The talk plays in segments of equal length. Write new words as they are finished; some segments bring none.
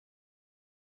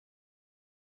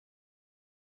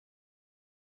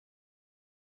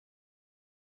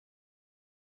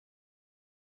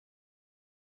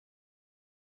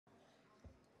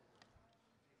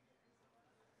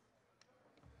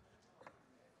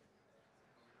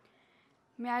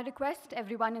May I request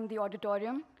everyone in the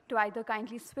auditorium to either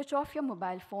kindly switch off your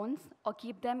mobile phones or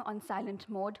keep them on silent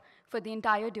mode for the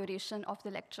entire duration of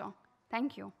the lecture.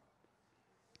 Thank you.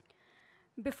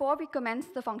 Before we commence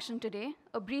the function today,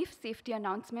 a brief safety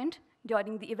announcement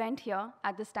during the event here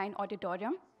at the Stein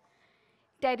Auditorium.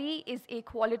 TERI is a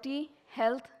quality,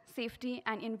 health, safety,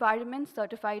 and environment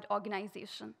certified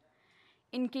organization.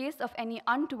 In case of any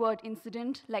untoward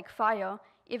incident like fire,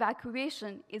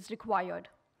 evacuation is required.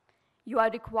 You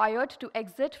are required to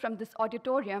exit from this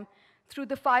auditorium through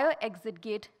the fire exit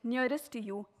gate nearest to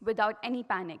you without any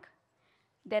panic.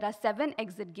 There are 7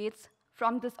 exit gates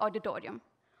from this auditorium,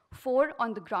 4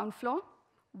 on the ground floor,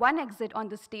 1 exit on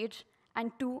the stage,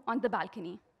 and 2 on the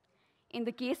balcony. In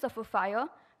the case of a fire,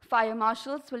 fire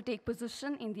marshals will take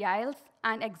position in the aisles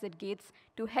and exit gates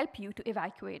to help you to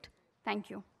evacuate. Thank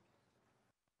you.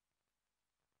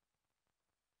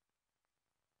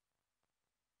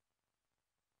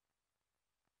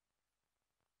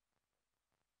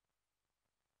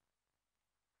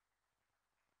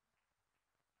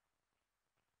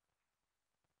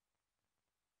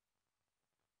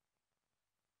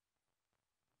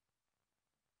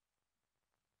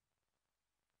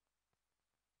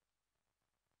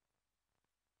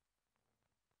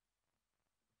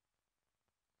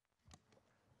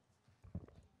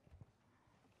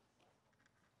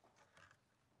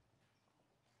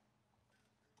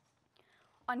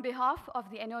 On behalf of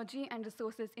the Energy and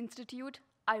Resources Institute,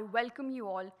 I welcome you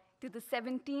all to the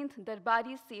 17th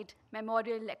Darbari Seth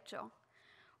Memorial Lecture.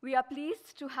 We are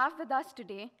pleased to have with us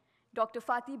today Dr.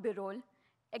 Fatih Birol,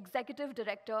 Executive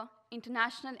Director,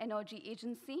 International Energy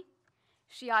Agency,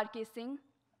 Shiar Singh,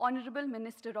 Honorable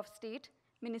Minister of State,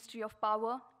 Ministry of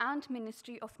Power and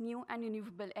Ministry of New and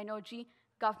Renewable Energy,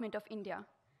 Government of India,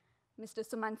 Mr.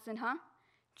 Sumant Sinha,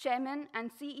 Chairman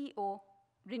and CEO,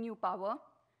 Renew Power,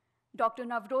 Dr.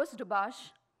 Navroz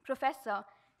Dubash, Professor,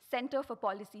 Center for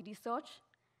Policy Research,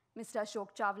 Mr.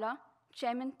 Ashok Chawla,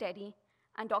 Chairman, TERI,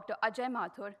 and Dr. Ajay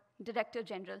Mathur, Director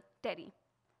General, TERI.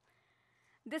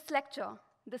 This lecture,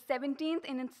 the 17th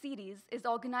in its series, is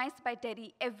organized by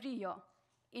TERI every year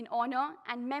in honor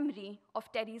and memory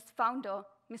of TERI's founder,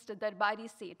 Mr. Darbari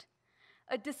Seth,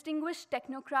 a distinguished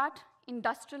technocrat,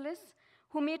 industrialist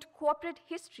who made corporate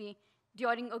history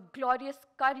during a glorious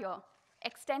career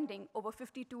extending over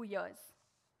 52 years.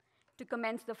 To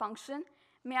commence the function,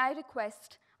 may I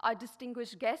request our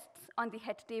distinguished guests on the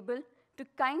head table to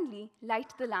kindly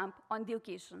light the lamp on the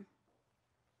occasion.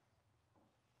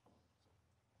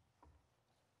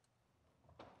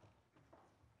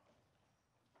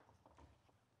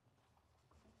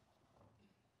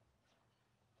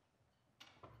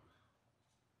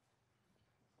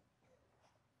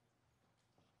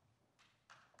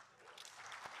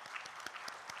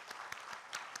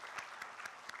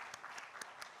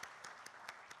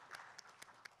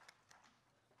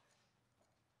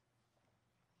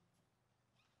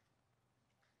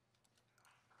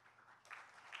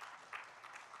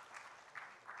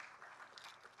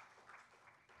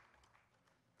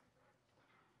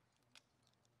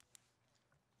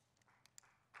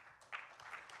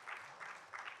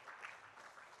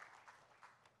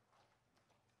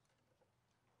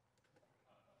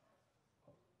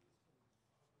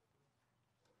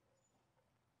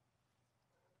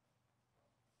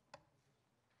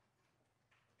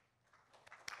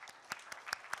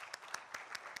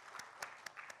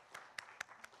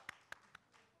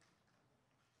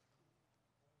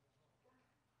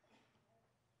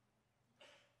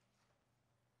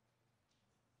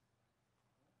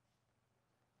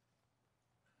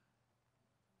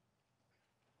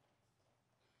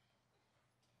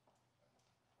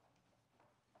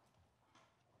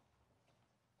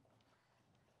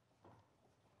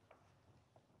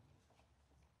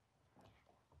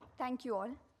 Thank you all.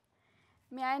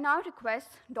 May I now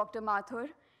request Dr. Mathur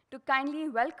to kindly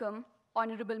welcome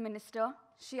Honorable Minister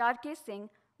Shiar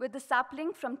Singh with the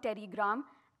sapling from TERI Gram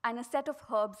and a set of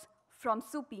herbs from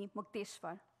Supi,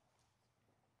 Mukteshwar.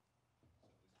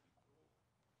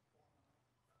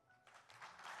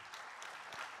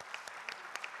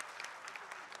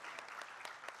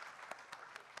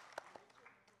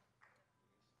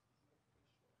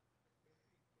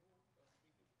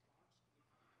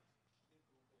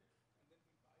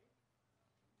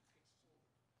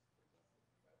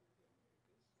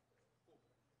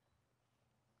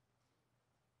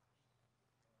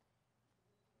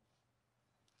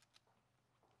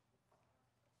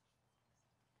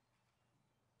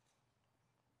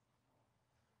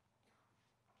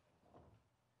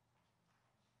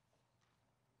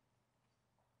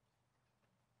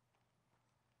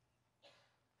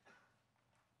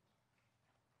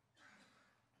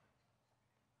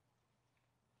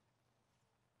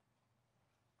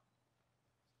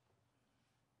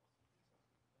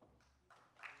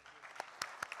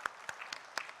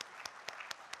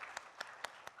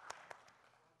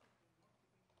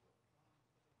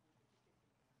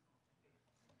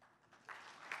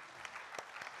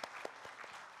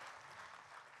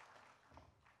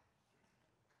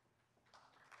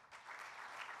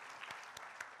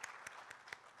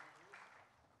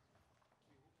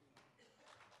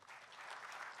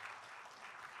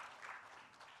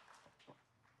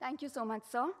 Thank you so much,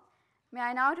 sir. May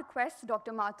I now request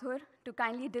Dr. Mathur to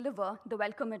kindly deliver the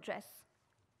welcome address.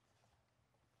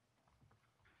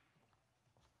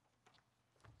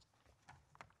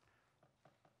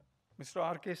 Mr.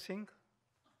 R.K. Singh,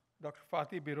 Dr.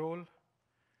 Fatih Birol,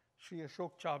 Shri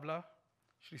Ashok Chawla,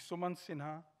 Shri Suman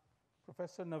Sinha,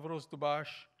 Professor Navroz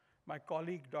Dubash, my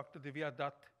colleague Dr. Divya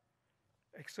Dutt,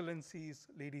 Excellencies,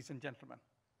 ladies and gentlemen.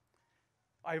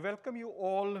 I welcome you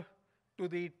all to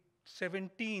the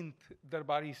 17th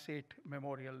Darbari Seth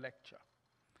Memorial Lecture.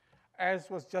 As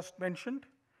was just mentioned,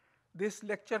 this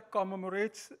lecture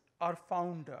commemorates our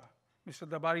founder, Mr.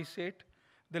 Darbari Seth,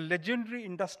 the legendary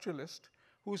industrialist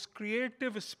whose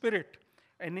creative spirit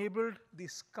enabled the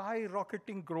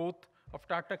skyrocketing growth of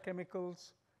Tata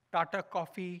Chemicals, Tata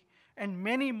Coffee, and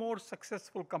many more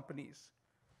successful companies.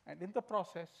 And in the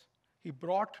process, he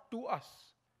brought to us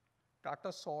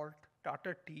Tata Salt,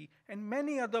 Tata Tea, and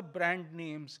many other brand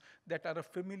names that are a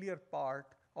familiar part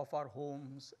of our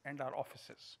homes and our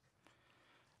offices.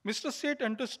 Mr. Seth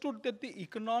understood that the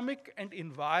economic and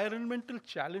environmental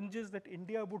challenges that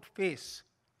India would face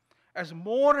as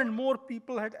more and more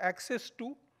people had access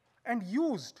to and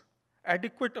used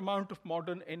adequate amount of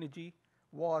modern energy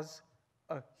was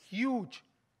a huge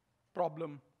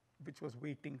problem which was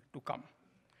waiting to come.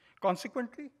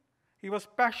 Consequently, he was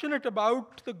passionate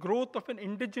about the growth of an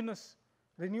indigenous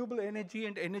renewable energy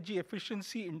and energy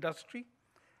efficiency industry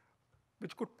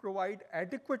which could provide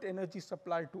adequate energy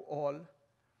supply to all,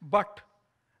 but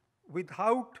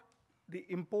without the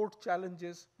import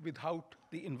challenges, without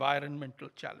the environmental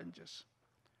challenges.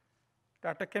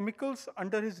 Tata Chemicals,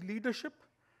 under his leadership,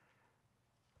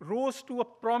 rose to a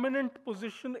prominent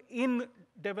position in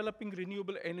developing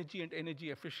renewable energy and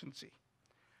energy efficiency.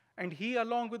 And he,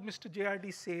 along with Mr. J.R.D.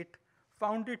 Seth,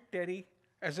 founded TERI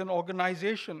as an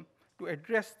organization to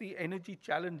address the energy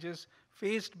challenges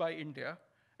faced by India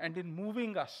and in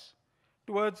moving us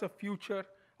towards a future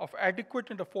of adequate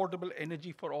and affordable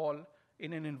energy for all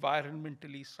in an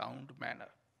environmentally sound manner.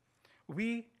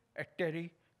 We at TERI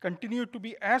continue to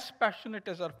be as passionate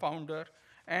as our founder,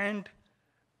 and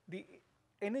the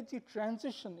energy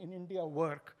transition in India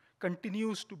work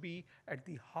continues to be at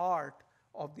the heart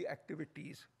of the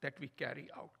activities that we carry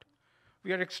out.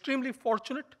 We are extremely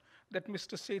fortunate that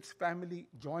Mr. Seth's family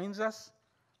joins us.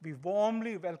 We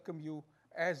warmly welcome you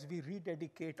as we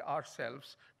rededicate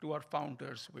ourselves to our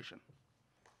founder's vision.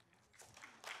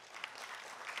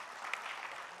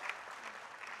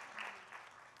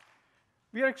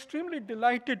 We are extremely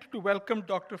delighted to welcome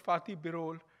Dr. Fatih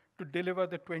Birol to deliver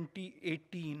the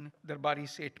 2018 Darbari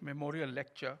Seth Memorial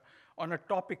Lecture on a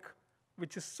topic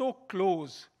which is so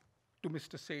close to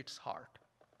Mr. Seth's heart.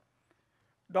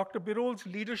 Dr. Birol's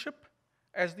leadership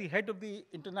as the head of the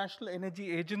International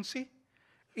Energy Agency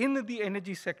in the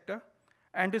energy sector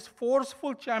and his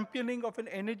forceful championing of an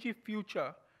energy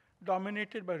future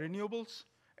dominated by renewables,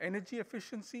 energy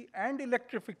efficiency, and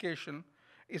electrification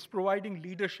is providing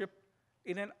leadership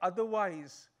in an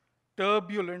otherwise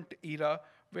turbulent era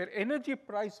where energy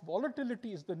price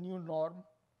volatility is the new norm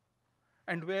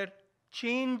and where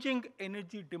changing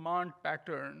energy demand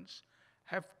patterns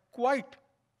have quite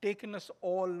taken us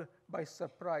all by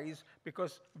surprise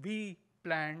because we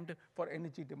planned for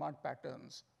energy demand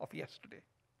patterns of yesterday.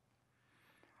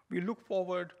 We look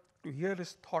forward to hear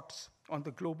his thoughts on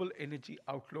the global energy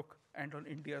outlook and on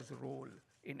India's role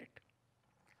in it.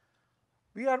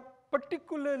 We are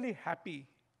particularly happy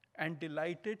and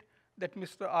delighted that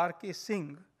Mr. R.K.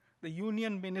 Singh, the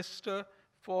Union Minister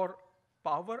for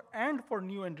Power and for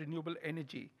New and Renewable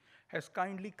Energy, has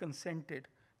kindly consented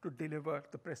to deliver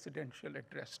the presidential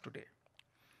address today.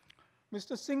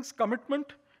 Mr. Singh's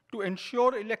commitment to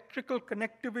ensure electrical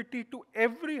connectivity to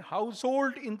every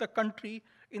household in the country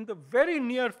in the very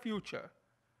near future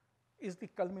is the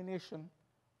culmination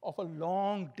of a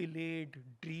long-delayed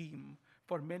dream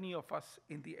for many of us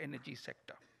in the energy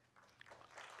sector.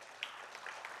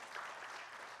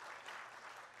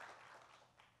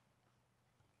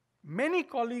 Many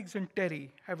colleagues in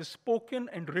TERI have spoken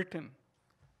and written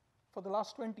for the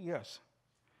last 20 years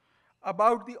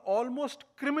about the almost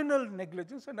criminal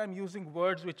negligence, and I'm using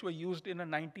words which were used in a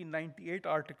 1998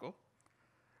 article,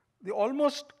 the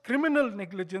almost criminal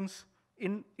negligence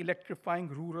in electrifying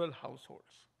rural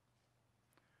households.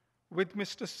 With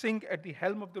Mr. Singh at the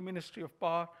helm of the Ministry of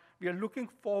Power, we are looking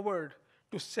forward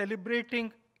to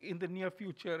celebrating in the near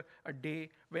future a day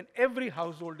when every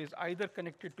household is either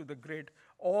connected to the grid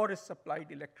or is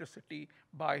supplied electricity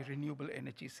by renewable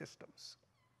energy systems.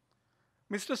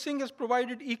 Mr. Singh has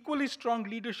provided equally strong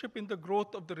leadership in the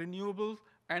growth of the renewable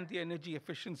and the energy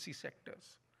efficiency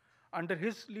sectors. Under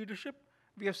his leadership,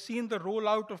 we have seen the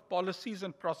rollout of policies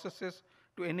and processes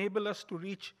to enable us to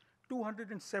reach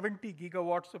 270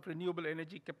 gigawatts of renewable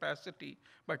energy capacity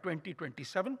by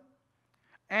 2027,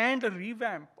 and a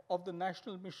revamp of the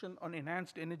National Mission on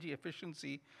Enhanced Energy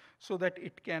Efficiency so that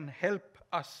it can help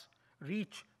us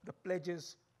reach the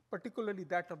pledges, particularly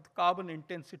that of the carbon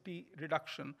intensity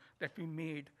reduction that we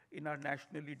made in our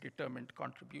nationally determined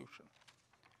contribution.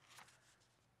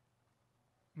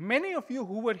 Many of you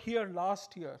who were here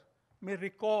last year may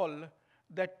recall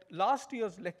that last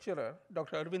year's lecturer,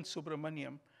 Dr. Arvind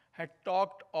Subramaniam, had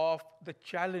talked of the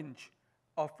challenge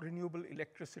of renewable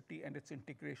electricity and its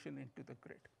integration into the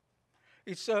grid.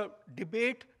 It's a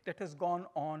debate that has gone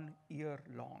on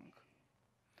year-long.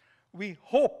 We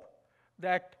hope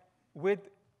that with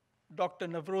Dr.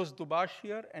 Navroz Dubash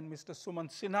here and Mr. Suman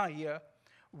Sinha here,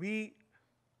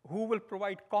 who will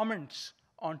provide comments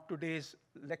on today's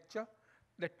lecture,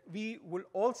 that we will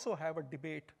also have a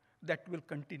debate that will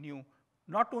continue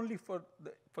not only for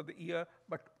the year,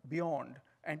 but beyond,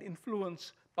 and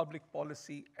influence public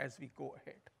policy as we go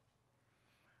ahead.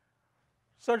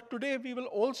 Sir, today we will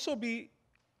also be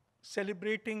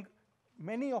celebrating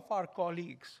many of our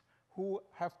colleagues who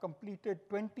have completed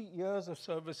 20 years of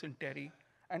service in TERI,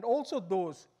 and also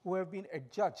those who have been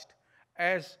adjudged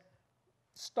as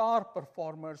star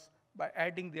performers by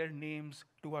adding their names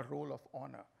to our roll of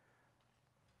honor.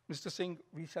 Mr. Singh,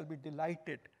 we shall be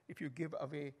delighted if you give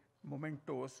away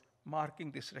mementos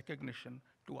marking this recognition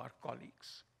to our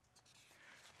colleagues.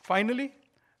 Finally,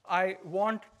 I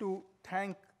want to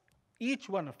thank each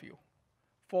one of you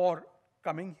for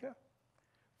coming here,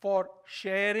 for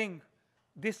sharing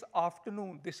this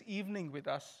afternoon, this evening with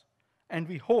us, and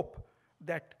we hope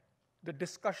that the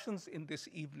discussions in this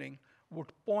evening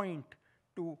would point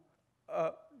to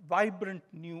a vibrant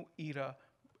new era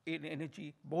in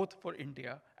energy, both for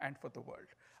India and for the world.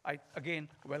 I again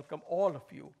welcome all of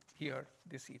you here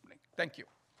this evening. Thank you.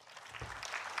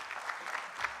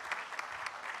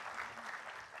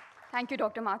 Thank you,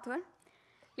 Dr. Mathur.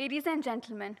 Ladies and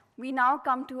gentlemen, we now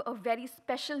come to a very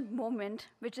special moment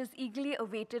which is eagerly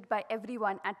awaited by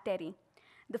everyone at TERI,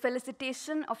 the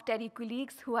felicitation of TERI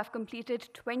colleagues who have completed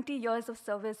 20 years of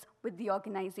service with the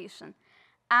organization,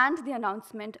 and the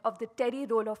announcement of the TERI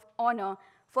Roll of Honor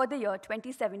for the year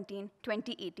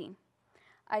 2017-2018.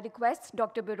 I request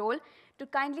Dr. Birol to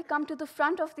kindly come to the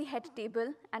front of the head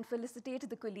table and felicitate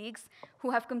the colleagues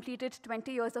who have completed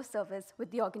 20 years of service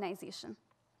with the organization.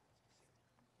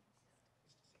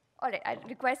 All right, I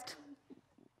request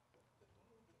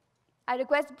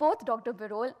both Dr.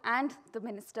 Birol and the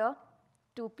minister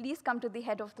to please come to the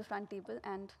head of the front table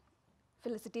and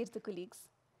felicitate the colleagues.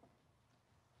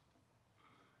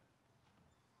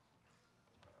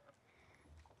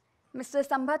 Mr.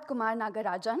 Sambhat Kumar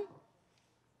Nagarajan.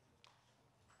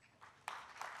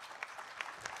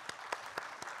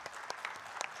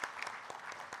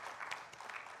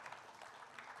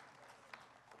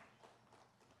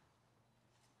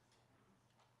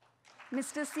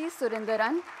 Mr. C.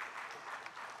 Surendaran.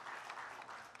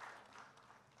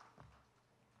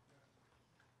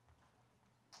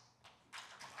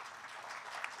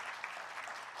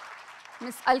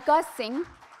 Ms. Alka Singh.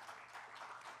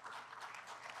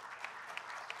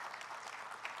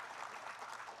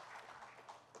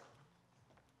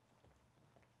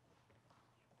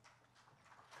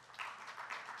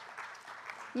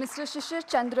 Mr. Shishir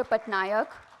Chandra Patnaik.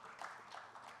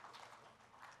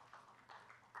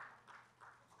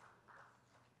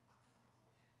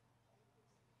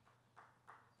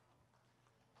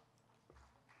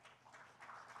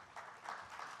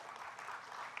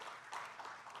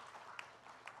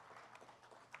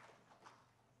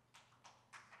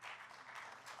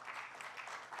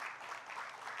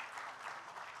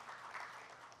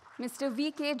 Mr.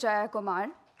 V.K.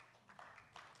 Jayakumar.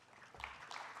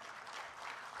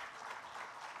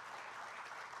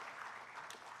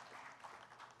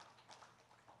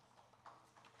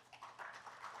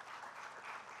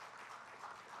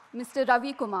 Mr.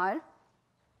 Ravi Kumar.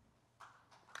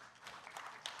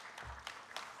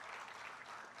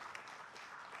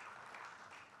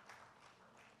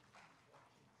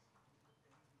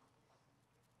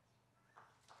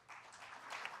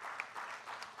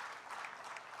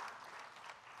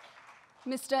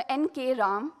 Mr. N.K.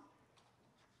 Ram.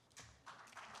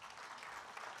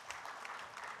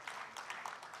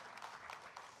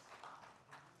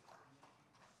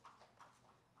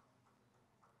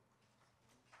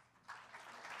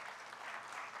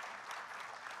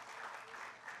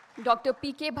 Dr.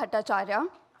 P.K. Bhattacharya.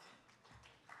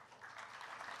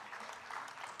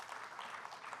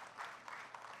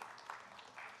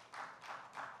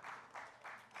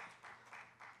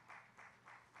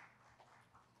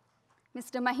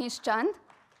 Mr. Mahesh Chand.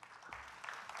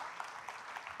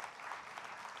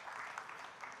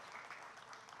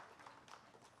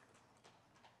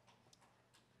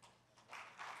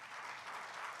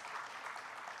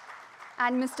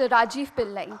 and Mr. Rajiv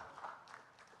Pillai.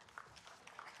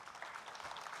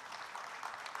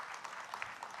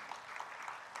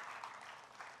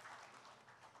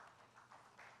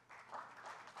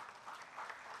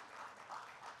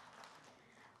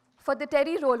 For the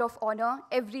TERI Roll of Honor,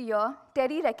 every year,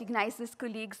 TERI recognizes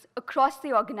colleagues across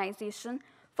the organization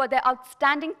for their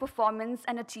outstanding performance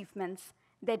and achievements,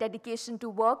 their dedication to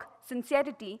work,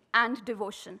 sincerity, and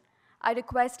devotion. I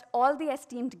request all the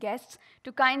esteemed guests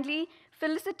to kindly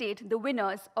felicitate the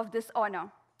winners of this honor.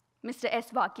 Mr.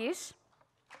 S. Vakesh,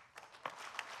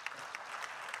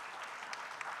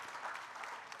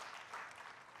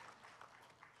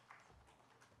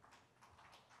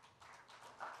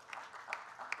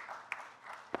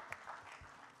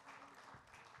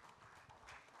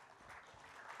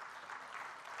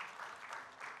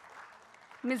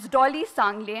 Ms. Dolly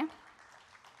Sangle,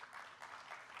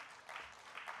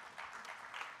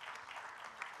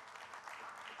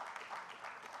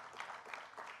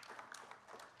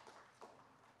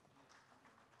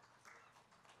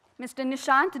 Mr.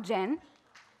 Nishant Jain,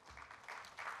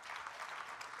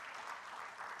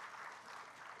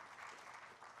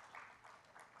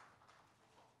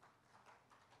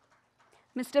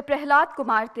 Mr. Prahlad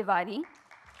Kumar Tiwari,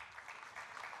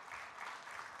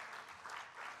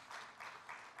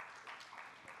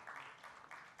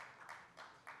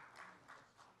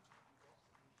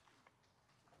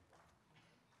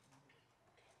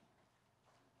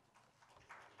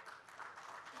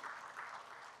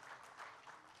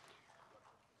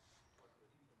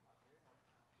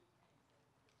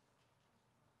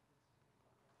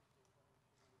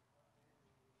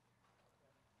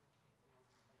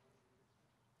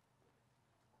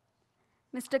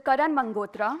 Mr. Karan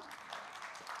Mangotra,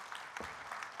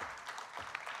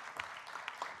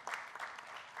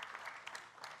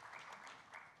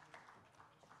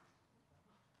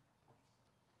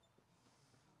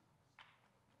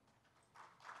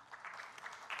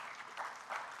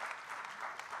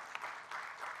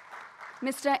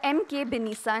 Mr. M.K.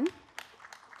 Benisan,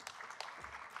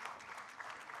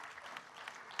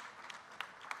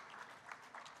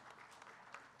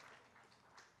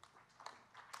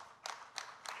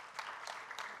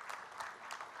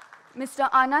 Mr.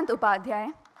 Anand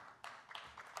Upadhyay,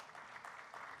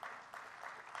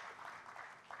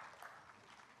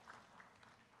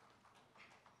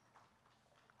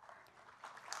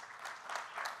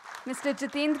 Mr.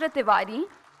 Jitendra Tiwari,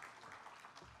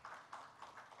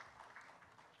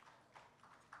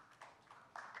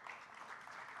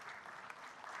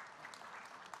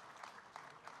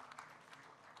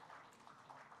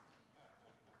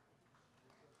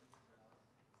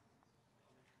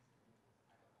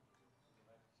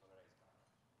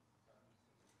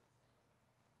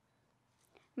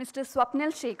 Mr.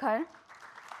 Swapnil Shekhar,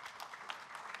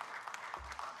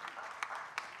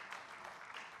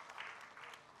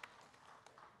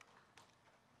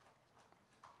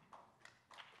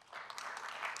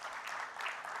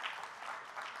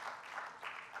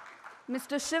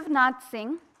 Mr. Shivnath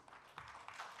Singh,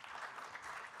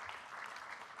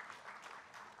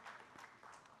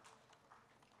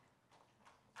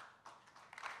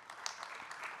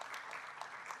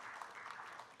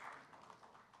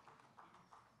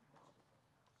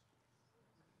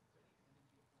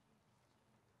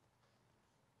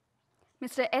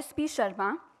 Mr. S.P.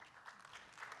 Sharma,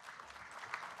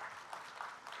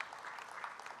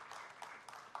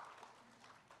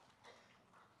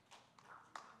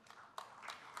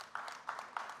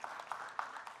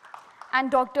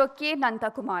 and Dr. K.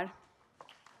 Nantakumar.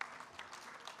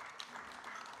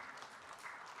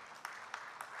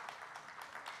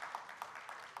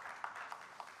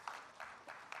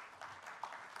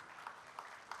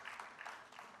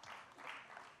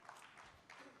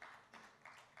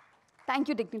 Thank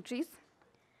you, dignitaries.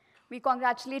 We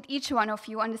congratulate each one of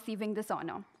you on receiving this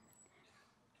honor.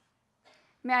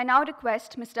 May I now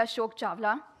request Mr. Ashok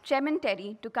Chawla, Chairman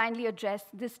TERI, to kindly address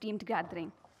this esteemed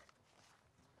gathering.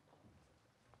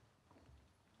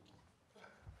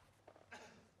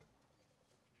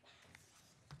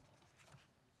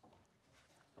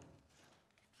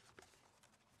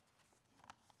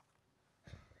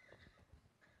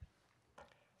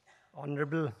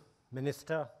 Honorable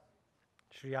Minister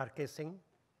Shri R.K. Singh,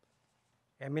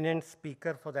 eminent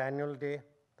speaker for the annual day,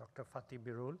 Dr. Fatih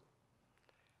Birol,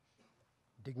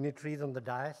 dignitaries on the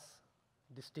dais,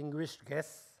 distinguished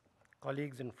guests,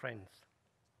 colleagues and friends.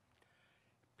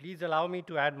 Please allow me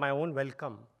to add my own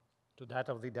welcome to that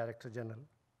of the Director General.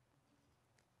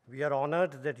 We are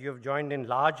honored that you have joined in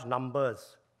large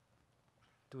numbers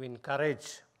to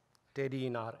encourage TERI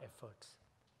in our efforts.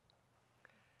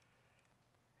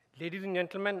 Ladies and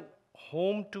gentlemen,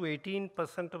 home to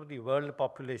 18% of the world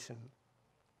population,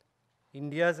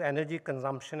 India's energy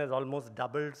consumption has almost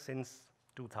doubled since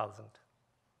 2000.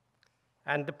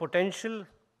 And the potential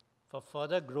for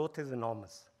further growth is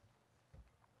enormous.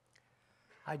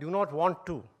 I do not want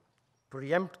to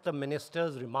preempt the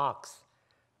minister's remarks,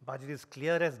 but it is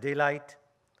clear as daylight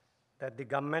that the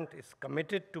government is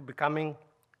committed to becoming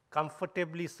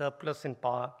comfortably surplus in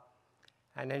power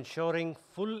and ensuring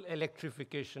full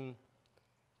electrification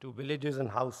to villages and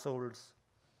households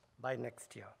by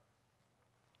next year.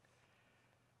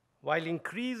 While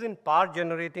increase in power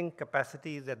generating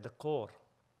capacity is at the core,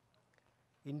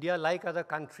 India, like other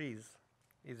countries,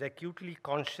 is acutely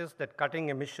conscious that cutting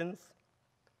emissions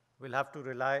will have to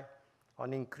rely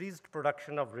on increased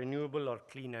production of renewable or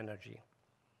clean energy.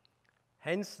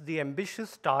 Hence, the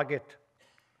ambitious target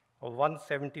of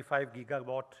 175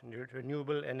 gigawatt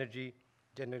renewable energy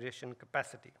generation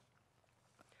capacity.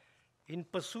 In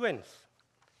pursuance,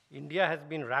 India has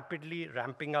been rapidly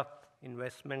ramping up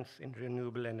investments in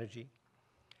renewable energy.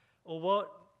 Over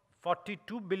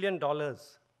 $42 billion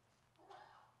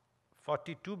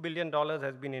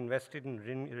has been invested in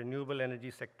renewable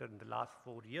energy sector in the last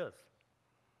 4 years.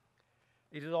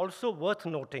 It is also worth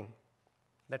noting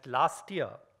that last year,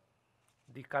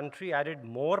 the country added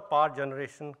more power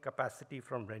generation capacity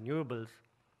from renewables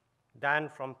than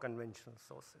from conventional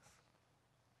sources.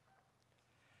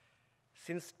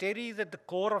 Since TERI is at the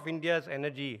core of India's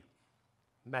energy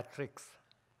matrix,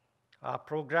 our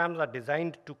programs are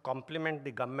designed to complement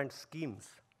the government schemes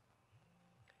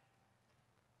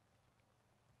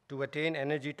to attain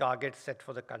energy targets set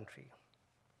for the country.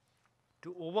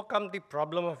 To overcome the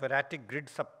problem of erratic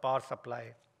grid power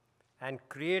supply and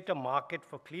create a market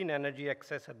for clean energy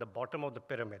access at the bottom of the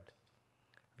pyramid,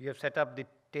 we have set up the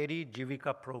TERI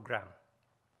Jivika program.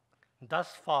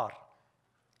 Thus far,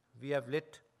 we have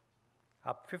lit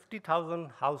up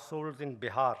 50,000 households in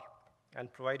Bihar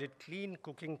and provided clean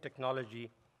cooking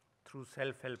technology through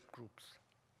self-help groups.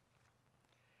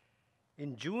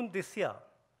 In June this year,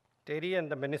 TERI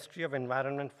and the Ministry of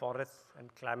Environment, Forests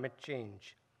and Climate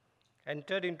Change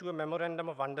entered into a memorandum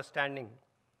of understanding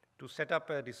to set up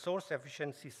a resource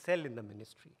efficiency cell in the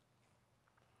ministry,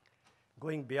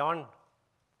 going beyond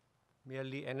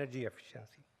merely energy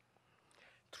efficiency.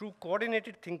 Through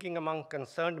coordinated thinking among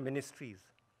concerned ministries,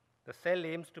 the cell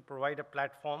aims to provide a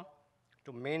platform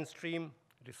to mainstream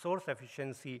resource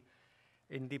efficiency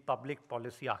in the public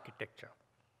policy architecture.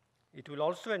 It will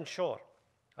also ensure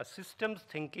a systems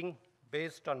thinking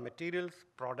based on materials,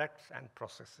 products, and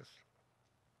processes.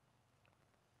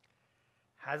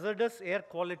 Hazardous air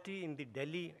quality in the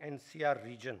Delhi NCR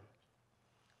region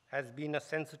has been a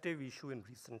sensitive issue in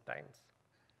recent times.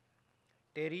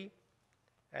 TERI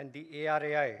and the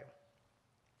ARAI,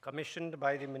 commissioned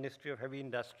by the Ministry of Heavy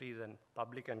Industries and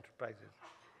Public Enterprises,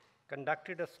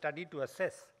 conducted a study to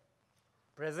assess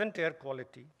present air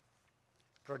quality,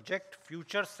 project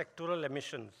future sectoral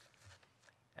emissions,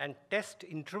 and test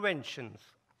interventions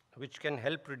which can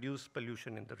help reduce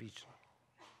pollution in the region.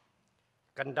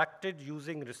 Conducted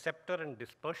using receptor and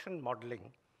dispersion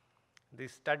modeling, the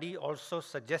study also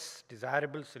suggests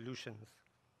desirable solutions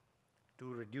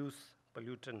to reduce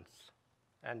pollutants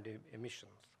and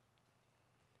emissions.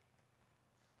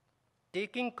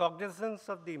 Taking cognizance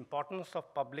of the importance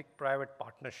of public-private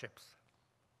partnerships,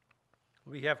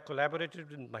 we have collaborated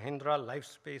with Mahindra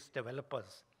Lifespace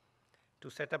developers to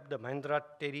set up the Mahindra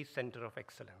TERI Center of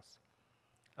Excellence,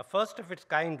 a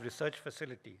first-of-its-kind research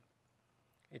facility.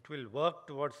 It will work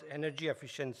towards energy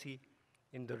efficiency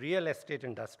in the real estate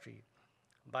industry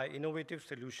by innovative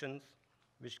solutions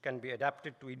which can be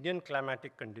adapted to Indian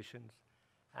climatic conditions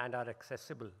and are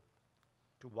accessible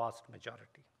to vast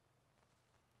majority.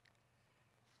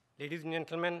 Ladies and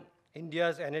gentlemen,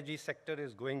 India's energy sector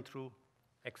is going through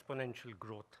exponential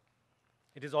growth.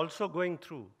 It is also going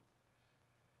through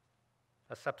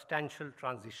a substantial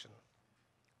transition.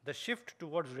 The shift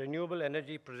towards renewable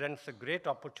energy presents a great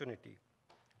opportunity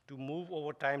to move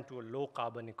over time to a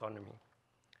low-carbon economy.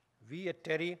 We at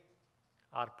TERI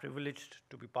are privileged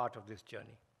to be part of this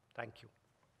journey. Thank you.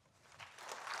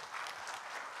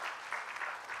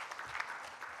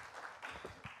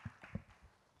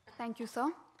 Thank you, sir.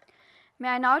 May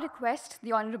I now request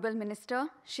the Honorable Minister,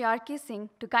 Shri R.K. Singh,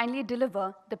 to kindly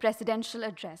deliver the presidential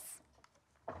address.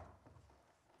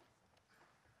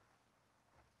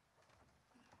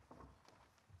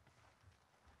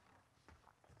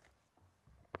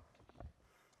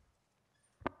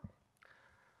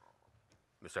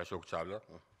 Mr. Ashok Chavla,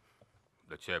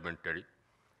 the Chairman TERI,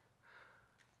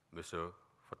 Mr.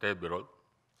 Fatih Birol,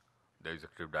 the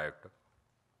Executive Director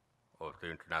of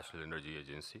the International Energy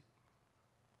Agency,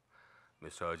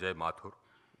 Mr. Ajay Mathur,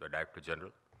 the Director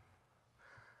General,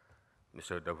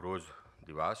 Mr. Navroz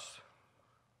Dubash,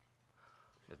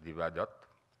 Ms. Divya Dutt,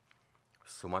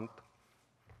 Sumant,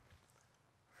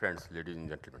 friends, ladies and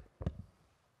gentlemen.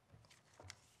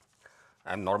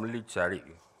 I'm normally chary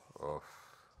of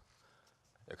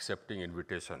accepting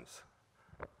invitations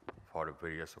for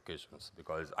various occasions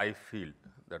because I feel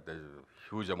that there's a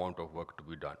huge amount of work to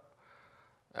be done.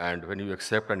 And when you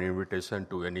accept an invitation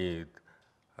to any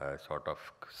sort of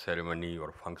ceremony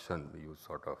or function, you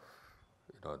sort of,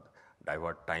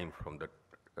 divert time from the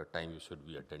time you should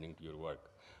be attending to your work.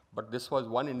 But this was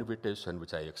one invitation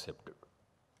which I accepted.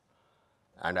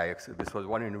 And this was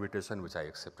one invitation which I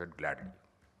accepted gladly.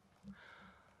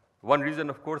 One reason,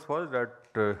 of course, was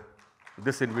that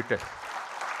this invitation.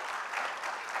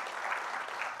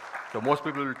 So most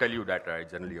people will tell you that I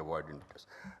generally avoid invitations.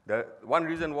 The one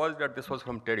reason was that this was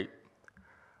from TERI.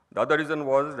 The other reason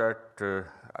was that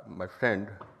my friend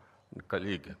and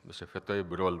colleague, Mr. Fatih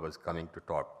Birol, was coming to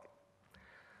talk.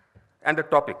 And the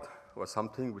topic was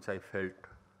something which I felt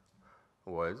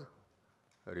was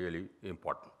really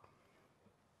important.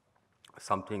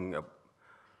 Something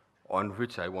on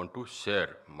which I want to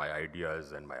share my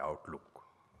ideas and my outlook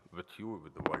with you,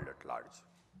 with the world at large.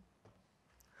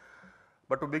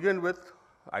 But to begin with,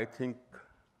 I think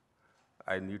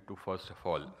I need to first of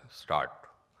all start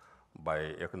by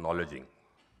acknowledging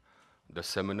the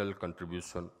seminal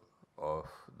contribution of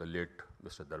the late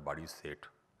Mr. Darbari Seth,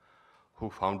 who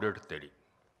founded TERI.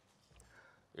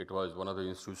 It was one of the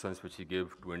institutions which he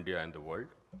gave to India and the world,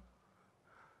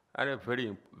 and a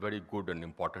very, very good and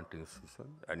important institution,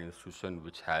 an institution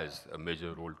which has a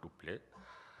major role to play,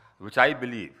 which I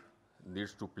believe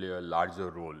needs to play a larger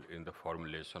role in the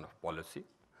formulation of policy.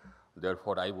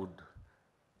 Therefore, I would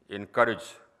encourage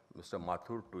Mr.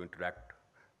 Mathur to interact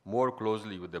more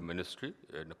closely with the ministry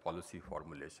in the policy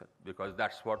formulation, because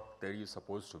that's what TERI is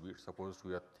supposed to be. It's supposed to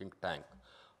be a think tank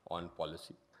on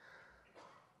policy.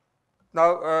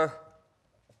 Now,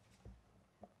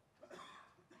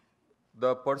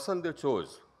 the person they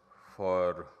chose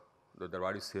for the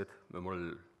Darbari Seth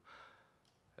Memorial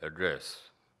Address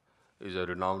is a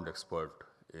renowned expert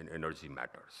in energy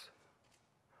matters.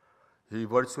 He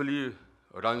virtually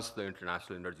runs the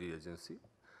International Energy Agency.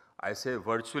 I say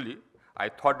virtually. I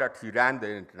thought that he ran the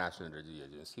International Energy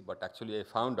Agency, but actually I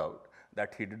found out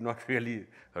that he did not really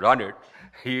run it.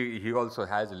 He also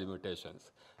has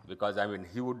limitations, because I mean,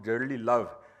 he would really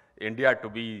love India to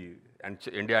be, and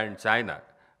India and China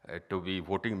to be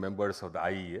voting members of the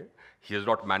IEA. He has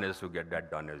not managed to get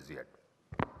that done as yet.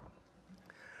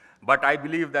 But I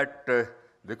believe that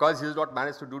because he has not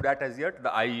managed to do that as yet, the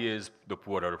IEA is the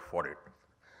poorer for it.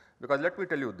 Because let me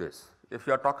tell you this, if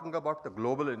you are talking about the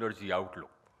global energy outlook,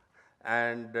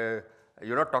 and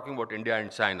you're not talking about India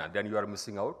and China, then you are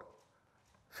missing out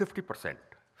 50%,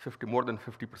 more than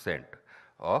 50%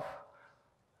 of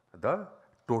the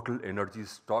total energy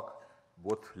stock,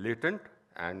 both latent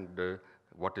and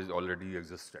what is already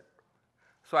existent.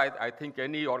 So I think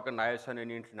any organization,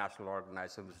 any international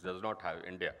organization which does not have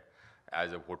India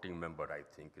as a voting member, I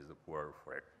think is the poorer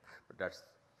for it. But that's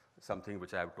something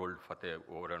which I have told Fatih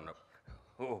over and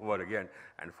over again,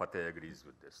 and Fatih agrees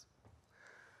with this.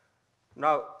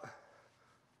 Now,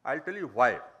 I'll tell you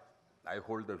why I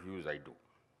hold the views I do,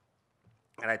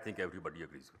 and I think everybody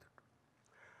agrees with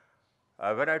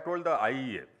it. When I told the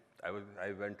IEA,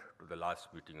 I went to the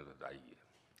last meeting of the IEA,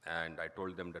 and I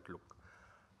told them that, look,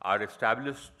 our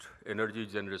established energy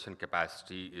generation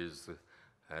capacity is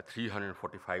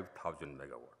 345,000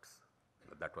 megawatts.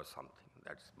 That was something.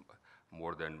 That's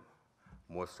more than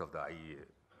most of the IEA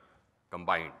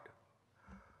combined.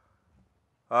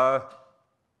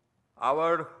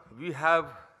 We have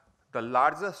the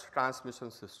largest transmission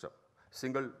system,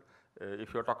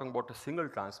 if you're talking about a single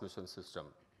transmission system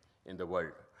in the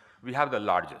world, we have the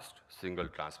largest single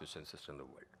transmission system in the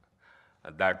world.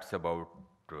 And that's about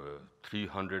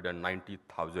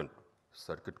 390,000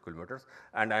 circuit kilometers.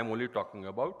 And I'm only talking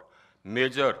about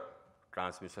major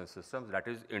transmission systems, that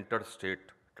is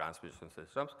interstate transmission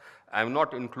systems. I'm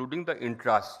not including the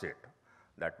intrastate.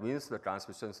 That means the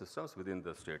transmission systems within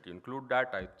the state. Include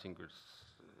that, I think it's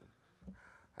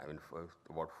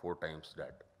about 4 times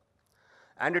that.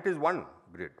 And it is one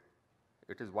grid.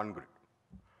 It is one grid.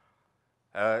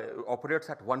 Operates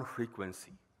at one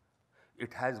frequency.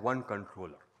 It has one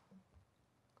controller.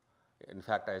 In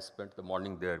fact, I spent the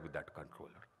morning there with that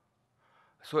controller.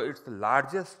 So it's the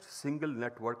largest single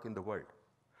network in the world.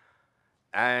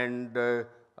 And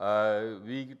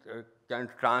we can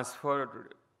transfer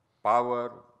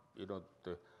power,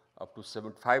 up to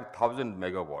 75,000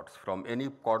 megawatts from any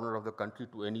corner of the country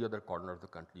to any other corner of the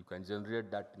country. You can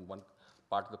generate that in one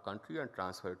part of the country and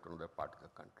transfer it to another part of the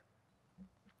country.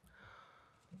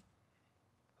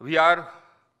 We are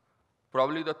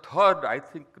probably the third, I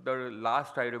think the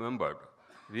last I remembered,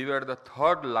 we were the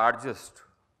third largest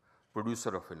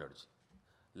producer of energy.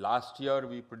 Last year,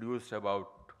 we produced about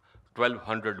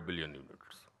 1,200 billion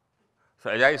units. So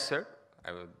as I said,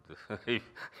 if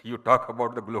you talk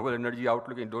about the global energy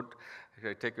outlook and don't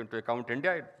take into account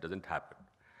India, it doesn't happen.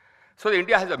 So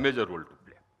India has a major role to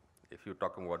play if you're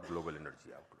talking about global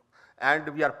energy outlook. And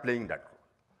we are playing that role.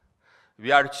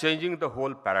 We are changing the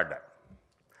whole paradigm.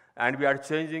 And we are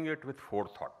changing it with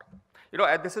forethought. You know,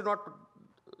 and this is not,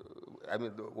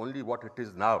 only what it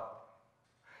is now.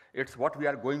 It's what we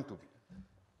are going to be.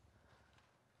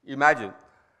 Imagine,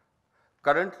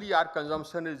 currently our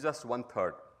consumption is just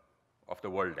 1/3 of the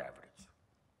world average.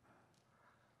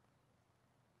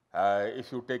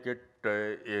 If you take it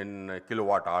in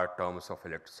kilowatt hour terms of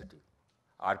electricity,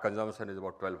 our consumption is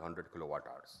about 1,200 kilowatt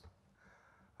hours.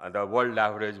 And the world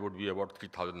average would be about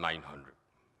 3,900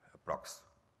 approx.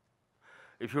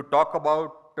 If you talk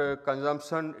about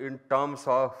consumption in terms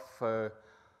of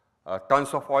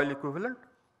tons of oil equivalent,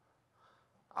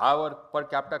 our per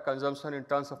capita consumption in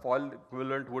tons of oil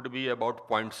equivalent would be about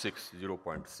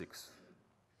 0.6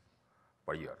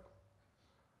 per year,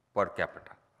 per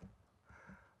capita.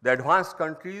 The advanced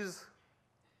countries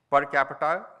per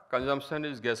capita consumption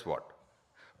is, guess what,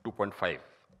 2.5,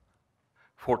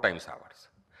 4 times ours.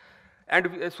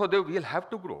 And so we'll have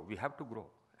to grow,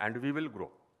 and we will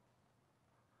grow.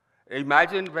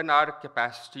 Imagine when our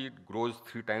capacity grows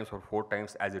 3 times or 4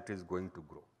 times as it is going to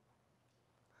grow.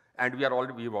 And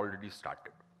we've already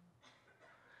started.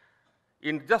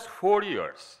 In just 4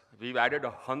 years, we've added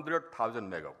 100,000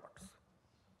 megawatts.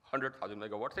 100,000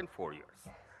 megawatts in 4 years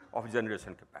of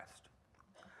generation capacity.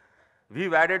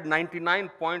 We've added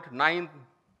 99.9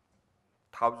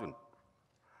 thousand,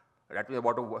 that means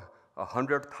about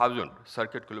 100,000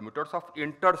 circuit kilometers of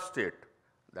interstate,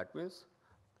 that means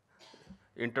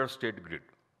interstate grid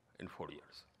in 4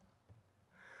 years.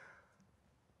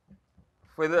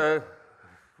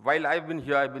 While I've been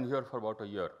here for about a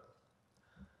year.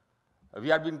 We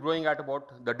have been growing at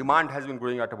about, the demand has been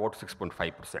growing at about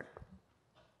 6.5%.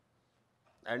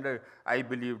 And I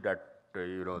believe that,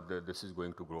 this is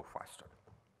going to grow faster,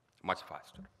 much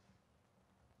faster.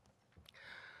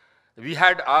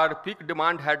 Our peak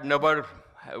demand had never,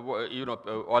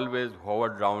 always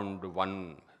hovered around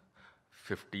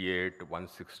 158,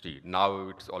 160. Now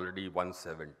it's already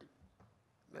 170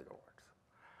 megawatts,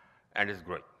 and it's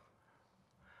growing.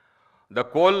 The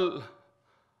coal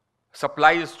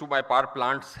supplies to my power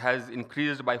plants has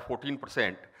increased by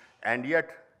 14%, and yet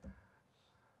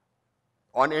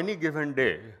on any given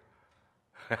day,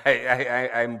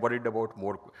 I'm worried about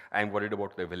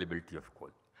the availability of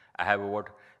coal.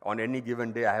 On any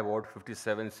given day, I have about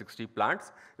 57, 60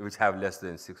 plants which have less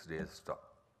than 6 days stock.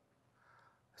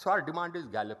 So our demand is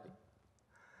galloping.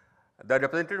 The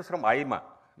representatives from IMA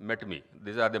met me.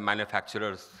 These are the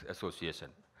Manufacturers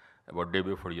Association, about day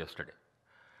before yesterday.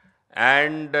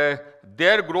 And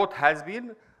their growth has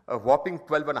been a whopping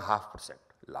 12.5%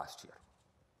 last year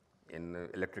in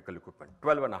electrical equipment,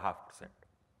 12.5%.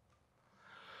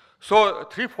 So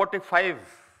 345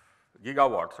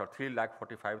 gigawatts or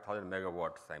 345,000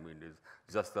 megawatts, is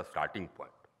just the starting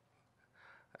point.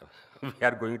 We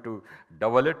are going to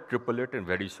double it, triple it in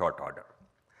very short order.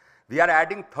 We are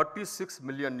adding 36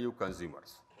 million new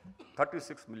consumers.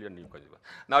 36 million new consumers.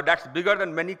 Now that's bigger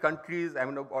than many countries,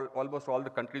 almost all the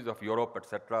countries of Europe,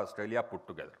 etc., Australia put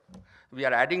together. We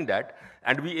are adding that,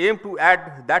 and we aim to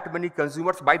add that many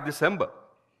consumers by December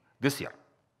this year,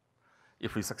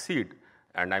 if we succeed,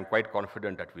 and I'm quite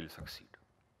confident that we'll succeed.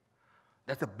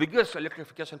 That's the biggest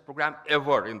electrification program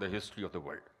ever in the history of the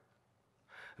world.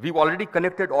 We've already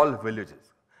connected all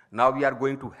villages. Now we are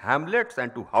going to hamlets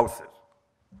and to houses.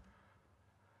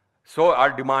 So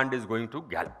our demand is going to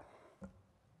gallop.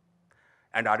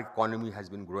 And our economy has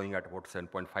been growing at about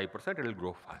 7.5%, it will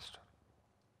grow faster.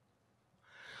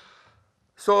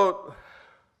 So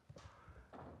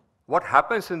what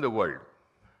happens in the world,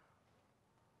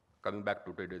 coming back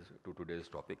to today's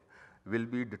topic, will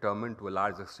be determined to a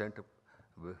large extent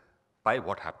by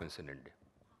what happens in India.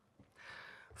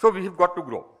 So we have got to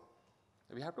grow.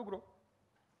 We have to grow.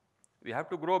 We have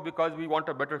to grow because we want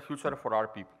a better future for our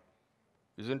people,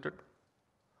 isn't it?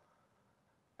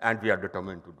 And we are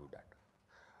determined to do that.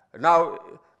 Now,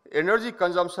 energy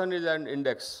consumption is an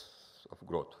index of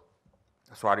growth.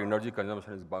 So our energy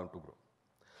consumption is bound to grow.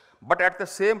 But at the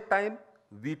same time,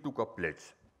 we took a pledge.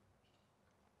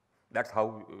 That's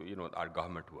how our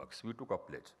government works. We took a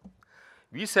pledge.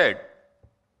 We said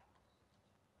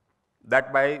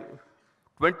that by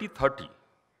 2030,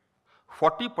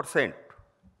 40%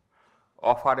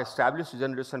 of our established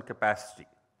generation capacity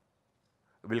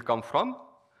will come from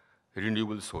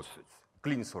renewable sources,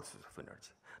 clean sources of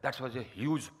energy. That was a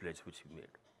huge pledge which we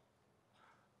made.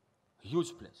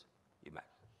 Huge pledge, imagine.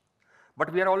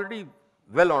 But we are already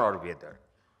well on our way there.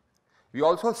 We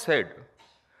also said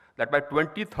that by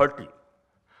 2030,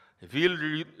 we'll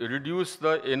reduce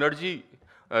the energy,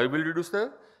 we'll reduce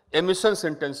the emissions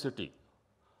intensity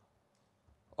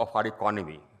of our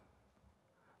economy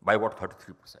by about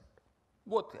 33%.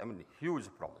 Both, I mean, huge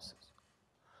promises.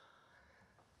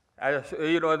 As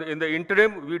you know, in the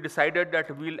interim, we decided that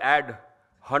we'll add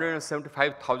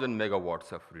 175,000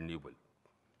 megawatts of renewable.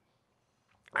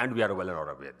 And we are well on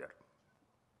our way there.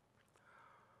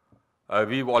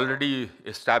 We've already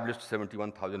established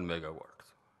 71,000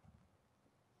 megawatts.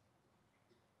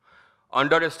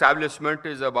 Under establishment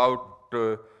is about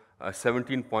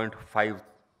 17.5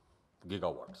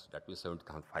 gigawatts, that means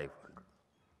 70,500.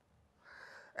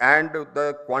 And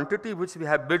the quantity which we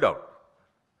have bid out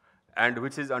and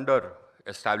which is under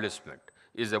establishment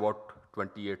is about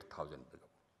 28,000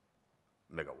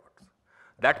 megawatts.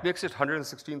 That makes it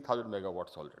 116,000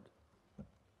 megawatts already.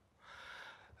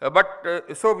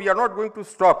 So we are not going to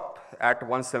stop at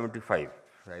 175.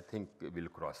 I think we'll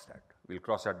cross that. We'll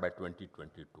cross that by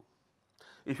 2022.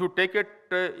 If you take it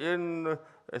in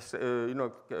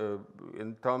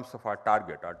terms of our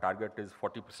target is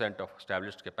 40% of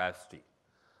established capacity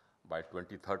by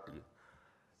 2030.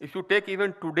 If you take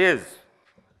even today's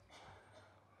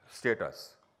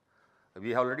status,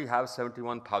 we already have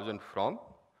 71,000 from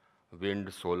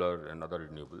wind, solar, and other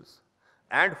renewables,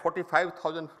 and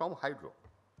 45,000 from hydro.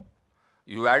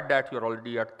 You add that, you're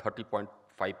already at 30.5%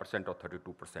 or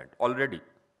 32% already.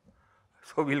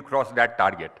 So we'll cross that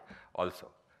target also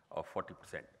of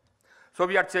 40%. So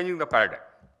we are changing the paradigm.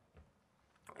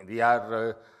 We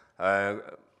are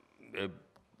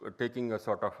taking a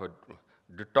sort of a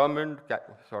determined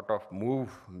sort of move,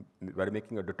 we are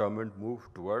making a determined move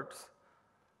towards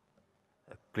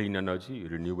clean energy,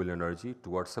 renewable energy,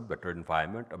 towards a better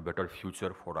environment, a better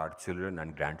future for our children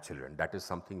and grandchildren. That is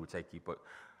something which I keep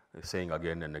saying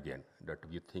again and again, that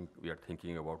we are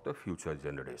thinking about the future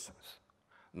generations.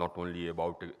 Not only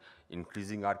about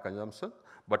increasing our consumption,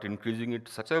 but increasing it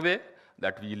such a way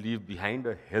that we leave behind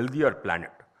a healthier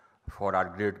planet for our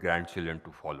great-grandchildren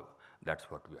to follow. That's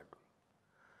what we are doing.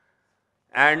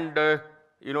 And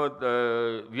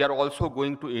we are also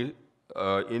going to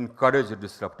encourage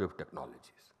disruptive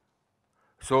technologies.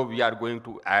 So we are going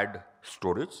to add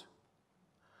storage.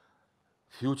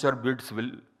 Future bids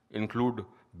will include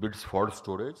bids for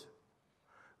storage.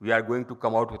 We are going to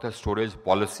come out with a storage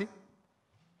policy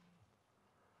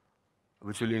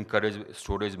which will encourage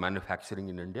storage manufacturing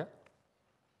in India.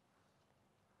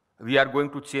 We are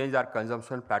going to change our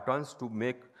consumption patterns to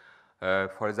make,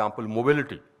 for example,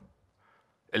 mobility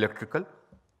electrical,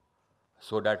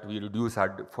 so that we reduce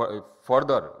our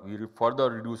further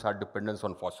reduce our dependence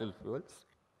on fossil fuels.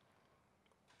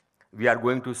 We are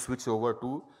going to switch over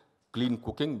to clean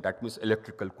cooking, that means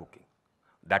electrical cooking.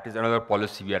 That is another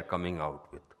policy we are coming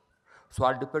out with. So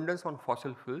our dependence on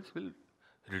fossil fuels will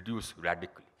reduce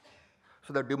radically.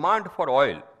 So the demand for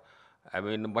oil, I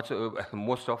mean,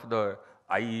 most of the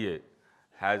IEA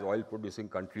has oil producing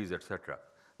countries, etc.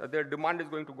 Their demand is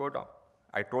going to go down.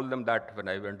 I told them that when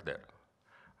I went there,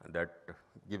 that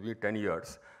give me 10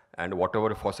 years and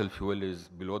whatever fossil fuel is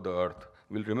below the earth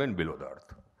will remain below the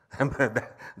earth.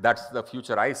 That's the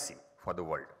future I see for the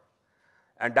world.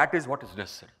 And that is what is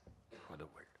necessary for the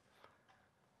world.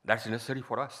 That's necessary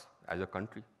for us as a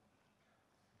country.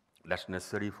 That's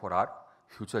necessary for our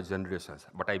future generations.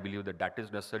 But I believe that that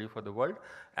is necessary for the world,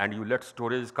 and you let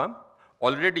storage come.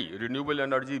 Already, renewable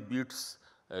energy beats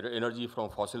energy from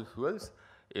fossil fuels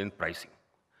in pricing.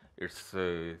 It's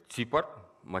cheaper,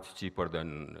 much cheaper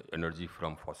than energy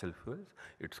from fossil fuels.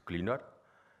 It's cleaner.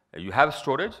 You have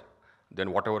storage,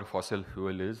 then whatever fossil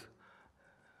fuel is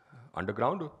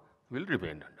underground will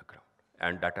remain underground.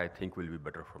 And that, I think, will be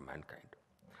better for mankind.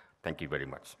 Thank you very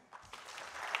much.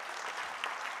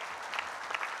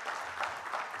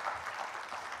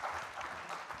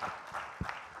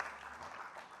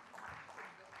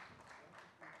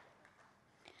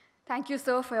 Thank you,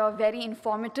 sir, for your very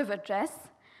informative address.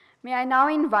 May I now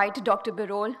invite Dr.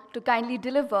 Birol to kindly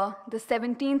deliver the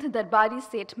 17th Darbari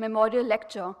Seth Memorial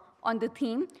Lecture on the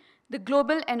theme, The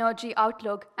Global Energy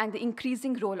Outlook and the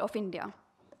Increasing Role of India.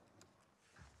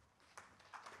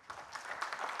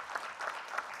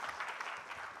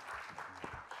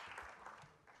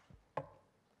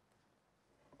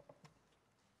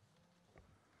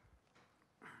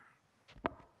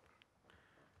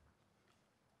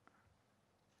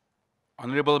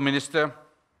 Honorable Minister,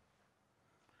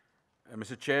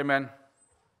 Mr. Chairman,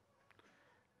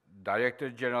 Director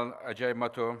General Ajay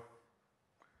Mato,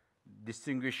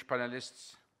 distinguished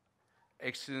panelists,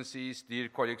 Excellencies, dear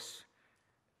colleagues,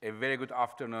 a very good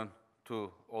afternoon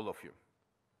to all of you.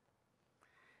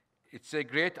 It's a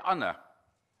great honor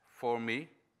for me,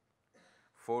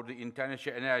 for the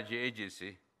International Energy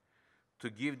Agency, to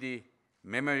give the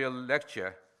memorial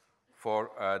lecture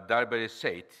for Darbari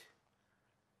Seth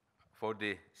for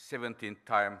the 17th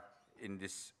time in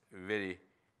this very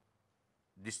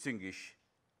distinguished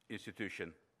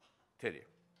institution, TERI.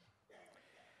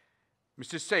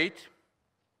 Mr. Seth,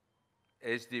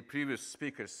 as the previous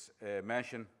speakers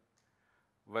mentioned,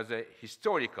 was a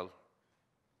historical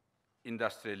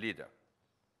industrial leader,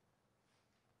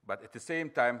 but at the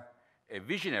same time, a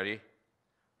visionary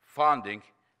founding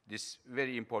this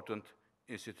very important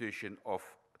institution of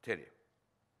TERI.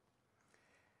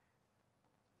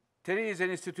 TERI is an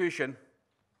institution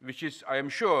which is, I am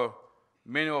sure,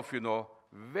 many of you know,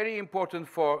 very important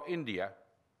for India,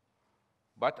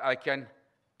 but I can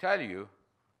tell you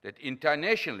that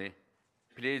internationally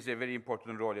plays a very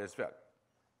important role as well.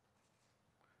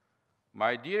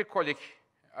 My dear colleague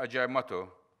Ajay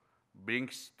Mato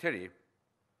brings TERI,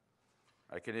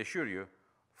 I can assure you,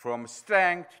 from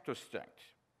strength to strength.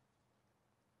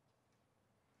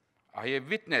 I have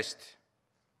witnessed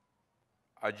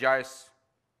Ajay's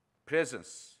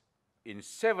presence in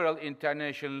several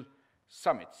international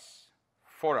summits,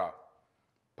 fora,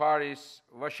 Paris,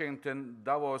 Washington,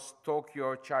 Davos,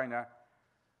 Tokyo, China,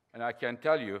 and I can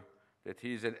tell you that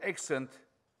he is an excellent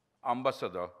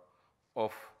ambassador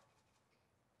of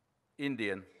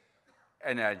Indian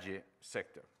energy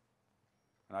sector.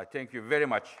 And I thank you very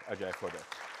much, Ajay, for that.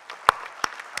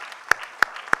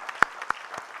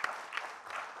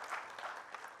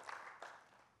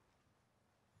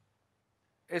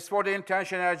 As for the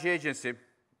International Energy Agency,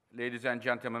 ladies and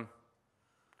gentlemen,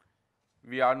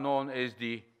 we are known as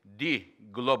the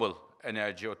global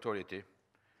energy authority,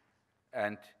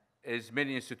 and as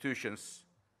many institutions,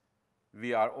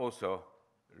 we are also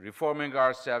reforming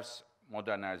ourselves,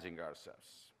 modernizing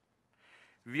ourselves.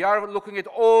 We are looking at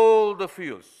all the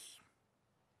fuels: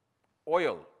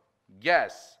 oil,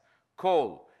 gas,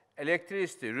 coal,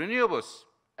 electricity, renewables,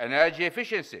 energy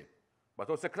efficiency, but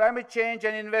also climate change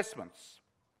and investments.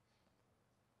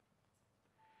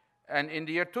 And in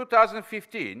the year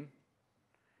 2015,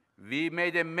 we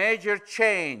made a major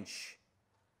change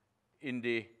in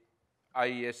the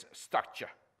IES structure.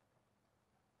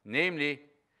 Namely,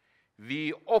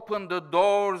 we opened the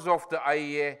doors of the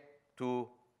IEA to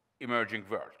emerging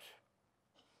world,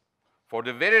 for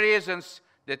the very reasons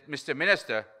that Mr.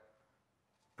 Minister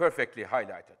perfectly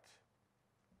highlighted.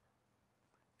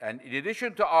 And in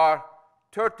addition to our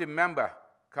 30 member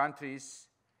countries,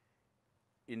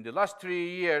 in the last 3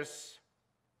 years,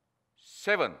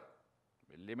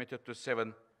 limited to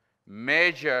 7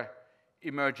 major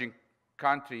emerging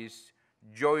countries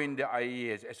joined the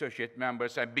IEA as associate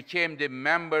members and became the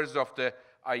members of the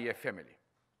IEA family.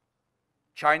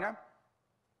 China,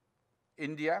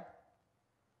 India,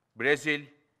 Brazil,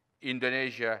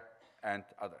 Indonesia, and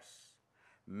others.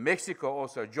 Mexico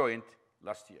also joined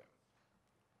last year.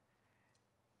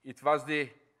 It was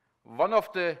one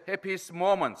of the happiest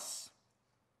moments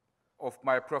of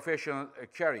my professional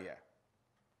career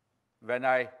when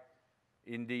I,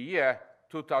 in the year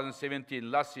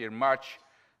 2017, last year, March,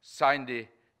 signed the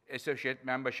associate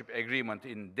membership agreement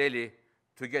in Delhi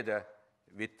together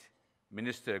with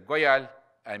Minister Goyal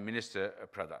and Minister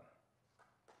Pradhan.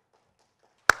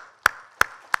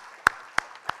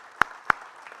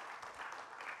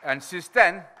 And since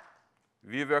then,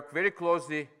 we work very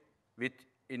closely with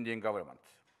Indian government.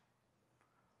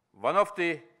 One of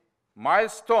the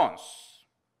milestones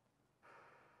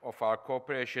of our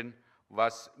cooperation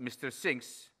was Mr.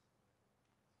 Singh's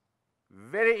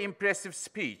very impressive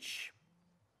speech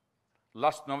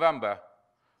last November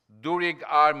during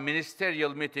our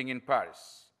ministerial meeting in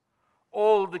Paris.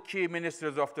 All the key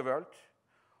ministers of the world,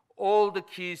 all the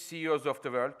key CEOs of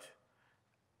the world,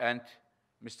 and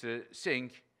Mr.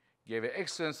 Singh gave an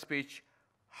excellent speech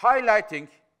highlighting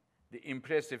the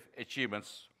impressive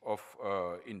achievements of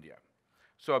India.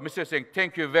 So, Mr. Singh,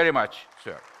 thank you very much,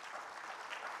 sir.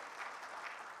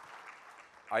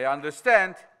 I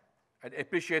understand and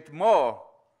appreciate more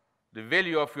the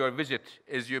value of your visit.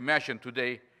 As you mentioned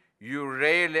today, you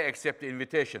rarely accept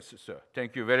invitations, sir.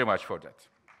 Thank you very much for that.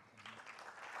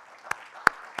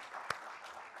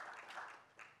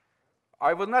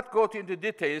 I will not go into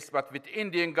details, but with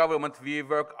Indian government, we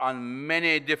work on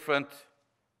many different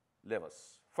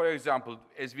levels. For example,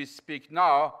 as we speak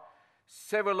now,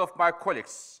 several of my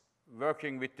colleagues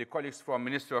working with the colleagues from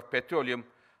Ministry of Petroleum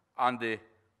on the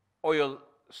oil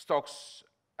stocks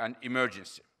and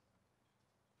emergency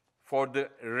for the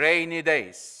rainy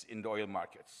days in the oil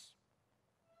markets.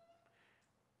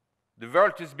 The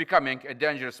world is becoming a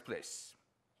dangerous place.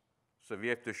 So we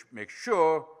have to make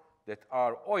sure that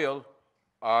our oil,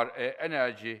 our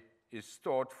energy is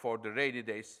stored for the rainy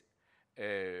days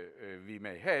we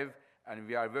may have, and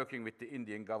we are working with the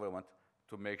Indian government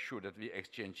to make sure that we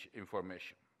exchange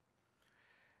information.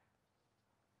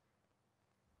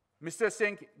 Mr.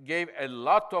 Singh gave a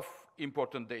lot of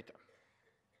important data.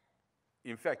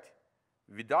 In fact,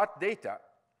 without data,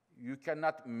 you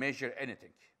cannot measure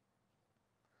anything.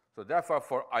 So therefore,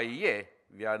 for IEA,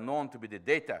 we are known to be the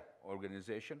data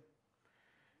organization.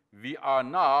 We are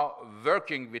now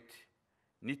working with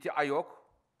Niti Aayog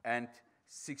and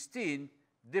 16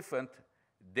 different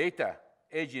data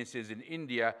agencies in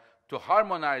India to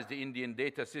harmonize the Indian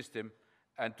data system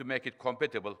and to make it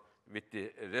compatible with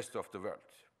the rest of the world.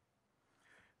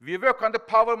 We work on the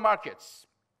power markets.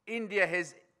 India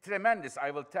has tremendous,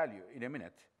 I will tell you in a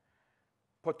minute,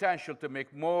 potential to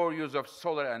make more use of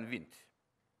solar and wind.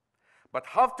 But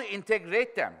how to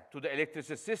integrate them to the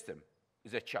electricity system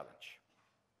is a challenge.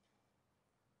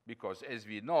 Because as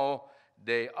we know,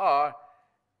 they are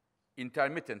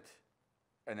intermittent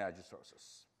energy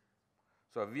sources.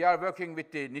 So we are working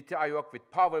with the Niti Aayog, with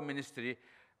Power Ministry.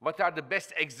 What are the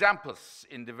best examples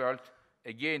in the world,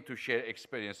 again, to share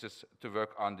experiences to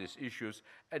work on these issues,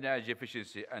 energy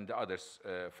efficiency, and the others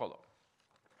follow.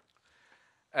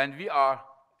 And we are,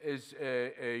 as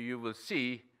you will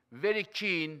see, very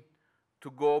keen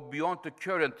to go beyond the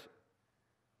current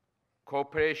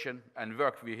cooperation and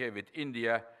work we have with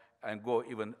India and go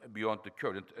even beyond the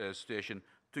current situation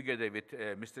together with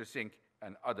Mr. Singh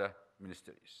and other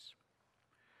ministries.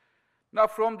 Now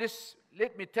from this,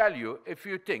 let me tell you a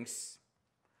few things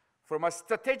from a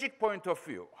strategic point of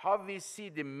view, how we see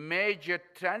the major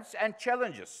trends and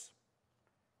challenges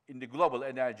in the global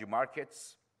energy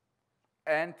markets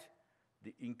and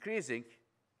the increasing,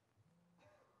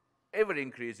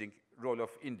 ever-increasing role of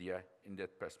India in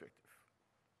that perspective.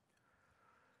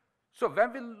 So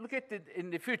when we look at it in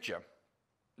the future,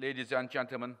 ladies and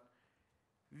gentlemen,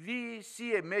 we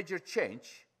see a major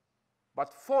change,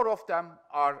 but 4 of them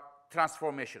are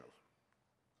transformational.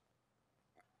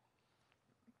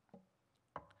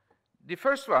 The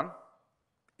first one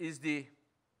is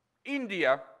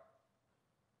India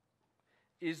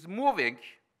is moving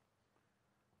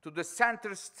to the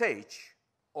center stage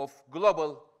of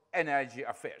global energy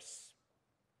affairs.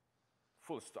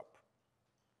 Full stop.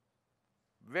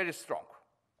 Very strong.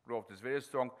 Growth is very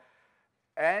strong.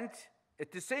 And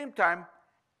at the same time,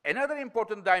 another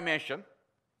important dimension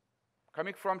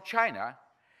coming from China,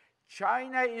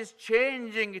 China is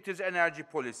changing its energy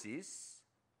policies,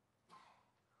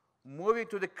 moving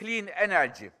to the clean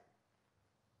energy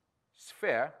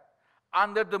sphere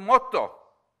under the motto,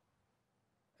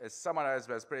 as summarized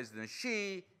by President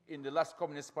Xi in the last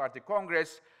Communist Party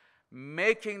Congress,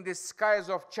 making the skies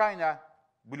of China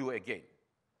blue again.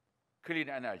 Clean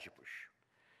energy push.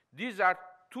 These are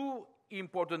 2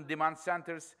 important demand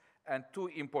centers and 2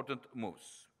 important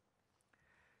moves.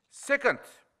 Second,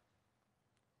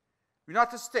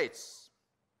 United States,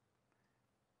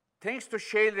 thanks to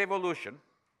shale revolution,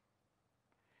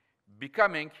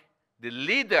 becoming the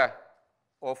leader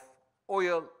of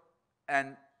oil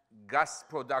and gas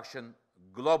production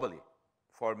globally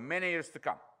for many years to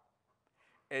come,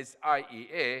 as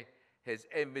IEA has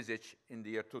envisaged in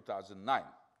the year 2009,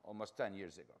 almost 10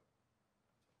 years ago.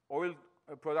 Oil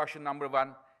production number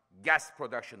 1, gas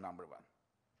production number 1.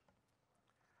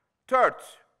 Third,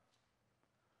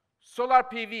 solar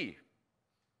PV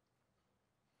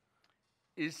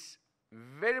is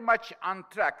very much on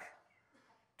track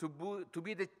to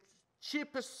be the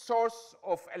cheapest source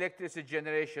of electricity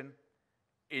generation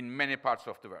in many parts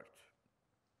of the world.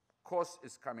 Cost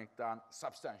is coming down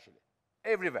substantially,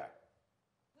 everywhere,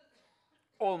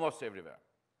 almost everywhere.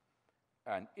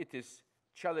 And it is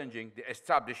challenging the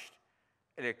established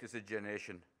electricity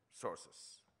generation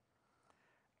sources.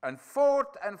 And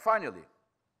fourth and finally,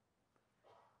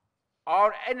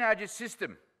 our energy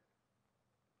system,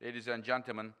 ladies and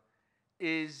gentlemen,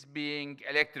 is being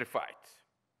electrified.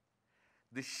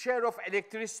 The share of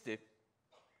electricity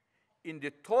in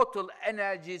the total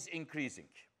energy is increasing.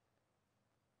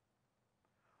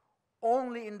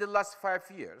 Only in the last 5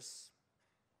 years,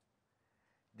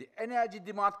 the energy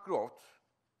demand growth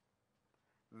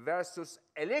versus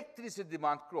electricity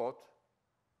demand growth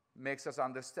makes us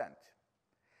understand.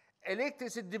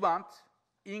 Electricity demand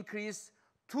increased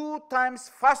 2 times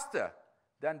faster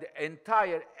than the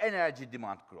entire energy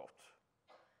demand growth.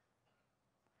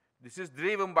 This is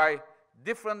driven by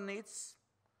different needs,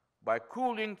 by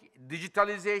cooling,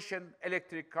 digitalization,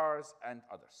 electric cars, and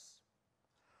others.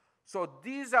 So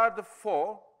these are the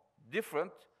four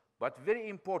different but very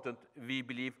important, we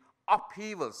believe,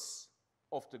 upheavals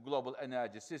of the global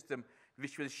energy system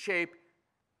which will shape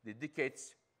the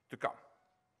decades to come.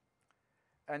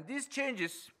 And these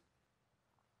changes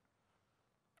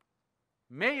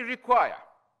may require,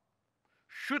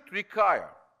 should require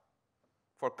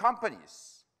for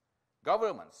companies,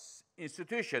 governments,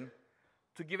 institutions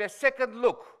to give a second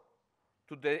look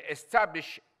to the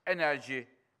established energy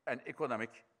and economic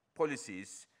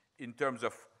policies in terms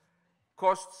of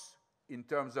costs, in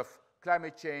terms of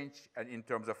climate change, and in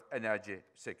terms of energy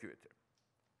security.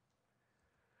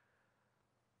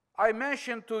 I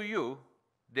mentioned to you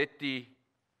that the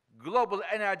global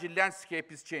energy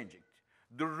landscape is changing.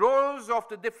 The roles of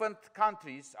the different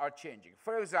countries are changing.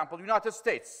 For example, United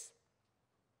States.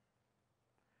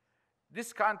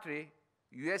 This country,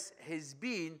 US, has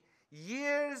been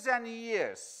years and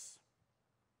years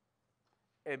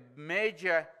a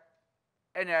major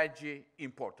energy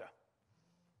importer.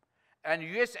 And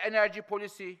US energy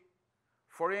policy,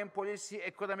 foreign policy,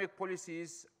 economic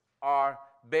policies are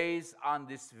based on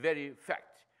this very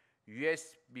fact.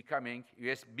 US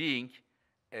being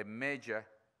a major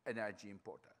energy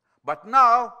importer. But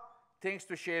now, thanks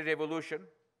to shale revolution,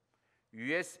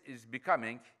 US is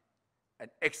becoming an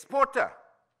exporter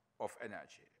of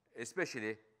energy,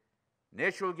 especially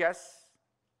natural gas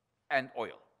and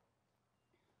oil.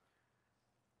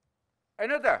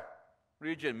 Another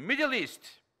region, Middle East.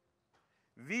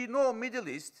 We know Middle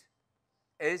East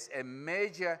as a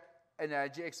major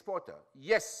energy exporter.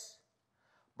 Yes,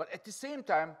 but at the same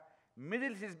time,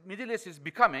 Middle East is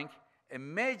becoming a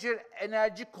major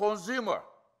energy consumer.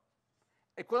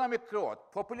 Economic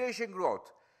growth, population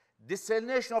growth,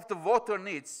 desalination of the water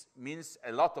needs means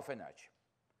a lot of energy.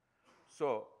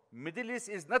 So Middle East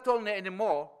is not only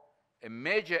anymore a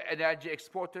major energy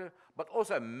exporter, but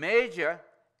also a major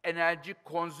energy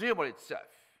consumer itself.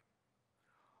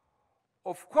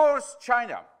 Of course,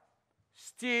 China,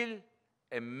 still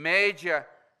a major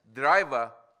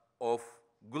driver of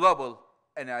global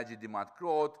energy demand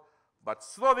growth, but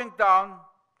slowing down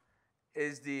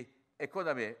as the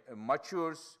economy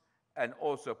matures and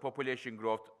also population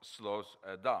growth slows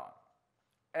down.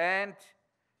 And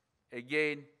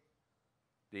again,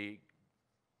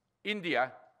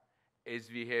 India,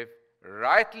 as we have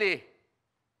rightly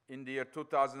in the year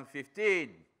 2015,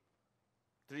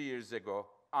 3 years ago,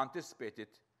 anticipated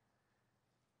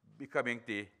becoming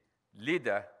the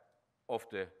leader of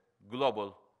the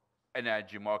global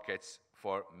energy markets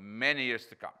for many years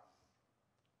to come.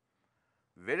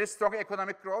 Very strong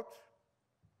economic growth,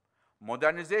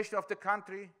 modernization of the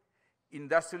country,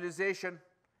 industrialization,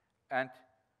 and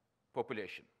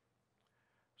population.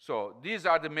 So these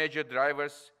are the major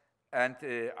drivers, and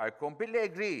I completely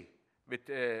agree with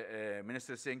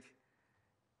Minister Singh.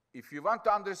 If you want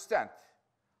to understand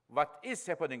what is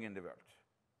happening in the world,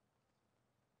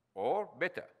 or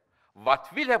better, what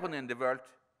will happen in the world,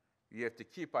 you have to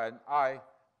keep an eye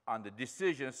on the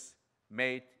decisions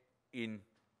made in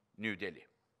New Delhi,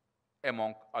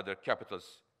 among other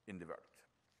capitals in the world.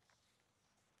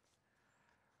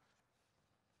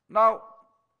 Now,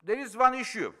 there is one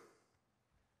issue,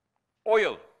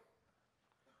 oil.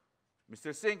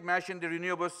 Mr. Singh mentioned the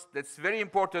renewables. That's very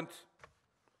important,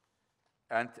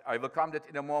 and I will come to that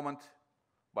in a moment.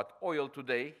 But oil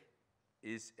today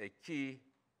is a key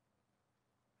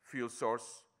fuel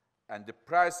source, and the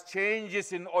price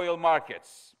changes in oil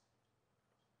markets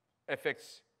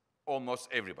affects almost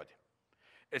everybody,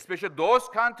 especially those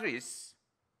countries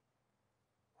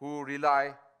who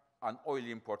rely on oil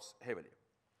imports heavily.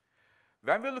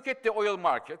 When we look at the oil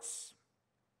markets,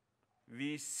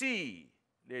 we see,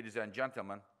 ladies and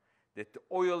gentlemen, that the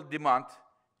oil demand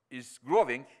is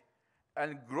growing,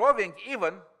 and growing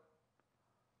even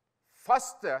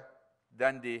faster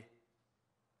than the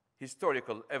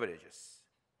historical averages,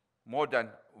 more than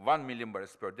 1 million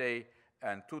barrels per day,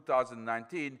 and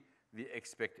 2019, we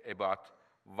expect about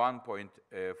 1.5,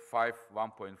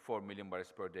 1.4 million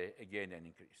barrels per day, again an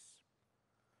increase.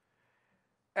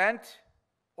 And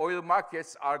oil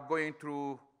markets are going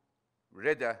through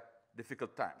rather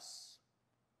difficult times.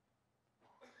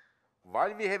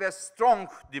 While we have a strong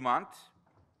demand,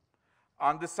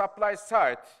 on the supply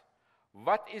side,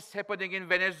 what is happening in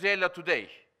Venezuela today?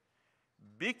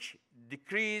 Big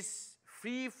decrease,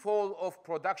 free fall of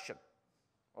production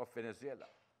of Venezuela.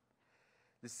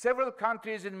 The several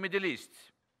countries in the Middle East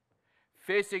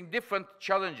facing different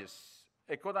challenges,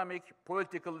 economic,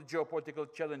 political,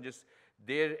 geopolitical challenges,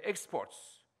 their exports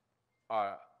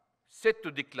are set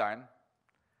to decline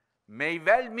may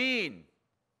well mean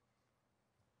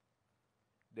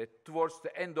that towards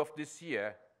the end of this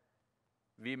year,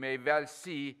 we may well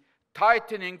see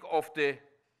tightening of the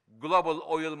global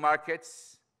oil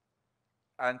markets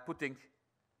and putting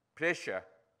pressure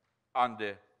on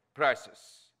the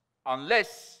prices,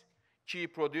 unless key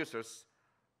producers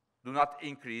do not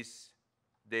increase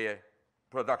their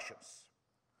productions.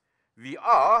 We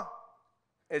are,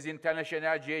 as International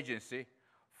Energy Agency,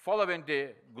 following the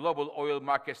global oil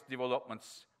markets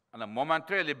developments on a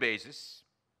momentary basis,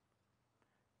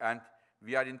 and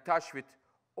we are in touch with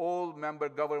all member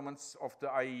governments of the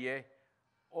IEA,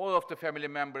 all of the family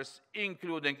members,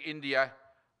 including India.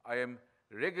 I am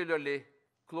regularly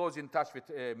close in touch with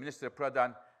Minister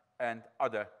Pradhan and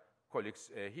other colleagues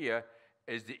here,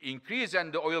 as the increase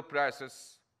in the oil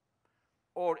prices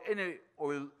or any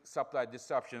oil supply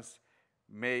disruptions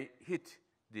may hit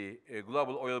the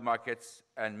global oil markets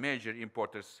and major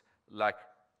importers like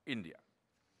India.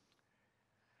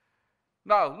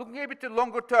 Now, looking a bit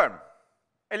longer term,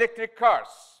 electric cars.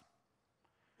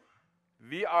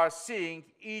 We are seeing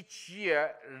each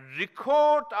year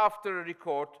record after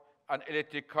record on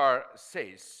electric car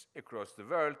sales across the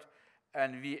world,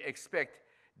 and we expect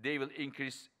they will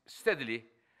increase steadily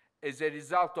as a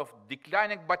result of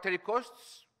declining battery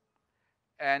costs,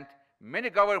 and many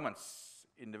governments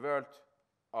in the world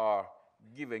are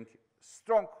giving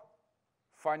strong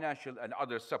financial and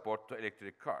other support to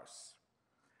electric cars.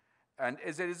 And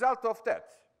as a result of that,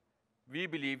 we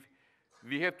believe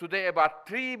we have today about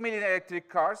 3 million electric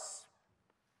cars,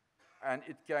 and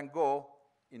it can go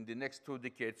in the next 2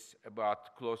 decades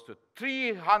about close to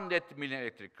 300 million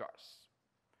electric cars.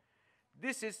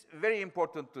 This is very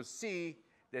important to see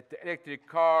that the electric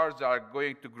cars are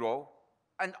going to grow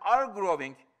and are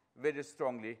growing very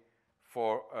strongly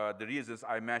for the reasons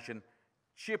I mentioned,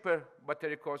 cheaper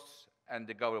battery costs and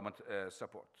the government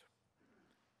support.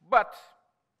 But,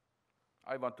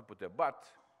 I want to put a but,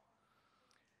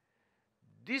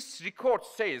 this record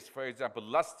sales, for example,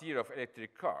 last year of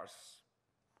electric cars,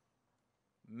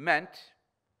 meant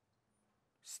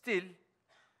still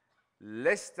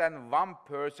less than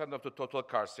 1% of the total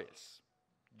car sales,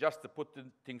 just to put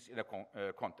things in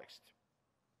a context.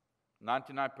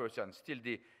 99% still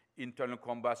the internal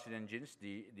combustion engines,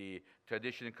 the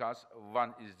traditional cars,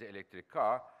 one is the electric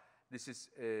car. This is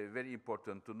very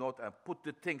important to note and put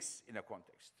the things in a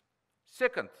context.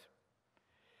 Second,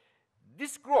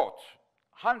 this growth,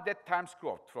 100 times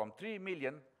growth from 3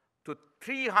 million to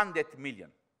 300 million,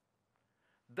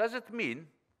 does it mean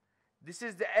this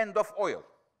is the end of oil?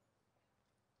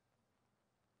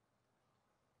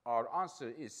 Our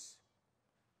answer is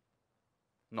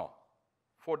no,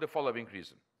 for the following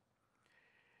reason.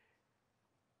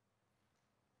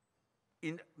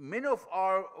 In many of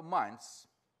our minds,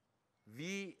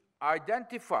 we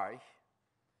identify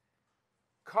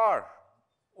car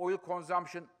oil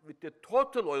consumption with the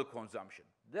total oil consumption.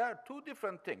 There are two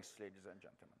different things, ladies and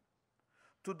gentlemen.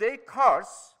 Today,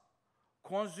 cars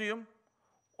consume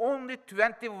only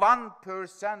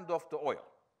 21% of the oil.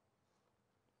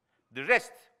 The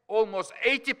rest, almost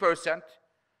 80%,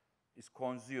 is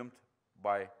consumed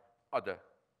by other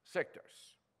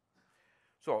sectors.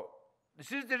 So,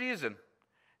 this is the reason,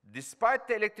 despite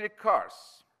the electric cars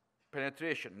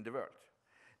penetration in the world,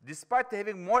 despite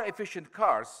having more efficient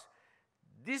cars,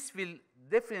 this will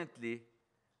definitely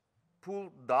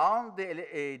pull down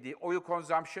the oil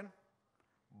consumption,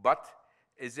 but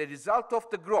as a result of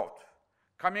the growth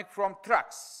coming from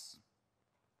trucks,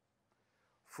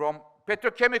 from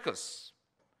petrochemicals,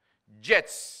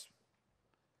 jets,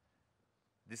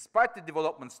 despite the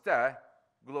developments there,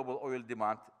 global oil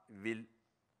demand will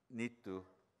need to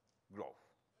grow.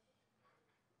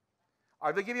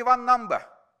 I will give you one number.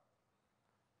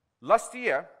 Last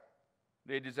year,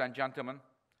 ladies and gentlemen,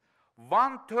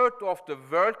 1/3 of the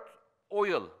world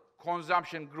oil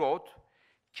consumption growth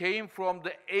came from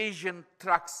the Asian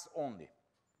trucks only.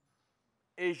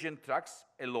 Asian trucks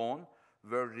alone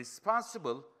were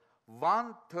responsible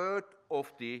 1/3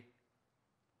 of the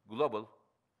global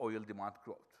oil demand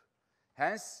growth.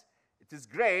 Hence, it is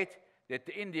great that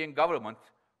the Indian government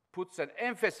puts an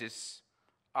emphasis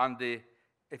on the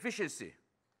efficiency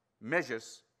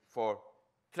measures for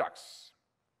trucks.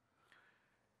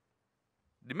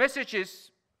 The message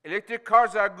is electric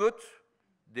cars are good,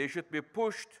 they should be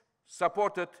pushed,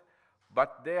 supported,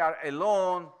 but they are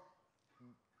alone.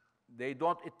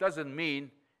 It doesn't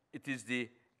mean it is the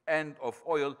end of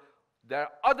oil. There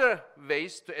are other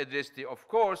ways to address of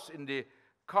course, in the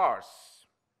cars,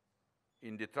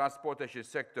 in the transportation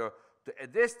sector, to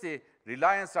address the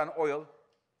reliance on oil,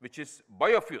 which is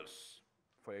biofuels.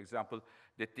 For example,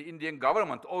 that the Indian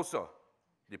government also,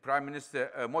 the Prime Minister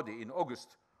Modi in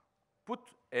August, put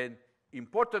an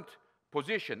important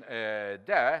position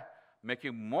there,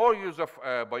 making more use of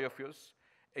biofuels.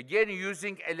 Again,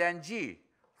 using LNG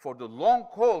for the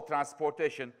long-haul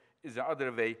transportation is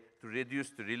another way to reduce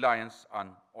the reliance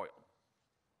on oil.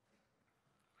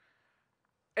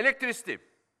 Electricity,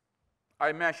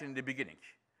 I mentioned in the beginning.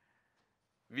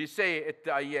 We say at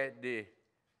the IEA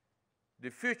the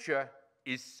future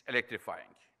is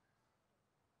electrifying.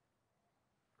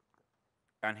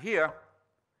 And here,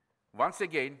 once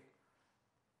again,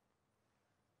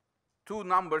 two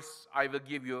numbers I will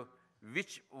give you,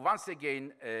 which once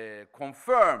again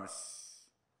confirms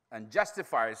and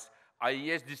justifies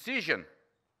IEA's decision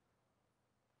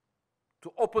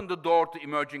to open the door to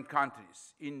emerging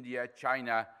countries, India,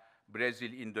 China,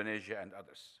 Brazil, Indonesia, and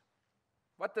others.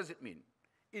 What does it mean?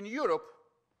 In Europe,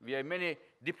 we have many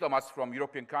diplomats from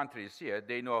European countries here.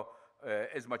 They know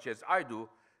as much as I do.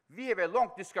 We have a long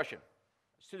discussion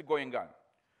still going on.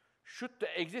 Should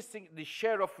the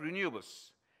share of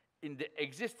renewables in the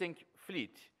existing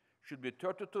fleet should be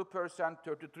 32%,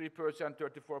 33%,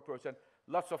 34%,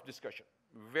 lots of discussion.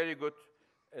 Very good,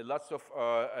 lots of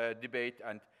debate,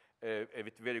 and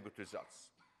with very good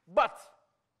results. But,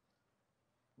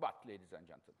 ladies and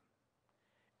gentlemen,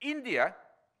 India,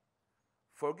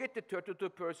 forget the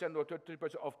 32% or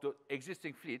 33% of the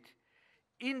existing fleet,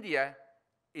 India,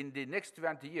 in the next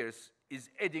 20 years, is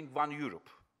adding one Europe.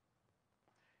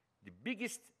 The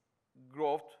biggest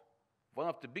growth, one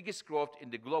of the biggest growth in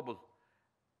the global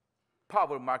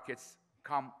power markets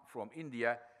come from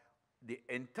India. The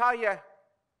entire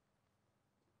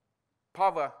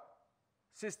power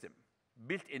system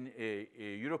built in a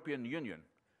European Union,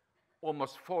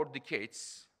 almost 4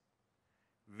 decades,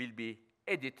 will be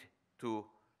added to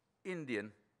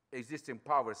Indian existing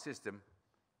power system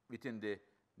within the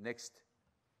next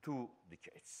 2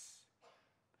 decades.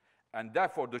 And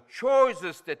therefore, the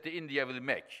choices that India will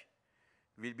make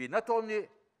will be not only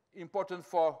important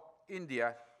for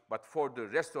India, but for the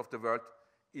rest of the world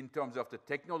in terms of the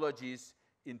technologies,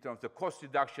 in terms of cost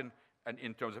reduction, and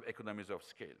in terms of economies of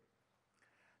scale.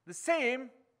 The same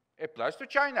applies to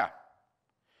China.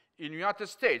 In the United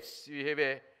States, we have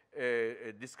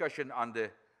a discussion on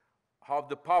how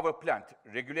the power plant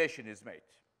regulation is made.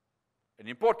 An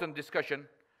important discussion,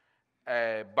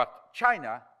 but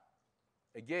China,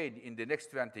 again, in the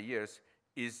next 20 years,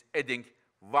 is adding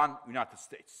one United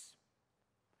States.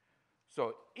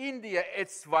 So India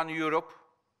adds one Europe,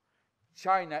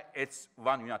 China adds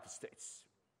one United States.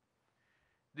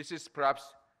 This is perhaps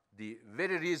the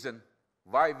very reason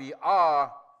why we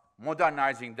are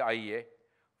modernizing the IEA,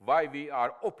 why we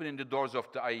are opening the doors of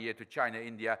the IEA to China,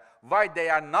 India, why they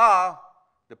are now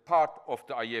the part of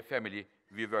the IEA family.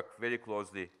 We work very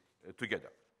closely together.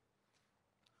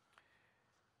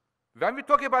 When we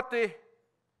talk about the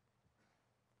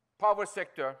power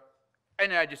sector,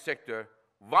 energy sector,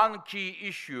 one key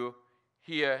issue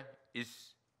here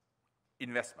is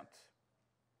investment.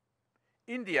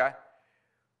 India,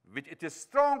 with its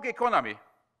strong economy,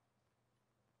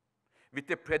 with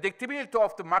the predictability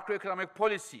of the macroeconomic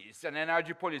policies and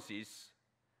energy policies,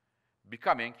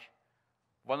 becoming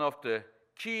one of the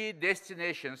key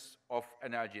destinations of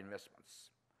energy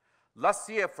investments. Last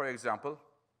year, for example,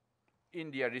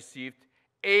 India received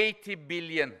 $80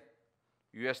 billion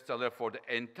for the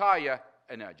entire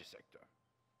energy sector.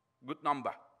 Good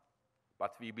number,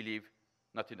 but we believe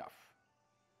not enough.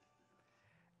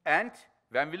 And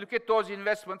when we look at those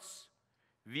investments,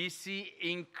 we see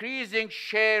increasing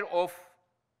share of,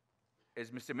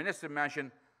 as Mr. Minister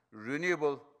mentioned,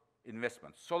 renewable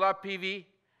investments. Solar PV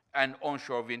and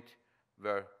onshore wind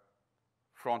were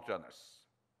front runners.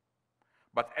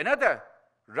 But another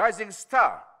rising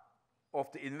star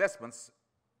of the investments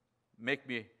make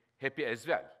me happy as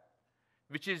well,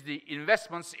 which is the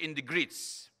investments in the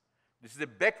grids. This is the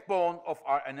backbone of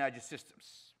our energy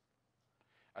systems.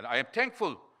 And I am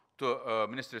thankful to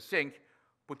Minister Singh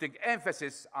putting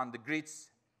emphasis on the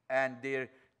grids and their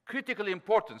critical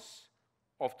importance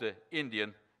of the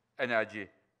Indian energy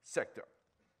sector.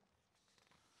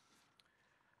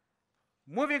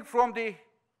 Moving from the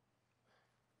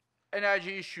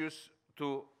energy issues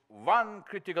to one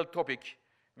critical topic,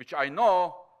 which I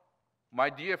know my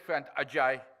dear friend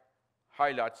Ajay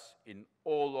highlights in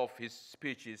all of his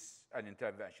speeches and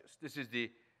interventions. This is the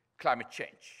climate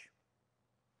change.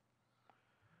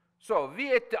 So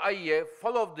we at the IEA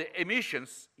follow the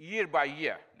emissions year by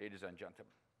year, ladies and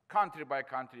gentlemen, country by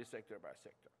country, sector by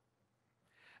sector.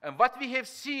 And what we have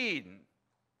seen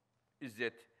is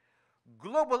that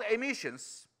global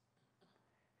emissions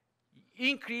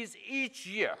increase each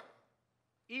year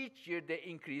each year they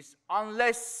increase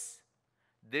unless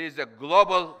there is a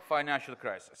global financial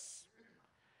crisis,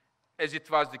 as it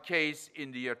was the case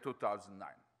in the year 2009.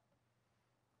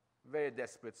 Very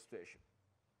desperate situation.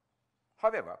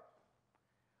 However,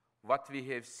 what we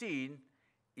have seen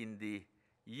in the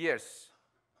years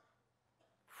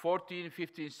 14,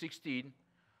 15, 16,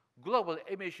 global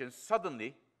emissions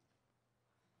suddenly,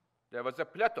 there was a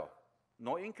plateau,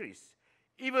 no increase,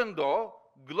 even though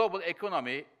global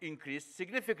economy increased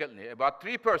significantly, about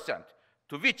 3%,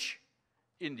 to which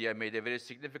India made a very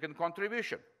significant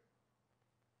contribution,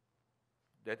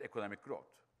 that economic growth.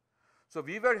 So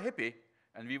we were happy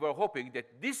and we were hoping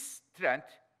that this trend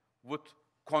would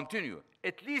continue,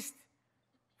 at least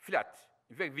flat.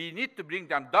 In fact, we need to bring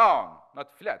them down,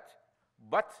 not flat.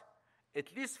 But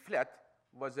at least flat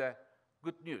was a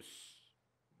good news.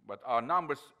 But our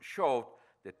numbers showed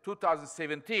that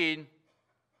 2017,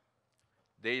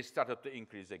 they started to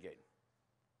increase again.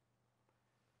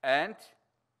 And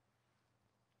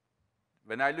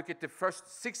when I look at the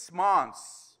first 6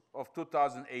 months of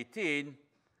 2018,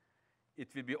 it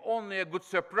will be only a good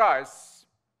surprise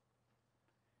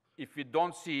if we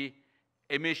don't see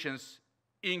emissions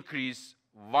increase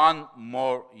one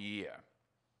more year.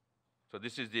 So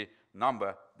this is the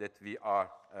number that we are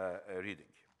reading.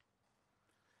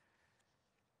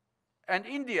 And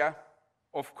India,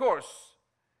 of course,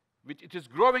 with its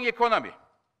growing economy,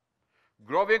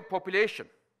 growing population,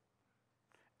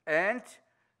 and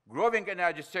growing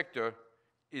energy sector,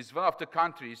 is one of the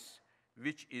countries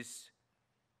which is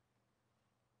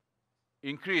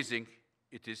increasing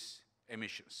its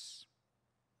emissions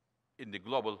in the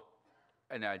global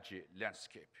energy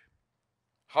landscape.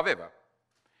 However,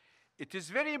 it is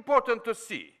very important to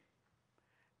see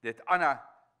that on a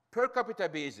per capita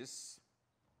basis,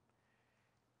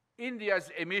 India's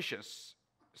emissions,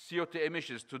 CO2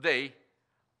 emissions today,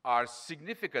 are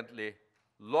significantly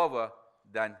lower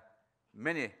than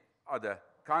many other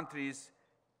countries,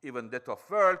 even that of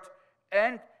the world.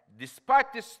 And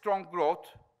despite this strong growth,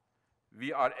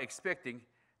 we are expecting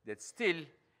that still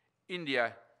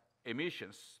India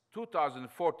emissions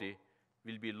 2040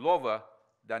 will be lower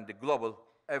than the global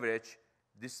average,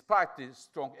 despite the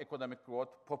strong economic growth,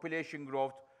 population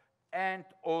growth, and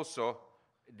also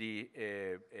the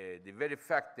very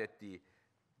fact that the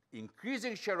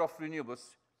increasing share of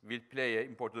renewables will play an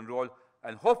important role,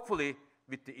 and hopefully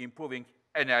with the improving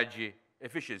energy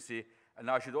efficiency. And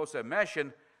I should also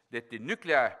mention that the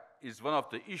nuclear is one of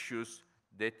the issues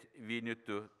that we need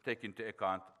to take into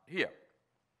account here.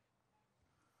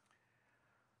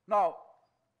 Now,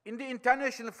 in the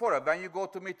international fora, when you go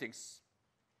to meetings,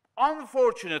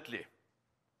 unfortunately,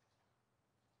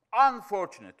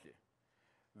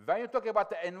 when you talk about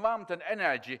the environment and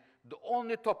energy, the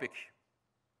only topic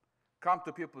come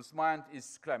to people's mind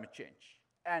is climate change.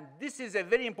 And this is a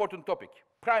very important topic,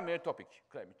 primary topic,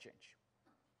 climate change.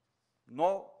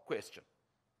 No question.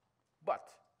 But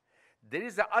there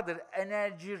is another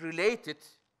energy-related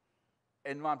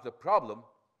environmental problem,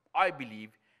 I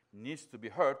believe, needs to be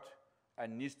heard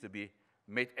and needs to be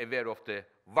made aware of the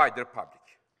wider public.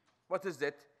 What is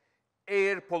that?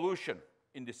 Air pollution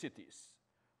in the cities,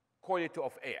 quality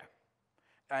of air.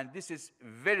 And this is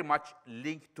very much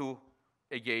linked to,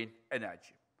 again,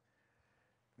 energy.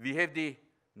 We have the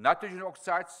nitrogen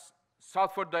oxides,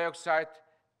 sulfur dioxide,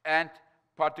 and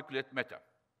particulate matter.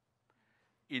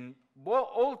 In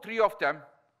all three of them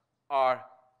are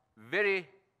very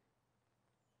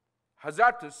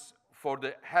hazardous for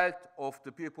the health of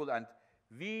the people, and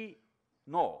we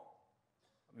know,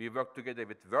 we work together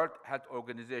with World Health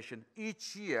Organization,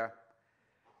 each year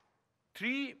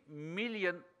 3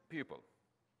 million people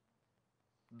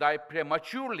die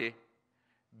prematurely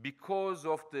because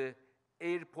of the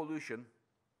air pollution,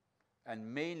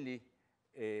 and mainly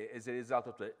as a result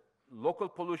of the local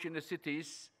pollution in the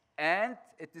cities, and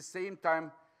at the same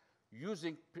time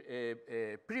using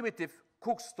primitive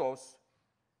cook stoves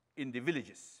in the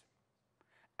villages.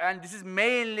 And this is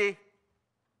mainly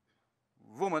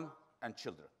women and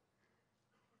children.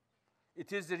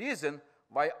 It is the reason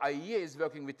why IEA is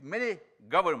working with many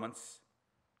governments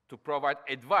to provide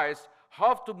advice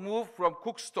how to move from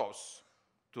cook stoves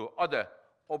to other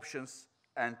options,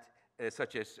 and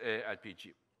such as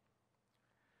LPG.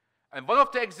 And one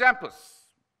of the examples,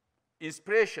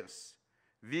 inspirations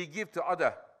we give to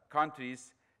other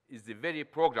countries is the very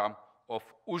program of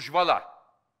Ujjwala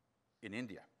in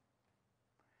India.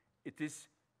 It is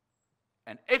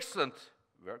an excellent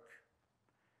work,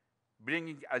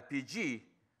 bringing LPG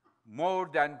more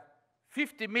than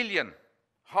 50 million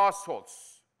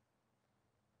households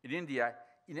in India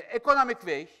in an economic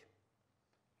way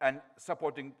and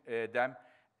supporting them.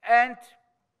 And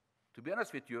to be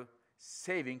honest with you,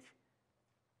 saving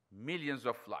millions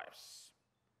of lives.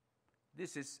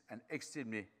 This is an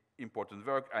extremely important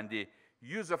work, and the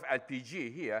use of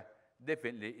LPG here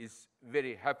definitely is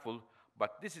very helpful,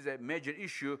 but this is a major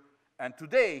issue. And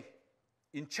today,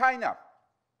 in China,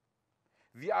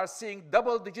 we are seeing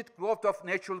double-digit growth of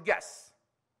natural gas.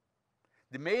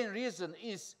 The main reason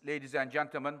is, ladies and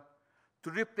gentlemen, to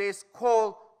replace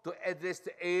coal to address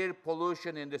the air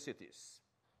pollution in the cities.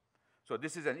 So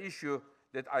this is an issue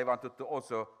that I wanted to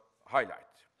also highlight.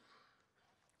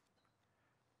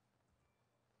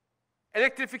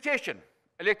 Electrification,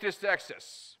 electricity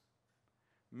access.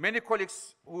 Many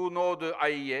colleagues who know the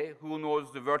IEA, who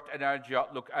knows the World Energy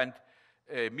Outlook, and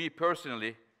me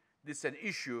personally, this is an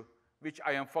issue which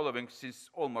I am following since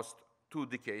almost 2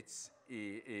 decades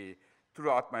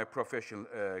throughout my professional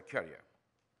career.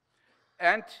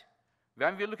 And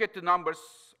when we look at the numbers,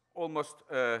 almost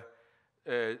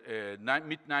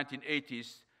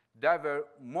mid-1980s, there were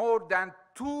more than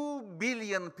 2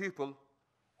 billion people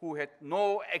who had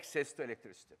no access to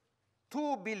electricity.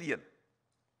 2 billion.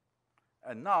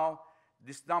 And now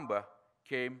this number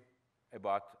came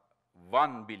about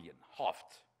 1 billion,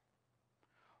 halved.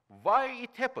 Why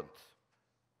it happened?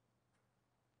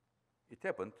 It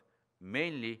happened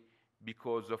mainly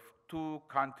because of 2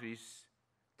 countries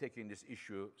taking this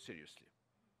issue seriously.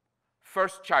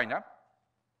 First, China,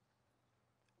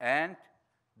 and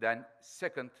then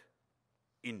second,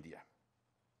 India.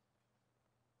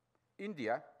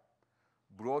 India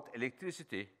brought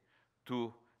electricity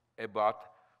to about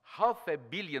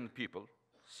 500 million people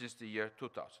since the year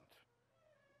 2000.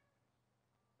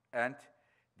 And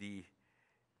the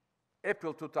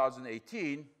April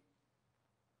 2018,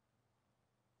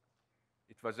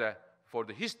 it was for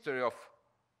the history of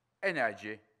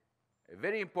energy, a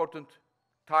very important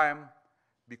time,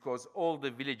 because all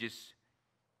the villages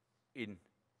in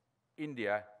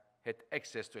India had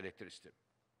access to electricity.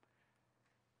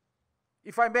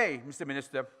 If I may, Mr.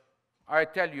 Minister, I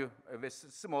tell you a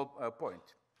small point.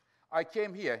 I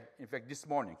came here, in fact, this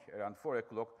morning around 4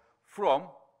 o'clock from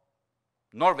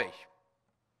Norway.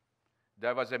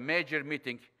 There was a major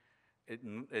meeting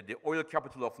at the oil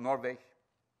capital of Norway,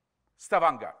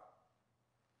 Stavanger.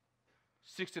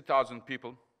 60,000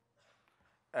 people,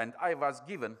 and I was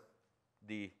given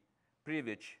the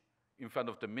privilege in front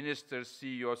of the ministers,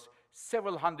 CEOs,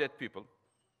 several hundred people,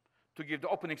 to give the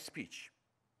opening speech.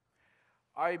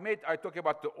 I talk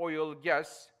about the oil,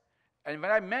 gas, and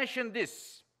when I mentioned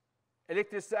this,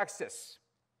 electricity access,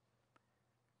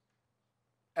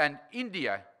 and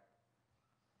India,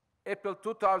 April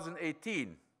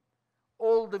 2018,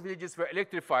 all the villages were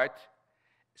electrified,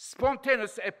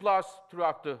 spontaneous applause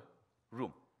throughout the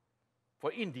room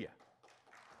for India.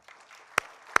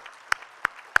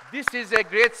 This is a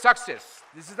great success.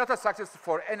 This is not a success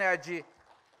for energy.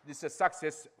 This is a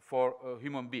success for a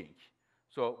human being.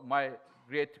 So my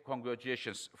great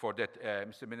congratulations for that,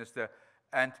 Mr. Minister.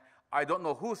 And I don't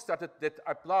know who started that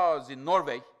applause in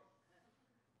Norway,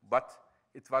 but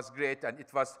it was great, and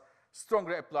it was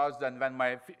stronger applause than when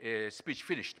my speech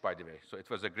finished, by the way. So it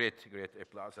was a great, great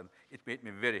applause, and it made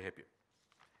me very happy.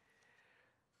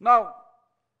 Now,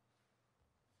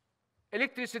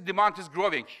 electricity demand is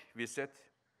growing, we said,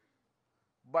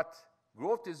 but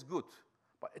growth is good.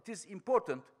 But it is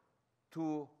important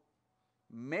to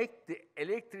make the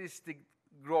electricity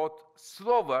growth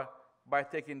slower by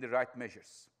taking the right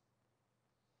measures,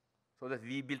 so that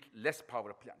we build less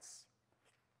power plants.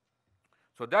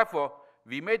 So therefore,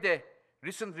 we made a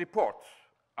recent report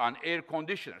on air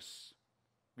conditioners,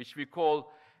 which we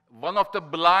call one of the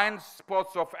blind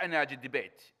spots of energy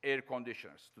debate, air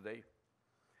conditioners today.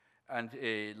 And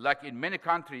like in many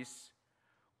countries,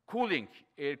 cooling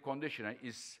air conditioner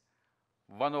is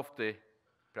one of the,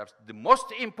 perhaps the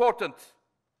most important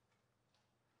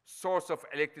source of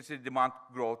electricity demand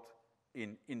growth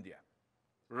in India.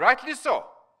 Rightly so.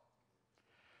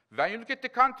 When you look at the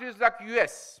countries like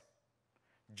US,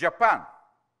 Japan,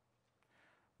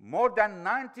 more than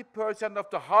 90% of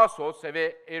the households have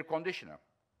an air conditioner.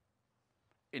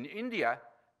 In India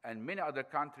and many other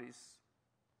countries,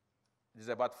 it is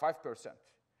about 5%.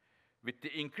 With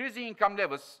the increasing income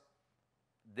levels,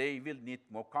 they will need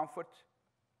more comfort,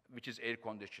 which is air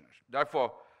conditioners.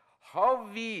 Therefore, how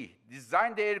we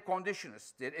design the air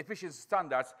conditioners, their efficiency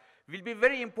standards, will be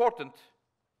very important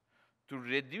to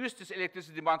reduce this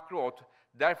electricity demand growth.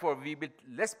 Therefore, we build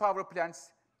less power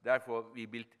plants. Therefore, we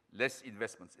build less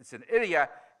investments. It's an area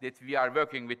that we are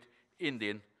working with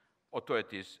Indian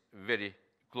authorities very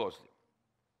closely.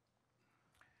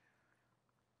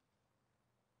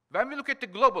 When we look at the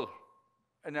global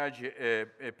energy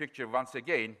picture once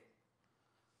again,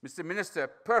 Mr. Minister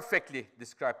perfectly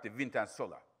described the wind and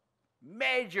solar.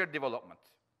 Major development.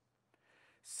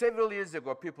 Several years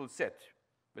ago, people said,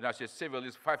 when I say several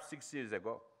years, 5, 6 years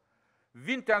ago,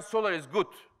 wind and solar is good,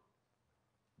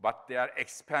 but they are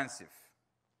expensive.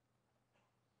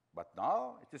 But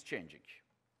now it is changing.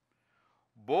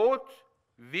 Both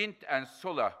wind and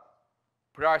solar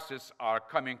prices are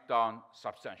coming down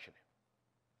substantially.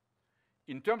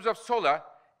 In terms of solar,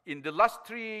 in the last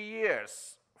 3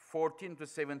 years, 14 to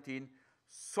 17,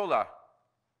 solar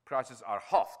prices are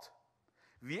halved.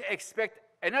 We expect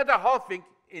another halving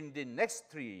in the next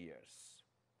 3 years.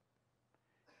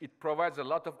 It provides a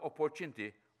lot of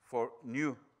opportunity for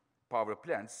new power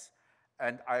plants,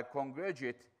 and I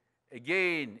congratulate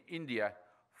again India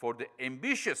for the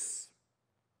ambitious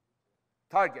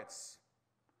targets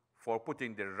for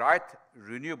putting the right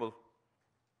renewable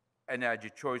energy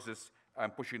choices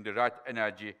and pushing the right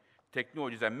energy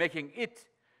technologies and making it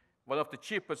one of the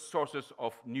cheapest sources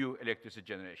of new electricity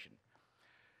generation.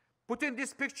 Putting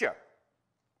this picture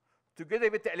together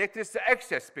with the electricity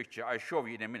access picture I show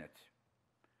you in a minute,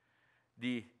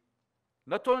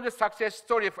 not only the success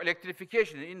story of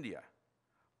electrification in India,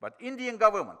 but Indian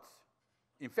government,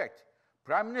 in fact,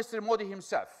 Prime Minister Modi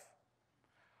himself,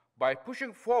 by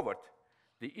pushing forward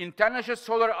the International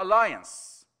Solar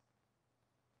Alliance,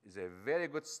 is a very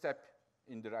good step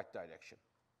in the right direction.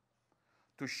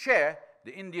 To share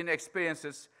the Indian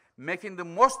experiences, making the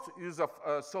most use of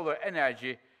solar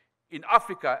energy in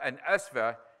Africa and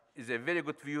elsewhere is a very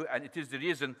good view, and it is the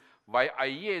reason why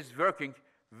IEA is working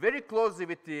very closely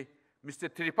with Mr.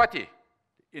 Tripathi,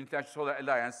 International Solar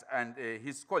Alliance, and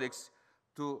his colleagues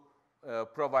to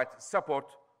provide support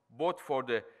both for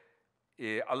the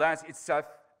alliance itself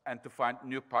and to find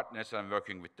new partners and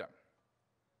working with them.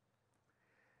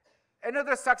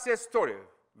 Another success story,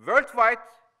 worldwide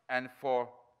and for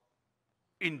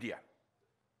India.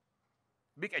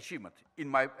 Big achievement in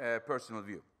my personal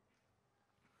view.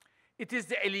 It is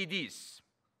the LEDs.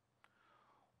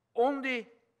 Only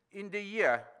in the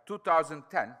year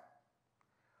 2010,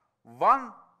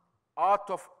 1 out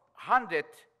of 100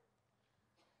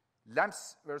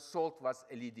 lamps were sold was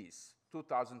LEDs.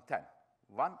 2010,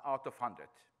 1 out of 100.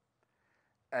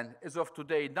 And as of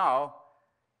today now,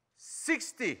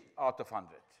 60 out of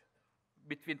 100.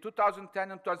 Between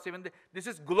 2010 and 2017, this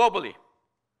is globally.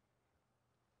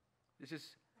 This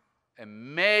is a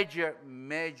major,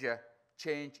 major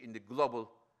change in the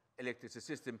global electricity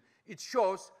system. It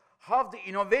shows how the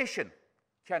innovation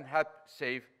can help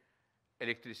save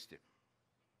electricity.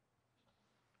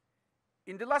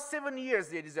 In the last 7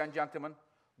 years, ladies and gentlemen,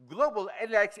 global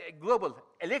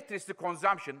electricity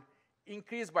consumption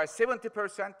increased by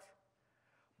 70%,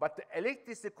 but the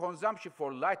electricity consumption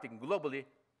for lighting globally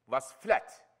was flat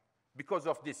because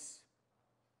of this.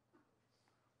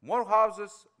 More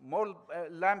houses, more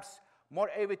lamps, more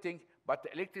everything, but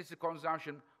the electricity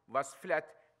consumption was flat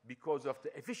because of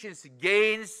the efficiency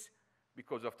gains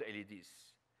because of the LEDs.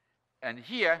 And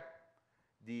here,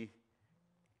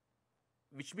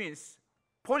 which means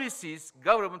policies,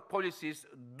 government policies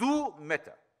do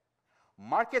matter.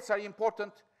 Markets are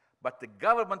important, but the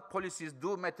government policies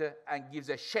do matter and gives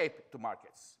a shape to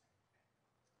markets.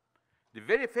 The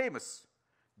very famous,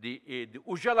 the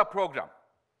Ujjwala program.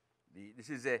 This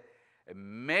is a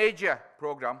major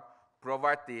program,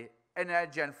 provide the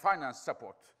energy and finance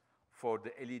support for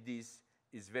the LEDs,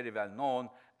 is very well known,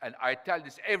 and I tell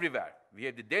this everywhere. We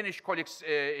have the Danish colleagues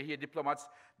here, diplomats.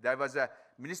 There was a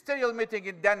ministerial meeting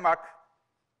in Denmark,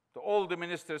 to all the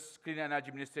ministers, clean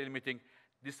energy ministerial meeting.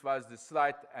 This was the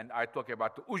slide, and I talk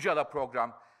about the Ujjwala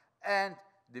program, and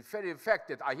the very fact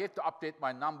that I have to update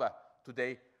my number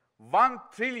today, 1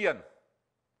 trillion,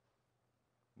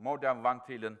 more than 1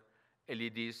 trillion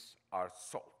LEDs are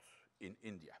sold in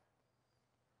India.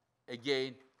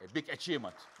 Again, a big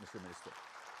achievement, Mr. Minister.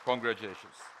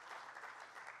 Congratulations.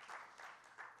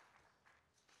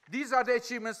 These are the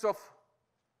achievements of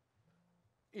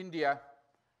India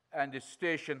and the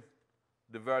situation,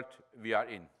 the world we are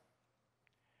in.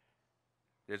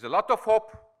 There's a lot of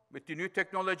hope with the new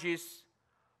technologies,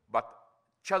 but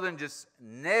challenges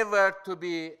never to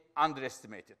be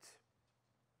underestimated.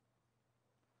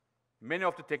 Many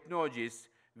of the technologies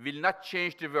will not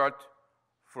change the world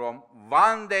from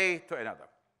one day to another.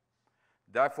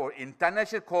 Therefore,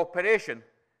 international cooperation,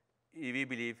 we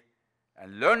believe,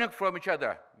 and learning from each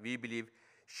other, we believe,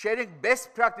 sharing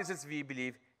best practices, we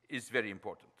believe, is very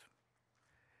important.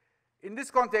 In this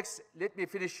context, let me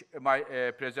finish my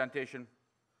presentation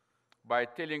by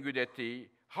telling you that the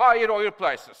higher oil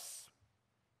prices,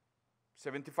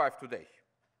 75 today,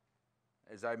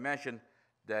 as I mentioned,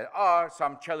 there are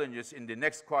some challenges in the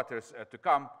next quarters to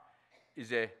come.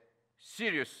 is a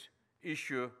serious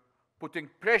issue, putting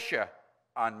pressure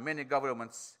on many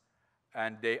governments,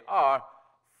 and they are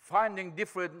finding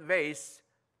different ways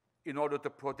in order to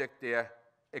protect their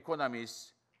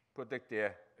economies, protect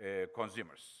their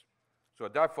consumers. So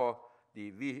therefore,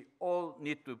 we all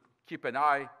need to keep an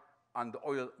eye on the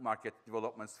oil market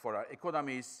developments for our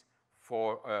economies,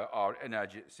 for our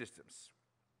energy systems.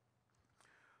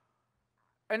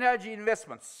 Energy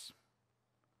investments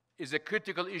is a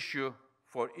critical issue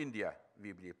for India,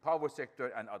 we believe, power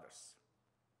sector and others.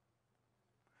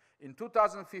 In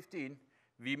 2015,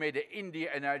 we made an India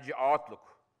Energy Outlook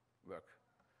work.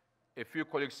 A few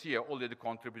colleagues here already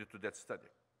contributed to that study.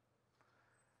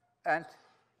 And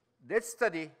that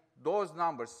study, those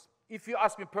numbers, if you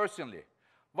ask me personally,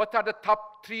 what are the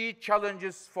top 3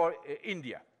 challenges for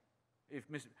India? If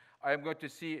I am going to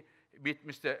meet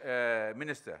Mr.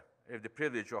 Minister, I have the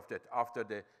privilege of that after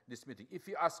this meeting. If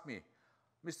you ask me,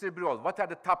 Mr. Birol, what are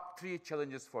the top 3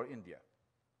 challenges for India?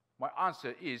 My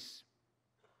answer is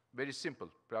very simple,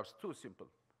 perhaps too simple.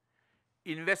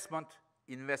 Investment,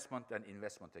 investment, and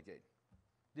investment again.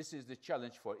 This is the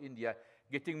challenge for India,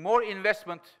 getting more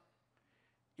investment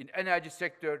in energy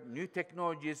sector, new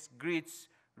technologies, grids,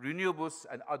 renewables,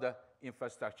 and other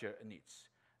infrastructure needs.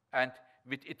 And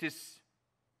with its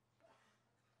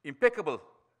impeccable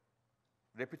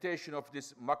reputation of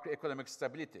this macroeconomic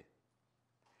stability,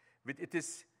 with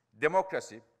its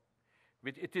democracy,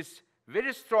 with its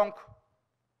very strong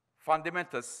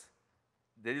fundamentals,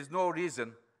 there is no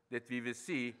reason that we will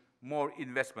see more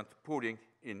investment pouring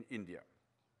in India.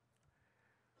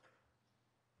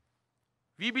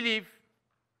 We believe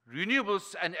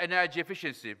renewables and energy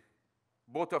efficiency,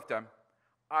 both of them,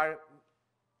 are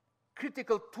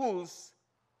critical tools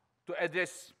to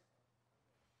address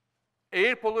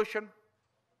air pollution,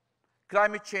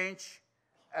 climate change,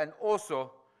 and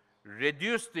also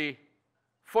reduce the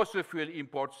fossil fuel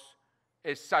imports,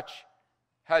 as such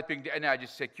helping the energy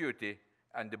security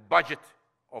and the budget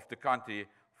of the country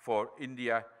for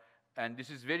India. And this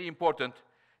is very important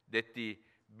that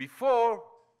before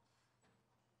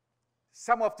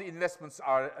some of the investments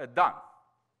are done,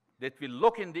 that will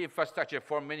look in the infrastructure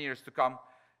for many years to come,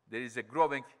 there is a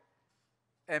growing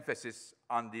emphasis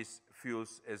on these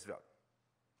fuels as well.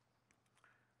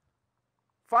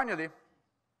 Finally,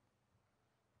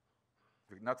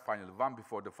 not finally, one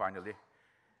before the finally,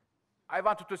 I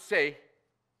wanted to say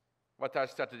what I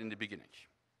started in the beginning.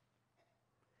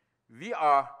 We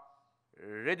are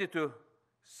ready to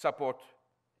support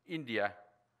India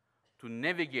to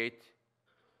navigate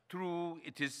through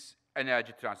its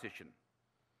energy transition.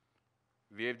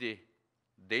 We have the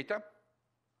data,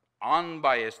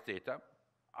 unbiased data,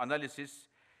 analysis.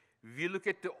 We look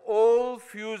at all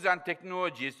fuels and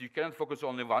technologies. You cannot focus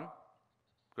only one,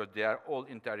 because they are all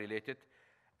interrelated,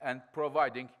 and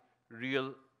providing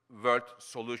real-world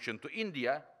solution to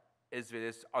India as well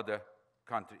as other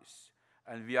countries.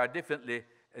 And we are definitely,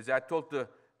 as I told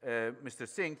Mr.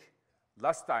 Singh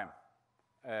last time,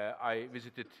 I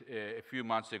visited a few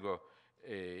months ago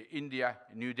India,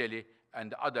 New Delhi,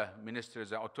 and other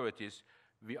ministers and authorities.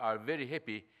 We are very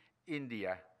happy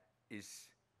India is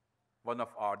one of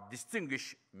our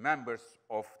distinguished members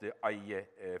of the IEA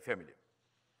family.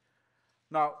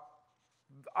 Now,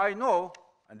 I know,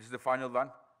 and this is the final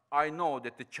one, I know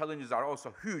that the challenges are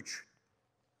also huge.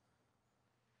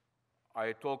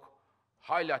 I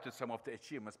highlighted some of the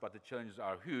achievements, but the challenges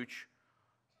are huge.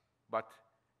 But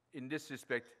in this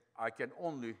respect, I can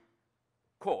only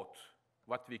quote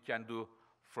what we can do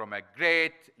from a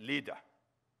great leader,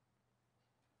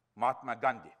 Mahatma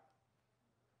Gandhi.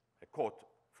 A quote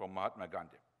from Mahatma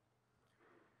Gandhi.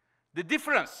 The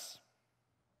difference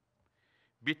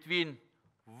between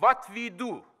what we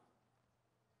do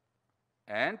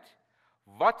and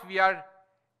what we are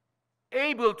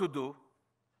able to do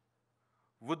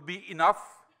would be enough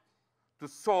to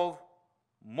solve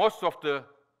most of the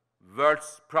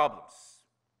world's problems.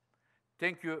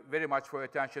 Thank you very much for your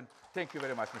attention. Thank you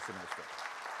very much, Mr. Minister.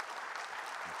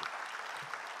 Thank you.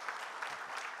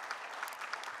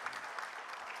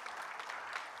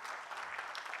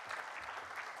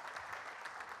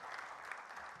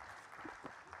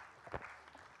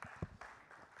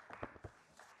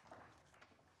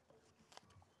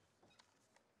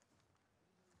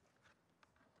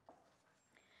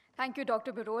 Thank you,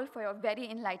 Dr. Birol, for your very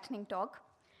enlightening talk.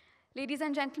 Ladies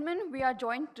and gentlemen, we are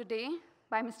joined today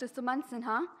by Mr. Sumant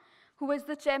Sinha, who is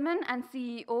the chairman and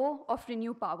CEO of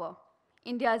Renew Power,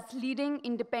 India's leading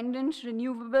independent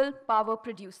renewable power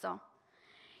producer.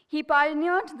 He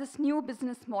pioneered this new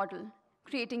business model,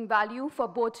 creating value for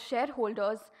both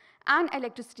shareholders and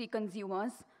electricity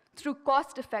consumers through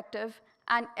cost-effective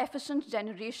and efficient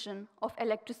generation of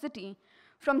electricity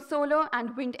from solar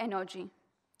and wind energy.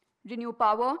 Renew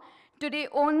Power today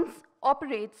owns,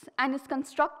 operates, and is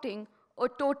constructing a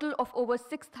total of over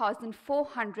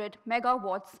 6,400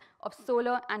 megawatts of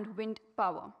solar and wind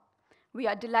power. We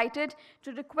are delighted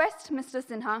to request Mr.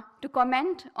 Sinha to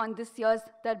comment on this year's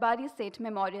Darbari Seth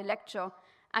Memorial Lecture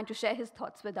and to share his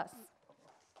thoughts with us.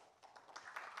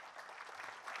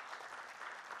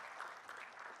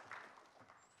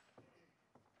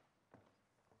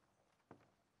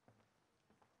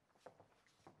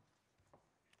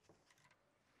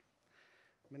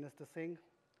 Minister Singh,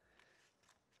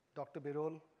 Dr.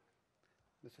 Birol,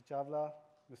 Mr. Ujjwala,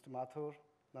 Mr. Mathur,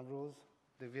 Navroz,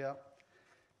 Divya,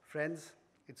 friends,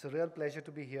 it's a real pleasure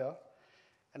to be here.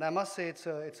 And I must say it's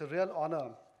a real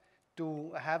honor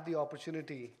to have the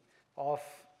opportunity of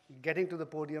getting to the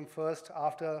podium first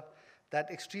after that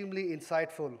extremely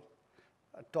insightful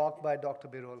talk by Dr.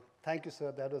 Birol. Thank you,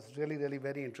 sir. That was really, really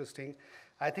very interesting.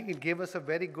 I think it gave us a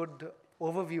very good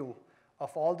overview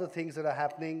of all the things that are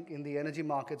happening in the energy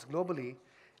markets globally,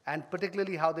 and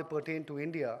particularly how they pertain to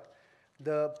India,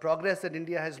 the progress that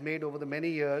India has made over the many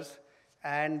years,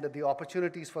 and the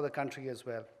opportunities for the country as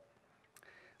well.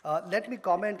 Let me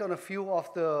comment on a few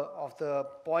of the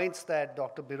points that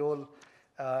Dr. Birol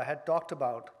had talked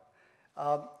about.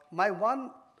 My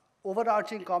one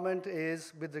overarching comment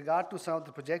is with regard to some of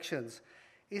the projections,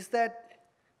 is that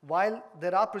while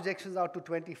there are projections out to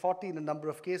 2040 in a number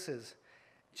of cases,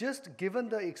 just given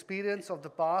the experience of the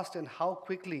past and how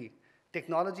quickly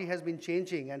technology has been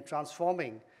changing and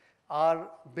transforming our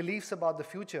beliefs about the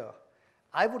future,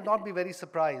 I would not be very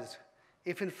surprised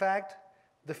if, in fact,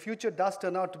 the future does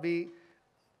turn out to be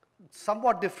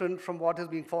somewhat different from what is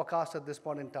being forecast at this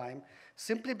point in time,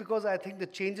 simply because I think the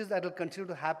changes that will continue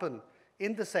to happen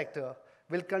in the sector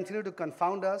will continue to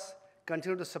confound us,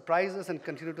 continue to surprise us, and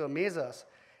continue to amaze us,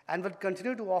 and will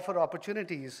continue to offer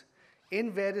opportunities in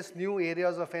various new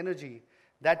areas of energy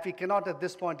that we cannot at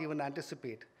this point even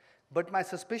anticipate. But my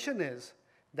suspicion is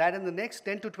that in the next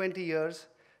 10 to 20 years,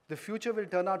 the future will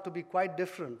turn out to be quite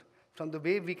different from the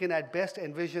way we can at best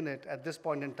envision it at this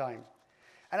point in time.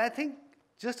 And I think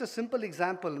just a simple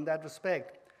example in that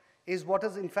respect is what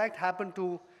has in fact happened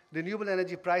to renewable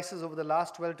energy prices over the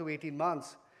last 12 to 18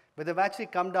 months, where they've actually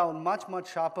come down much,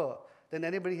 much sharper than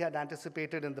anybody had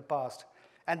anticipated in the past.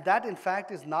 And that, in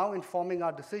fact, is now informing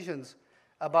our decisions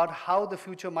about how the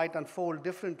future might unfold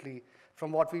differently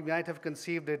from what we might have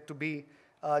conceived it to be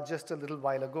just a little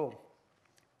while ago.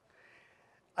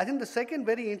 I think the second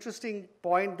very interesting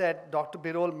point that Dr.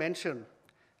 Birol mentioned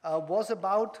was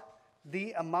about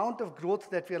the amount of growth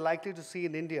that we are likely to see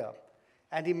in India.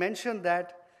 And he mentioned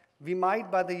that we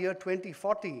might, by the year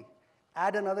 2040,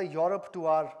 add another Europe to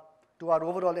our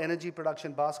overall energy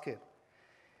production basket.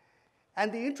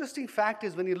 And the interesting fact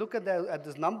is, when you look at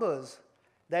these numbers,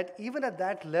 that even at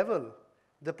that level,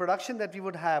 the production that we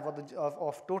would have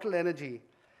of total energy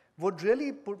would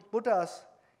really put us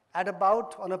at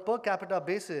about, on a per capita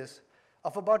basis,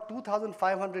 of about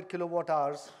 2,500 kilowatt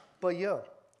hours per year,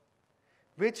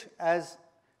 which, as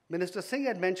Minister Singh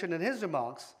had mentioned in his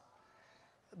remarks,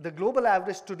 the global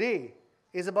average today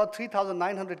is about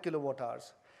 3,900 kilowatt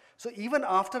hours. So even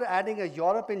after adding a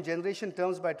Europe in generation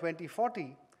terms by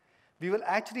 2040, we will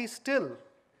actually still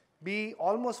be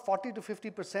almost 40 to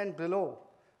 50% below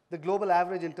the global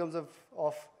average in terms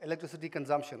of electricity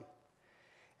consumption.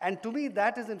 And to me,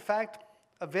 that is in fact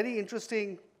a very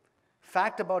interesting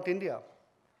fact about India,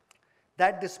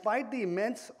 that despite the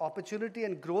immense opportunity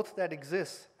and growth that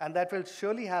exists, and that will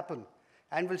surely happen,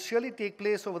 and will surely take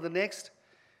place over the next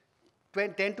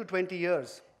 10 to 20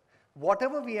 years,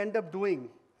 whatever we end up doing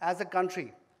as a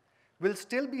country will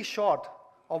still be short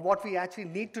of what we actually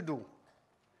need to do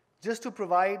just to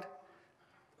provide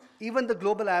even the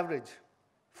global average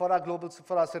for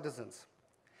our citizens.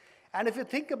 And if you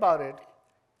think about it,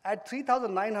 at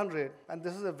 3,900, and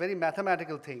this is a very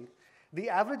mathematical thing, the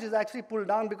average is actually pulled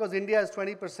down because India is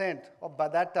 20% by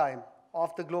that time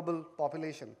of the global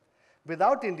population.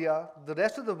 Without India, the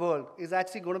rest of the world is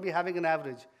actually going to be having an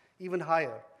average even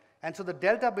higher. And so the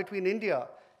delta between India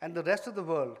and the rest of the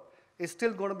world is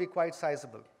still going to be quite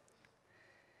sizable.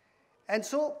 And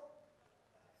so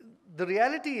the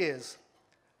reality is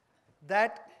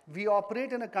that we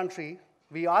operate in a country,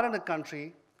 we are in a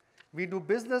country, we do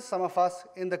business, some of us,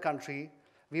 in the country,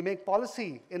 we make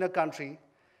policy in a country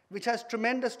which has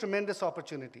tremendous, tremendous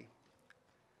opportunity.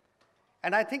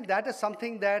 And I think that is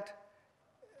something that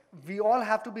we all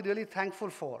have to be really thankful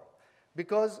for,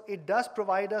 because it does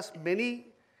provide us many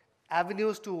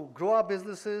avenues to grow our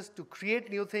businesses, to create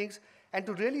new things, and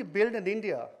to really build an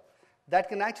India that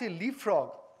can actually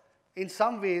leapfrog, in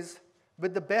some ways,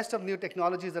 with the best of new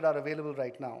technologies that are available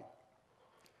right now.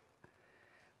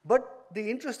 But the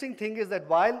interesting thing is that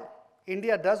while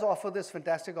India does offer this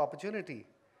fantastic opportunity,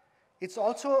 it's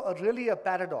also really a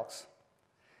paradox.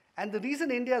 And the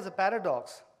reason India is a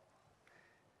paradox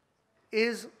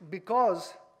is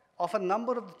because of a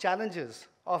number of challenges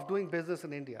of doing business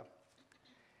in India.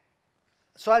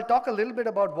 So I'll talk a little bit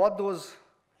about what those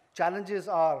challenges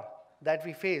are that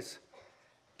we face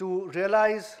to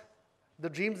realize the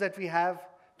dreams that we have,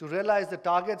 to realize the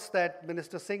targets that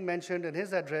Minister Singh mentioned in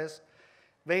his address,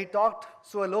 where he talked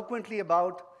so eloquently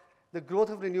about the growth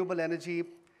of renewable energy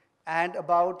and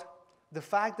about the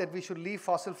fact that we should leave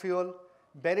fossil fuel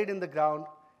buried in the ground,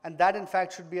 and that in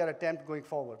fact should be our attempt going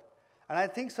forward. And I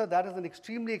think, sir, that is an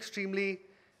extremely, extremely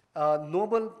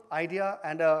noble idea,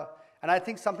 and I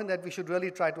think something that we should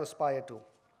really try to aspire to.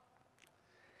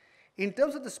 In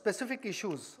terms of the specific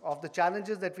issues of the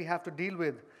challenges that we have to deal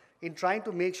with in trying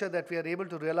to make sure that we are able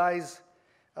to realize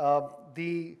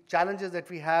the challenges that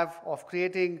we have of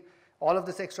creating all of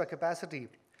this extra capacity,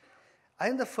 I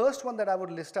think the first one that I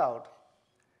would list out,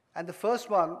 and the first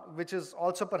one, which is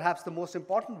also perhaps the most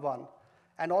important one,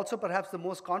 and also perhaps the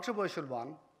most controversial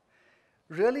one,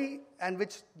 really, and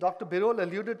which Dr. Birol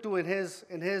alluded to in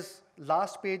his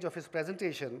last page of his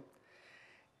presentation,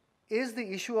 is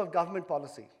the issue of government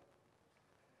policy.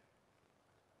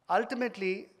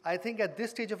 Ultimately, I think at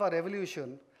this stage of our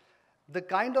evolution, the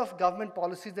kind of government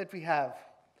policies that we have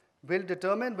will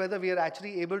determine whether we are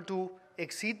actually able to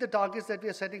exceed the targets that we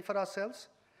are setting for ourselves,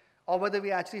 or whether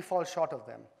we actually fall short of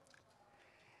them.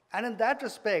 And in that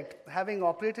respect, having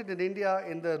operated in India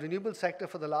in the renewable sector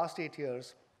for the last 8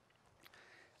 years,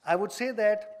 I would say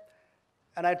that,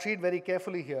 and I treat very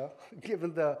carefully here,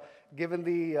 given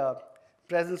the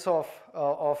presence of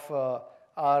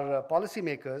our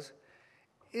policymakers,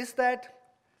 is that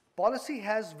policy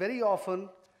has very often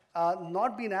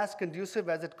not been as conducive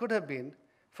as it could have been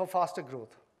for faster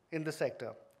growth in the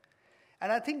sector.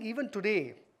 And I think even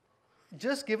today,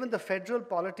 just given the federal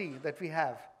polity that we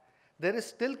have, there is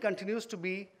still continues to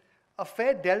be a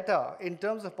fair delta in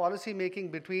terms of policy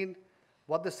making between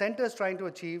what the center is trying to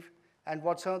achieve and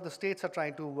what some of the states are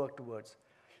trying to work towards.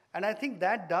 And I think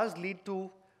that does lead to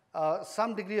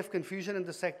some degree of confusion in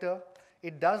the sector.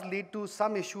 It does lead to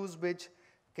some issues which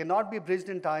cannot be bridged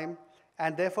in time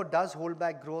and therefore does hold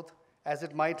back growth as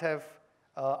it might have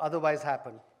otherwise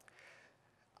happened.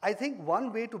 I think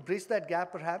one way to bridge that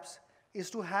gap perhaps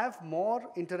is to have more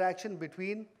interaction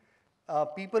between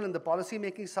people in the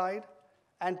policy-making side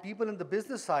and people in the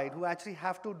business side who actually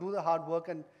have to do the hard work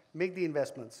and make the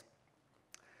investments.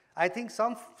 I think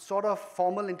some sort of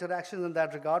formal interactions in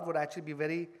that regard would actually be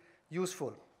very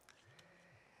useful.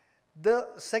 The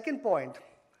second point,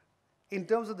 in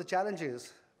terms of the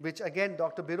challenges, which again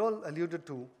Dr. Birol alluded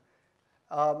to,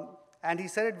 and he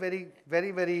said it very,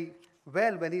 very, very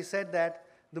well when he said that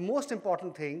the most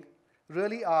important thing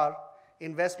really are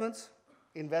investments,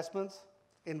 investments,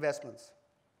 investments.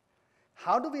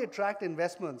 How do we attract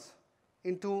investments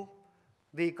into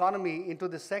the economy, into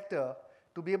the sector,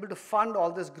 to be able to fund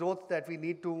all this growth that we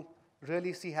need to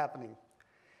really see happening?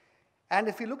 And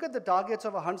if you look at the targets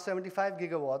of 175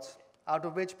 gigawatts, out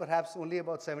of which perhaps only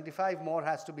about 75 more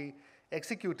has to be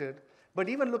executed, but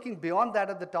even looking beyond that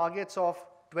at the targets of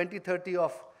 2030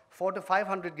 of 400 to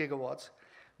 500 gigawatts,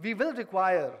 we will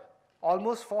require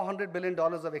almost $400 billion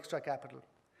of extra capital,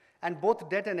 and both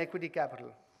debt and equity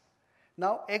capital.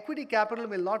 Now, equity capital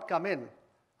will not come in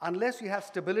unless you have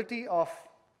stability of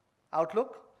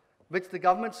outlook, which the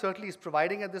government certainly is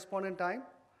providing at this point in time.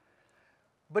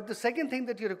 But the second thing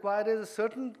that you require is a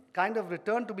certain kind of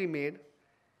return to be made,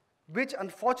 which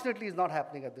unfortunately is not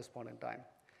happening at this point in time.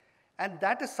 And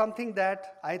that is something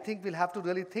that I think we'll have to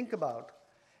really think about.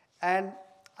 And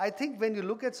I think when you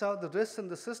look at some of the risks in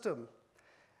the system,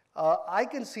 I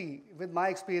can see with my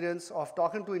experience of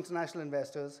talking to international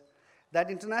investors that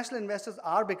international investors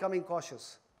are becoming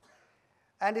cautious.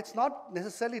 And it's not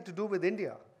necessarily to do with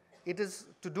India. It is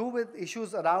to do with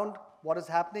issues around what is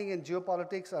happening in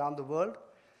geopolitics around the world.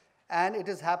 And it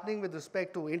is happening with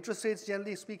respect to interest rates,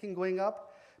 generally speaking, going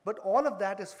up. But all of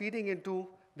that is feeding into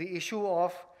the issue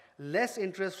of less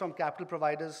interest from capital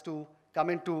providers to come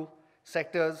into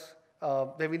sectors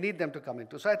where we need them to come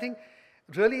into. So I think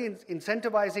really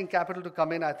incentivizing capital to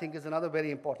come in, I think, is another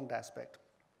very important aspect.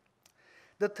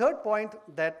 The third point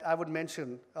that I would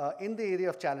mention in the area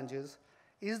of challenges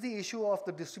is the issue of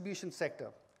the distribution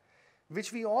sector,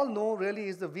 which we all know really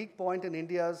is the weak point in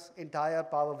India's entire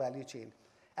power value chain.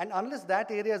 And unless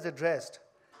that area is addressed,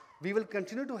 we will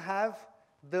continue to have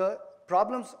the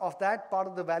problems of that part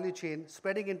of the value chain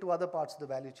spreading into other parts of the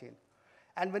value chain.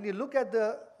 And when you look at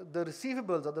the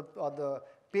receivables or the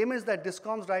payments that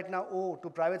discoms right now owe to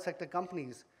private sector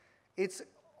companies, it's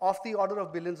of the order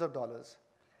of billions of dollars.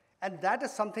 And that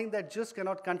is something that just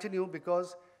cannot continue,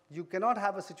 because you cannot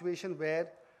have a situation where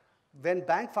when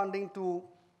bank funding to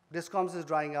discoms is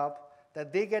drying up,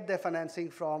 that they get their financing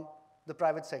from the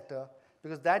private sector,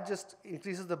 because that just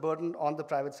increases the burden on the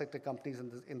private sector companies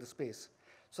in the space.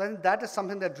 So I think that is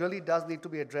something that really does need to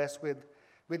be addressed with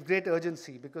great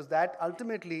urgency, because that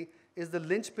ultimately is the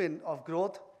linchpin of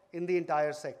growth in the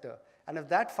entire sector. And if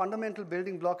that fundamental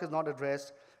building block is not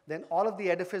addressed, then all of the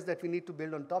edifice that we need to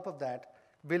build on top of that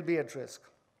will be at risk.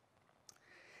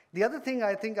 The other thing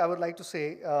I think I would like to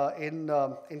say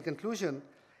in conclusion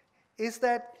is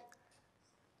that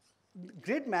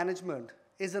grid management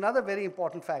is another very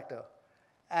important factor.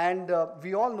 And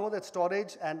we all know that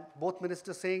storage, and both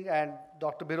Minister Singh and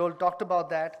Dr. Birol talked about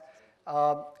that.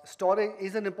 Storage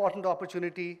is an important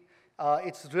opportunity.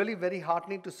 It's really very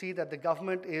heartening to see that the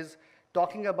government is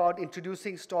talking about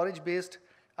introducing storage-based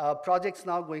projects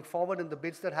now going forward in the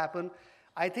bids that happen.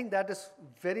 I think that is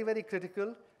very, very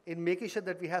critical in making sure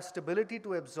that we have stability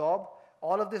to absorb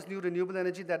all of this new renewable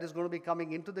energy that is going to be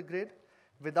coming into the grid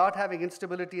without having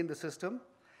instability in the system.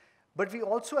 But we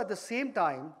also, at the same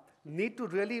time, need to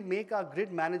really make our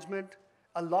grid management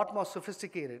a lot more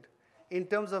sophisticated in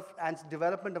terms of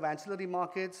development of ancillary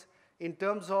markets, in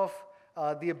terms of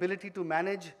the ability to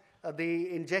manage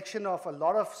the injection of a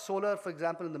lot of solar, for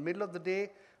example, in the middle of the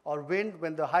day, or wind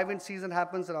when the high wind season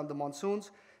happens around the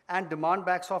monsoons, and demand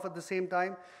backs off at the same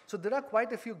time. So there are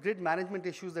quite a few grid management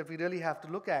issues that we really have to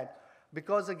look at,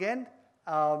 because again,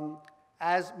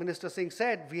 as Minister Singh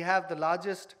said, we have the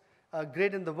largest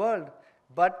grid in the world,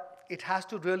 but it has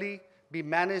to really be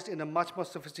managed in a much more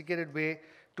sophisticated way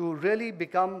to really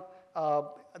become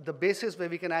the basis where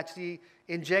we can actually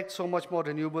inject so much more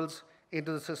renewables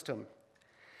into the system.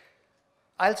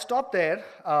 I'll stop there,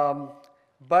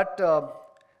 but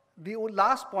the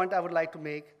last point I would like to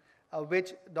make,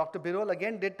 which Dr. Birol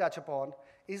again did touch upon,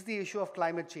 is the issue of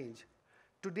climate change.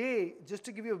 Today, just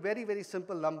to give you a very, very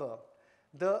simple number,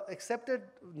 the accepted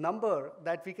number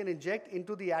that we can inject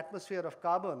into the atmosphere of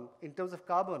carbon, in terms of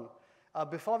carbon,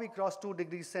 before we cross 2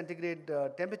 degrees centigrade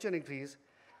temperature increase,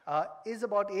 is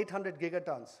about 800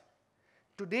 gigatons.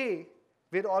 Today,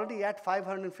 we're already at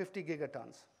 550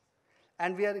 gigatons.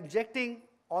 And we are injecting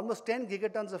almost 10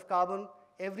 gigatons of carbon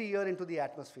every year into the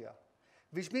atmosphere,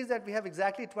 which means that we have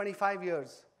exactly 25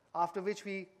 years after which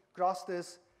we cross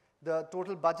the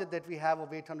total budget that we have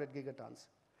of 800 gigatons.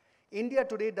 India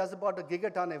today does about a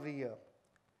gigaton every year.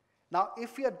 Now,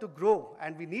 if we are to grow,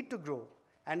 and we need to grow,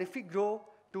 and if we grow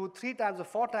to 3 times or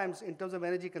 4 times in terms of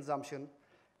energy consumption,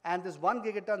 and this 1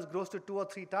 gigaton grows to 2 or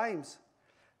 3 times,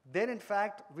 then in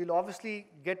fact, we'll obviously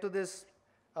get to this,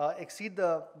 exceed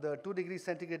the 2 degrees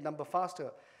centigrade number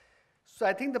faster. So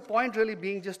I think the point really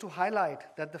being just to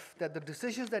highlight that the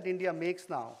decisions that India makes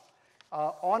now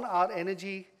on our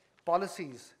energy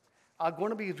policies are going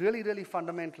to be really, really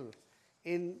fundamental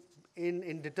in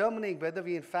determining whether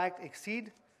we in fact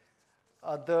exceed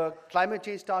the climate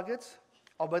change targets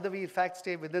or whether we in fact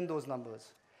stay within those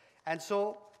numbers. And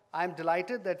so I'm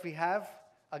delighted that we have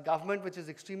a government which is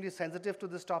extremely sensitive to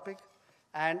this topic.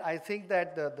 And I think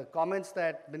that the comments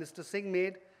that Minister Singh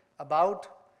made about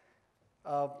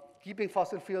keeping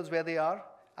fossil fuels where they are,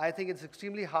 I think it's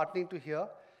extremely heartening to hear.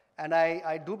 And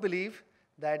I do believe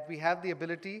that we have the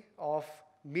ability of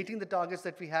meeting the targets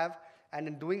that we have, and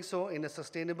in doing so in a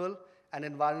sustainable and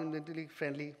environmentally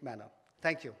friendly manner.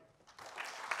 Thank you.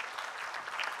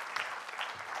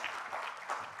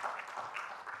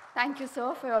 Thank you,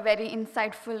 sir, for your very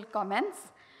insightful comments.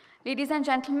 Ladies and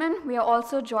gentlemen, we are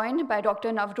also joined by Dr.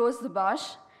 Navroz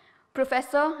Zubash,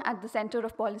 professor at the Center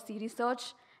of Policy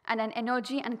Research and an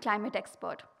energy and climate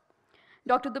expert.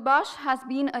 Dr. Zubash has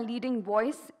been a leading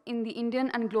voice in the Indian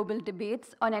and global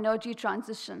debates on energy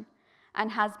transition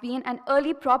and has been an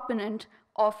early proponent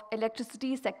of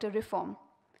electricity sector reform.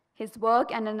 His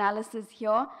work and analysis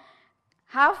here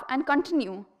have and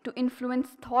continue to influence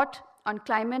thought on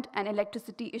climate and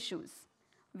electricity issues.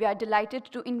 We are delighted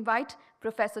to invite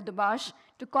Professor Zubash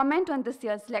to comment on this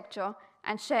year's lecture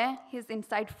and share his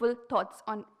insightful thoughts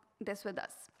on this with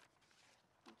us.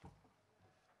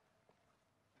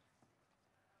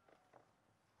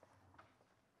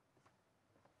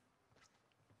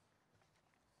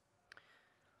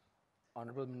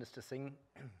 Honorable Minister Singh,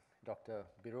 Dr.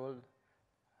 Birol,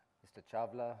 Mr.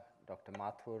 Chawla, Dr.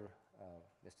 Mathur,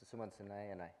 Mr. Suman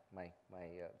Sinha, and my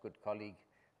good colleague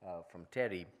from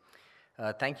TERI.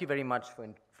 Thank you very much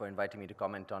for inviting me to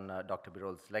comment on Dr.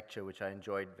 Birol's lecture, which I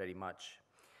enjoyed very much.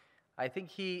 I think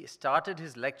he started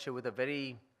his lecture with a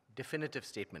very definitive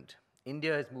statement.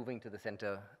 India is moving to the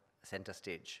center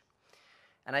stage.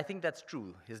 And I think that's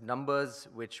true. His numbers,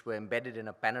 which were embedded in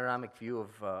a panoramic view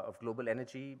of global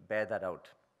energy, bear that out.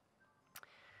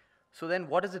 So then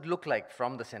what does it look like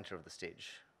from the center of the stage?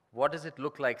 What does it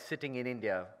look like sitting in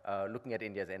India, looking at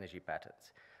India's energy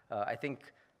patterns? I think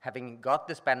having got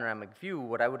this panoramic view,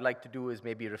 what I would like to do is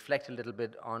maybe reflect a little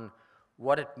bit on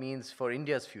what it means for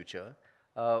India's future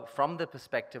from the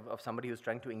perspective of somebody who's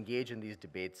trying to engage in these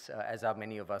debates, as are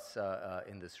many of us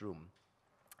in this room.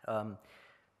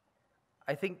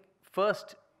 I think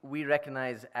first we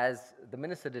recognize, as the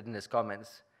minister did in his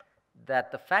comments,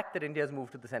 that the fact that India has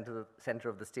moved to the center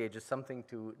of the stage is something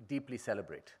to deeply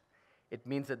celebrate. It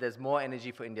means that there's more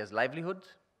energy for India's livelihood.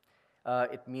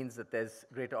 It means that there's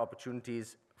greater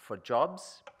opportunities for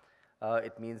jobs.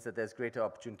 It means that there's greater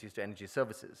opportunities to energy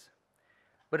services.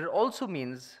 But it also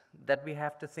means that we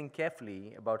have to think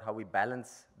carefully about how we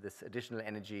balance this additional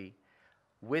energy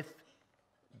with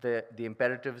the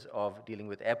imperatives of dealing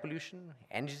with air pollution,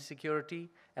 energy security,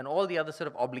 and all the other sort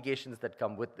of obligations that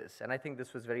come with this. And I think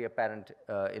this was very apparent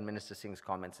in Minister Singh's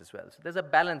comments as well. So there's a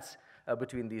balance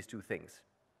between these two things.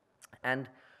 And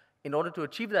in order to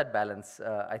achieve that balance,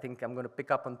 I think I'm going to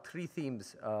pick up on three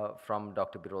themes from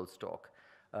Dr. Birol's talk.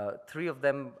 Three of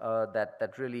them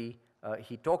that really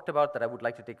he talked about that I would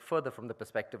like to take further from the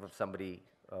perspective of somebody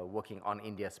working on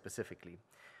India specifically.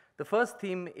 The first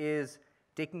theme is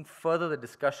taking further the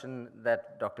discussion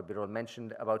that Dr. Birol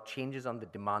mentioned about changes on the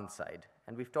demand side.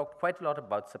 And we've talked quite a lot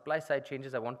about supply side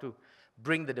changes. I want to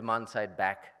bring the demand side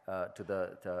back to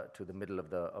the middle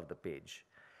of the page.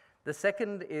 The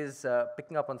second is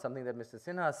picking up on something that Mr.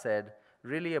 Sinha said,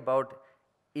 really about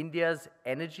India's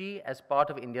energy as part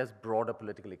of India's broader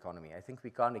political economy. I think we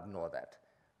can't ignore that.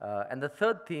 And the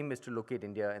third theme is to locate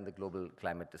India in the global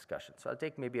climate discussion. So I'll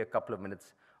take maybe a couple of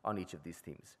minutes on each of these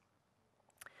themes.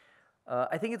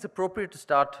 I think it's appropriate to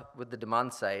start with the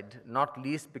demand side, not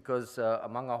least because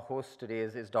among our hosts today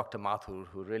is Dr. Mathur,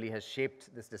 who really has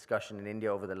shaped this discussion in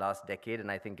India over the last decade,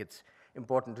 and I think it's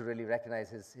important to really recognize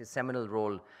his seminal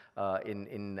role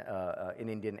in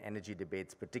Indian energy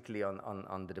debates, particularly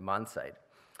on the demand side.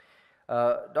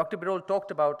 Dr. Birol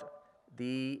talked about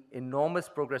the enormous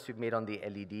progress we've made on the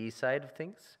LED side of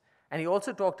things, and he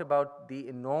also talked about the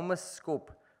enormous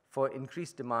scope for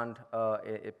increased demand,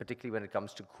 particularly when it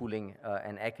comes to cooling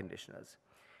and air conditioners.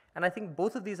 And I think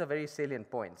both of these are very salient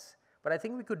points, but I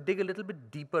think we could dig a little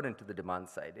bit deeper into the demand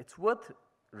side. It's worth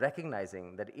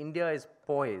recognizing that India is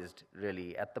poised,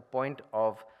 really, at the point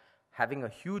of having a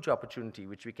huge opportunity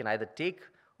which we can either take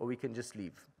or we can just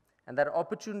leave. And that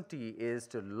opportunity is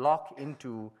to lock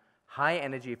into high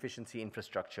energy efficiency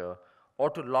infrastructure, or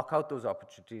to lock out those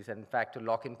opportunities, and in fact, to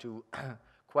lock into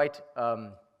quite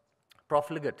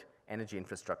profligate energy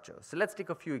infrastructure. So let's take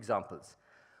a few examples.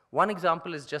 One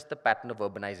example is just the pattern of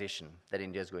urbanization that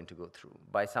India is going to go through.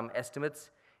 By some estimates,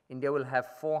 India will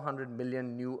have 400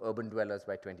 million new urban dwellers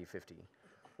by 2050.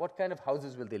 What kind of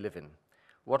houses will they live in?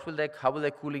 How will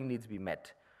their cooling needs be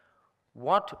met?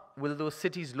 What will those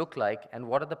cities look like, and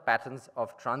what are the patterns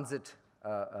of transit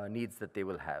needs that they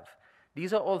will have?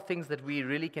 These are all things that we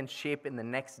really can shape in the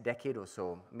next decade or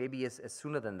so, maybe as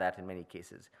sooner than that in many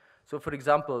cases. So for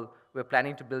example, we're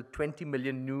planning to build 20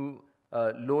 million new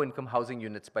low-income housing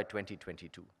units by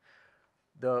 2022.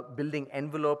 The building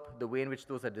envelope, the way in which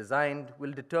those are designed,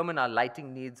 will determine our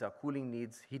lighting needs, our cooling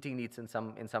needs, heating needs in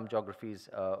some geographies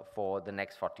for the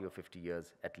next 40 or 50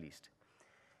 years at least.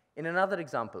 In another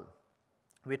example,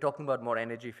 we're talking about more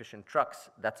energy efficient trucks.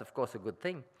 That's of course a good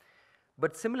thing.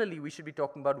 But similarly, we should be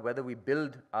talking about whether we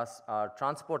build our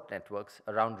transport networks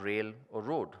around rail or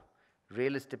road.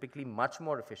 Rail is typically much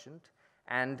more efficient,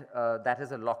 and that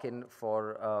is a lock-in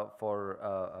for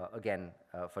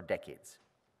decades.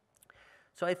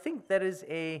 So I think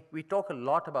we talk a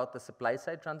lot about the supply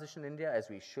side transition in India, as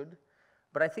we should,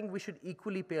 but I think we should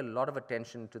equally pay a lot of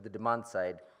attention to the demand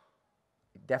side.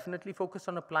 Definitely focus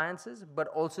on appliances, but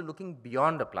also looking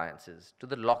beyond appliances to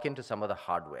the lock-in to some of the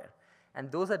hardware. And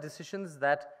those are decisions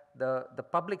that the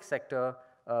public sector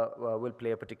will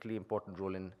play a particularly important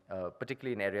role in,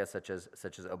 particularly in areas such as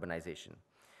urbanization.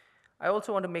 I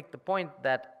also want to make the point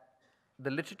that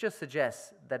the literature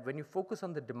suggests that when you focus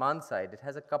on the demand side, it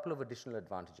has a couple of additional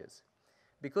advantages.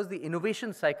 Because the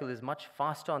innovation cycle is much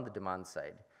faster on the demand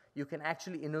side, you can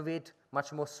actually innovate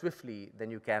much more swiftly than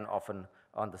you can often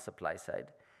on the supply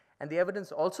side. And the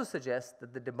evidence also suggests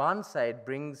that the demand side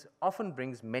often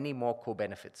brings many more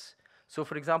co-benefits. So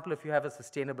for example, if you have a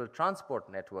sustainable transport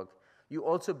network, you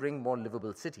also bring more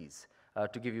livable cities,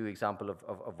 to give you an example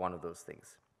of one of those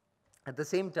things. At the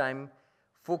same time,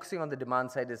 focusing on the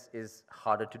demand side is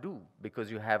harder to do because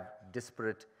you have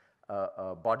disparate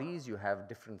bodies, you have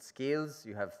different scales,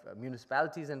 you have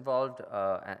municipalities involved,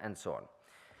 and so on.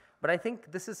 But I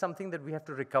think this is something that we have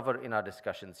to recover in our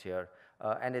discussions here.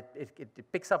 And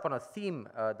it picks up on a theme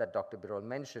that Dr. Birol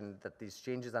mentioned, that these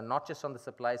changes are not just on the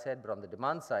supply side, but on the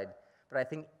demand side. But I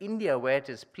think India, where it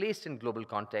is placed in global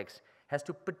context, has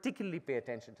to particularly pay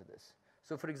attention to this.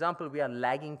 So for example, we are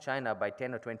lagging China by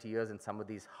 10 or 20 years in some of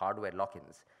these hardware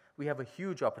lock-ins. We have a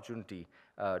huge opportunity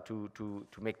to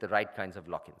make the right kinds of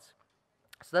lock-ins.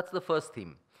 So that's the first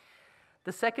theme.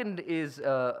 The second is,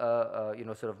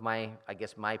 sort of my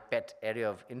pet area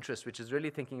of interest, which is really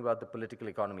thinking about the political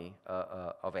economy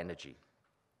of energy.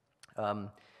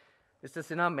 Mr.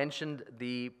 Sinha mentioned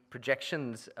the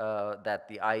projections that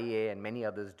the IEA and many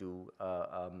others do,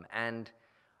 and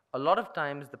a lot of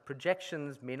times the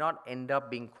projections may not end up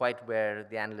being quite where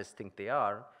the analysts think they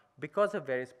are because of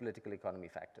various political economy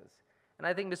factors. And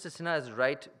I think Mr. Sinha is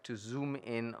right to zoom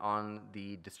in on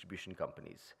the distribution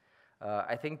companies.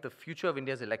 I think the future of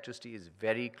India's electricity is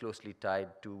very closely tied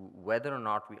to whether or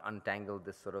not we untangle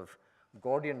this sort of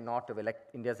Gordian knot of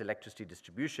India's electricity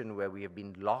distribution, where we have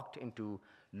been locked into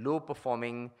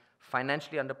low-performing,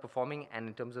 financially underperforming, and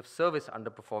in terms of service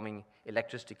underperforming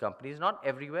electricity companies, not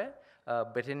everywhere,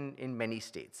 but in many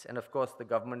states. And of course, the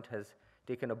government has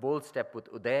taken a bold step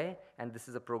with Uday, and this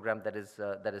is a program that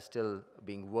is still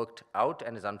being worked out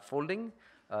and is unfolding.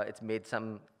 It's made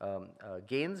some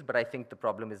gains, but I think the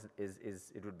problem is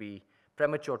it would be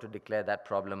premature to declare that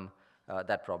problem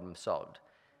solved.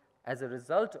 As a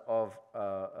result of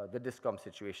the DISCOM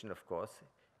situation, of course,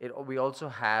 it also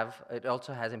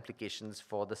has implications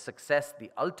for the success, the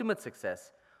ultimate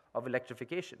success of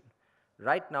electrification.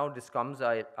 Right now, DISCOMs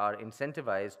are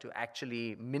incentivized to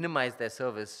actually minimize their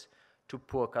service to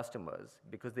poor customers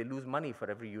because they lose money for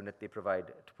every unit they provide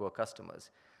to poor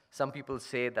customers. Some people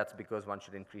say that's because one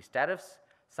should increase tariffs.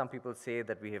 Some people say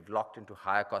that we have locked into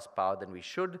higher cost power than we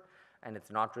should, and it's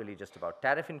not really just about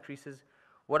tariff increases.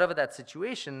 Whatever that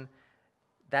situation,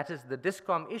 that is the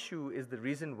DISCOM issue is the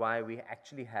reason why we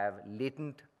actually have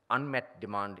latent unmet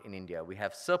demand in India. We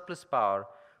have surplus power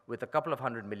with a couple of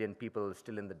 100 million people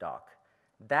still in the dark.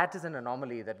 That is an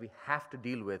anomaly that we have to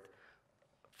deal with,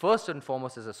 first and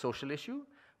foremost as a social issue,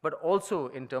 but also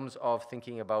in terms of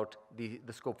thinking about the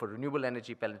scope for renewable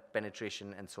energy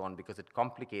penetration and so on, because it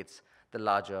complicates the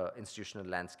larger institutional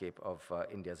landscape of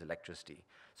India's electricity.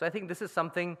 So I think this is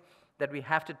something that we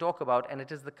have to talk about, and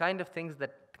it is the kind of thing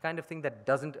that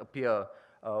doesn't appear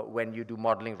when you do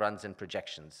modeling runs and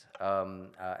projections.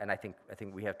 And I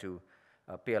think we have to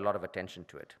pay a lot of attention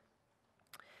to it.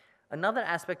 Another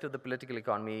aspect of the political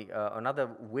economy, another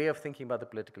way of thinking about the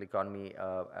political economy,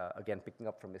 again picking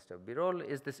up from Mr. Birol,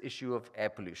 is this issue of air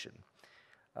pollution.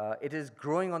 It is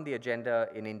growing on the agenda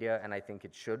in India, and I think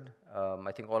it should.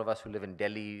 I think all of us who live in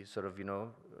Delhi sort of,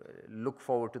 look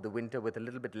forward to the winter with a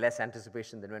little bit less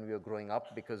anticipation than when we were growing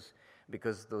up, because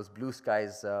those blue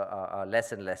skies are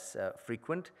less and less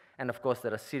frequent. And of course,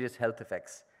 there are serious health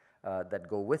effects that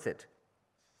go with it.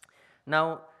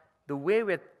 Now, the way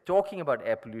we're talking about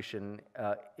air pollution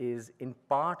is in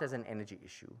part as an energy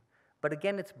issue. But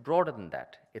again, it's broader than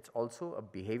that. It's also a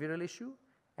behavioral issue,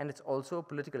 and it's also a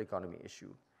political economy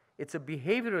issue. It's a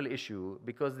behavioral issue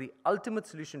because the ultimate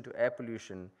solution to air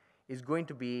pollution is going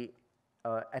to be,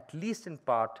 at least in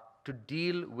part, to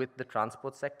deal with the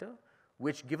transport sector,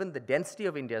 which, given the density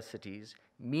of India's cities,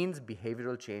 means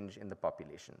behavioral change in the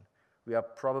population. We are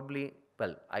probably,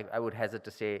 well, I would hesitate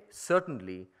to say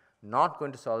certainly, not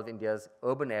going to solve India's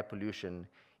urban air pollution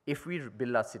if we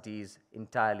build our cities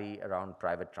entirely around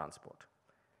private transport.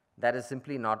 That is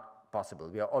simply not possible.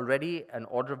 We are already an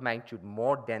order of magnitude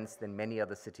more dense than many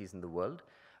other cities in the world,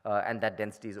 and that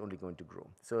density is only going to grow.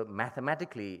 So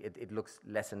mathematically, it looks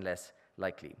less and less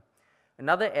likely.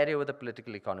 Another area where the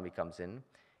political economy comes in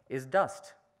is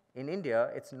dust. In India,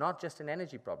 it's not just an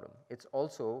energy problem. It's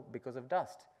also because of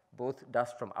dust. Both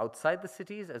dust from outside the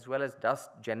cities as well as dust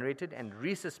generated and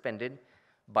resuspended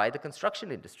by the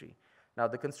construction industry. Now,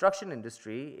 the construction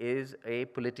industry is a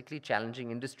politically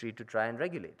challenging industry to try and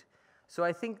regulate. So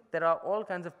I think there are all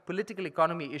kinds of political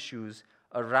economy issues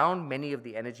around many of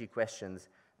the energy questions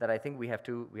that I think we have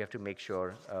to make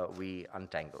sure we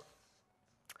untangle.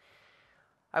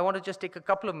 I want to just take a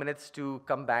couple of minutes to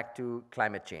come back to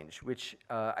climate change, which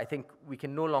I think we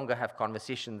can no longer have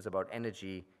conversations about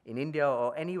energy in India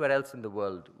or anywhere else in the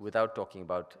world without talking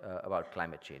about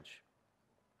climate change.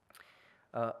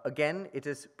 Again, it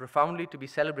is profoundly to be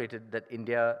celebrated that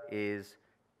India is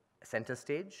center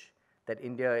stage, that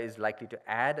India is likely to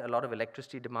add a lot of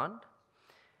electricity demand,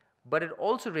 but it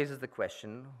also raises the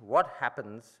question, what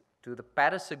happens to the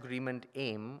Paris Agreement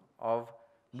aim of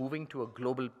moving to a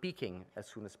global peaking as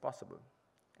soon as possible.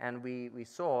 And we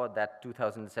saw that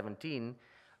 2017,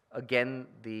 again,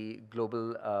 the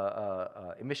global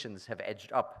emissions have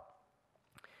edged up.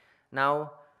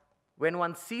 Now, when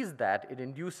one sees that, it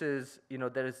induces,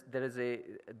 there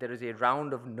is a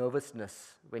round of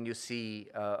nervousness when you see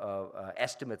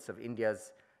estimates of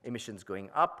India's emissions going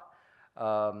up.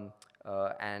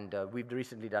 We've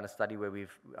recently done a study where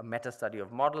a meta-study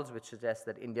of models which suggests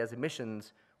that India's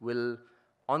emissions will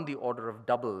on the order of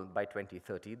double by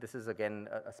 2030. This is again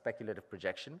a speculative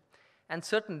projection. And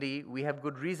certainly we have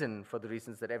good reason for the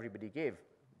reasons that everybody gave.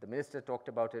 The minister talked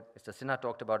about it, Mr. Sinha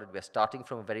talked about it. We're starting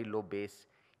from a very low base.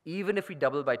 Even if we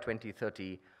double by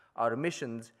 2030, our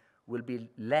emissions will be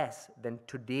less than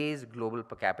today's global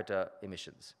per capita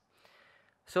emissions.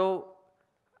 So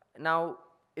now,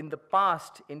 in the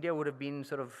past, India would have been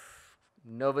sort of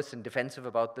nervous and defensive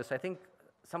about this. I think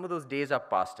some of those days are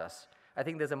past us. I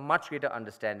think there's a much greater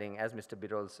understanding, as Mr.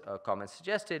 Birol's comments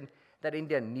suggested, that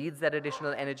India needs that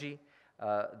additional energy,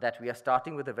 that we are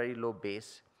starting with a very low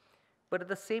base. But at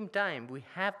the same time, we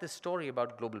have this story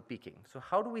about global peaking. So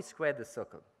how do we square this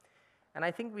circle? And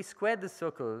I think we square this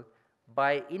circle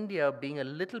by India being a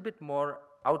little bit more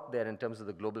out there in terms of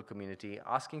the global community,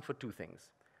 asking for two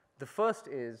things. The first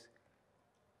is,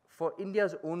 for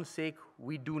India's own sake,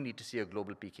 we do need to see a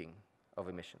global peaking of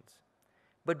emissions.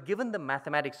 But given the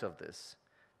mathematics of this,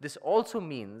 this also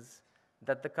means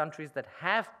that the countries that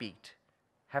have peaked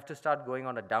have to start going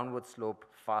on a downward slope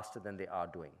faster than they are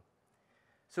doing.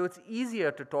 So it's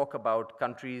easier to talk about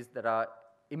countries that are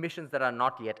emissions that are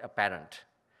not yet apparent.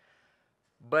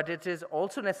 But it is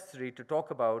also necessary to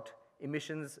talk about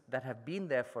emissions that have been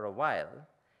there for a while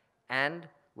and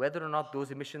whether or not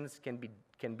those emissions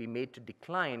can be made to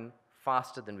decline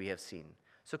faster than we have seen.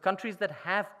 So countries that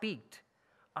have peaked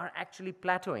are actually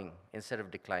plateauing instead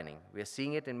of declining. We are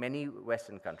seeing it in many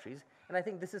Western countries. And I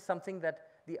think this is something that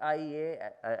the IEA,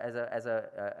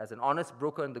 as an honest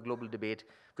broker in the global debate,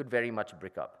 could very much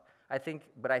brick up.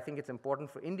 But I think it's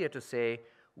important for India to say,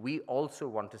 we also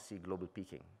want to see global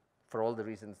peaking for all the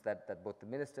reasons that both the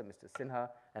minister, Mr. Sinha,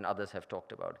 and others have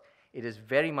talked about. It is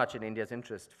very much in India's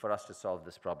interest for us to solve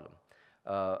this problem.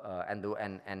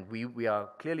 And we are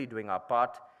clearly doing our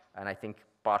part, and I think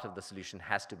part of the solution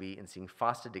has to be in seeing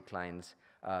faster declines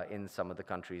in some of the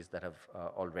countries that have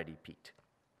already peaked.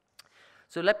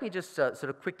 So let me just sort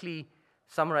of quickly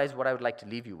summarize what I would like to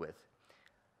leave you with.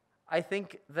 I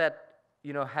think that,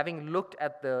 having looked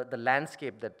at the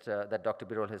landscape that Dr.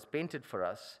 Birol has painted for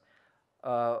us,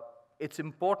 it's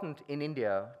important in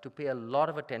India to pay a lot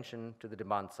of attention to the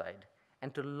demand side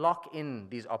and to lock in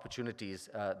these opportunities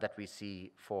that we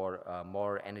see for a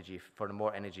more energy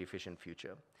efficient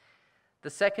future. The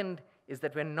second is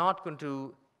that we're not going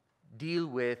to deal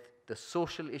with the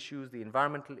social issues, the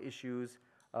environmental issues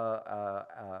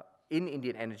in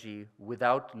Indian energy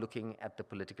without looking at the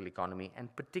political economy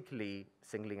and particularly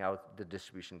singling out the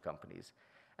distribution companies.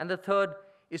 And the third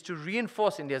is to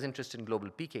reinforce India's interest in global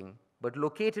peaking, but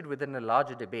located within a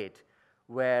larger debate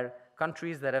where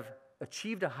countries that have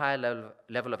achieved a higher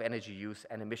level of energy use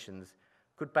and emissions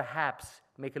could perhaps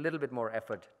make a little bit more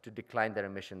effort to decline their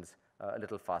emissions a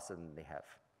little faster than they have.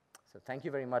 So thank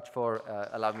you very much for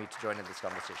allowing me to join in this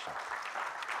conversation.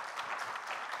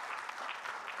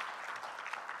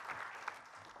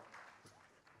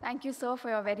 Thank you, sir, for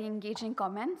your very engaging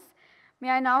comments. May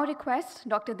I now request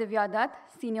Dr. Divya Dutt,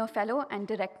 Senior Fellow and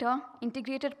Director,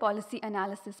 Integrated Policy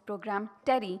Analysis Program,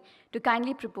 TERI, to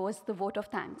kindly propose the vote of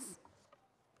thanks.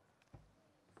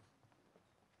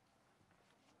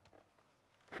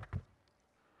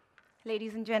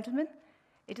 Ladies and gentlemen,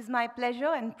 it is my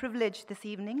pleasure and privilege this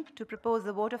evening to propose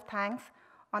a vote of thanks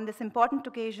on this important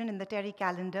occasion in the TERI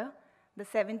calendar, the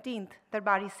 17th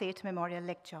Darbari Seth Memorial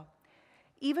Lecture.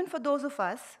 Even for those of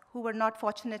us who were not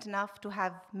fortunate enough to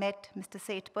have met Mr.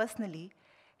 Seth personally,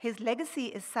 his legacy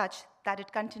is such that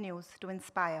it continues to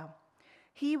inspire.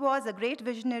 He was a great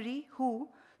visionary who,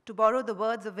 to borrow the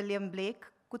words of William Blake,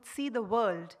 could see the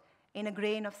world in a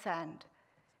grain of sand.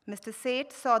 Mr.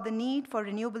 Seth saw the need for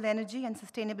renewable energy and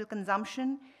sustainable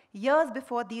consumption years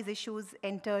before these issues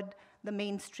entered the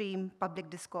mainstream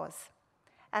public discourse.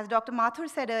 As Dr. Mathur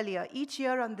said earlier, each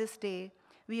year on this day,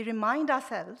 we remind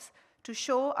ourselves to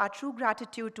show our true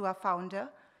gratitude to our founder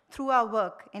through our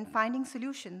work in finding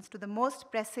solutions to the most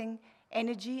pressing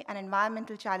energy and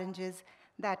environmental challenges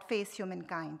that face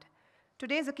humankind.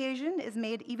 Today's occasion is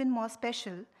made even more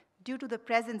special due to the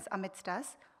presence amidst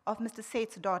us of Mr.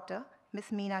 Seth's daughter,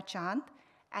 Ms. Meena Chand,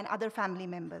 and other family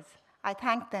members. I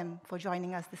thank them for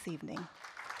joining us this evening.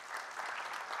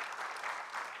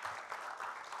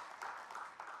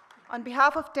 On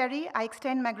behalf of TERI, I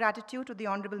extend my gratitude to the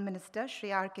Honorable Minister,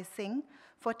 Shri R.K. Singh,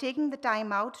 for taking the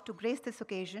time out to grace this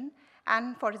occasion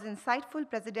and for his insightful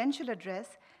presidential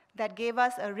address that gave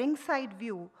us a ringside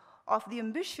view of the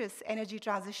ambitious energy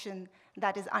transition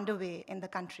that is underway in the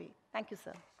country. Thank you,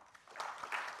 sir.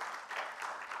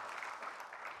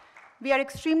 We are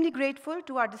extremely grateful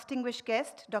to our distinguished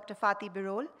guest, Dr. Fatih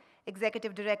Birol,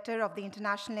 Executive Director of the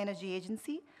International Energy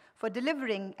Agency, for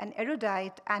delivering an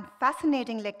erudite and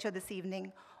fascinating lecture this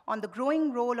evening on the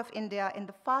growing role of India in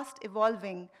the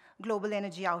fast-evolving global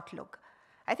energy outlook.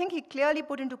 I think he clearly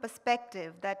put into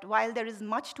perspective that while there is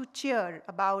much to cheer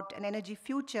about an energy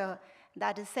future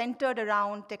that is centered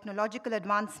around technological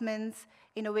advancements,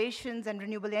 innovations, and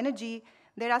renewable energy,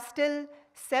 there are still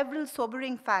several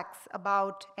sobering facts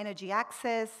about energy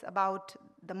access, about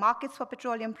the markets for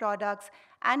petroleum products,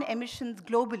 and emissions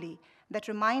globally that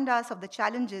remind us of the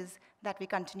challenges that we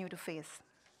continue to face.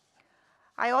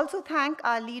 I also thank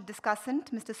our lead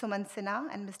discussant, Mr. Sumant Sinha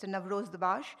and Mr. Navroz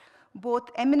Dubash, both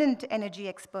eminent energy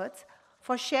experts,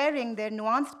 for sharing their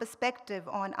nuanced perspective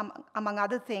on, among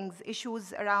other things,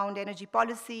 issues around energy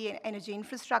policy, energy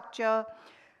infrastructure,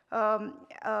 and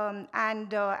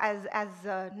as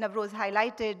Navroz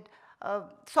highlighted,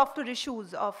 softer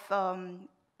issues of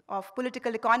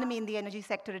political economy in the energy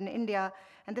sector in India.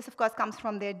 And this, of course, comes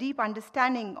from their deep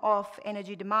understanding of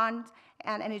energy demand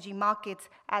and energy markets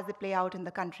as they play out in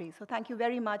the country. So thank you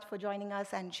very much for joining us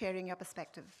and sharing your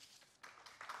perspective.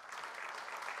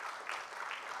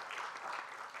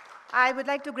 I would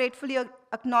like to gratefully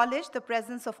acknowledge the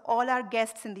presence of all our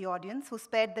guests in the audience who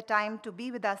spared the time to be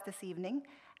with us this evening,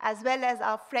 as well as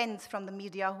our friends from the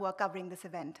media who are covering this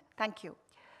event. Thank you.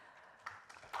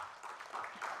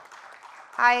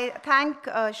 I thank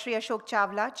Shri Ashok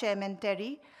Chawla, Chairman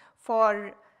TERI,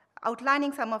 for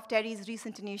outlining some of TERI's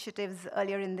recent initiatives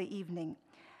earlier in the evening.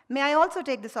 May I also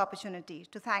take this opportunity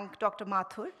to thank Dr.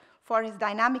 Mathur for his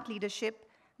dynamic leadership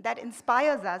that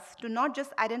inspires us to not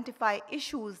just identify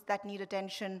issues that need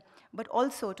attention, but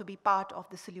also to be part of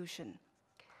the solution.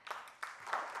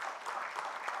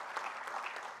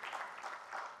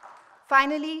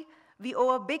 Finally, we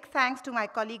owe a big thanks to my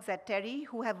colleagues at TERI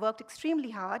who have worked extremely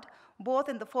hard, both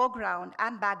in the foreground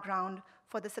and background,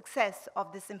 for the success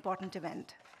of this important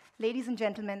event. Ladies and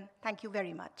gentlemen, thank you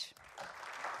very much.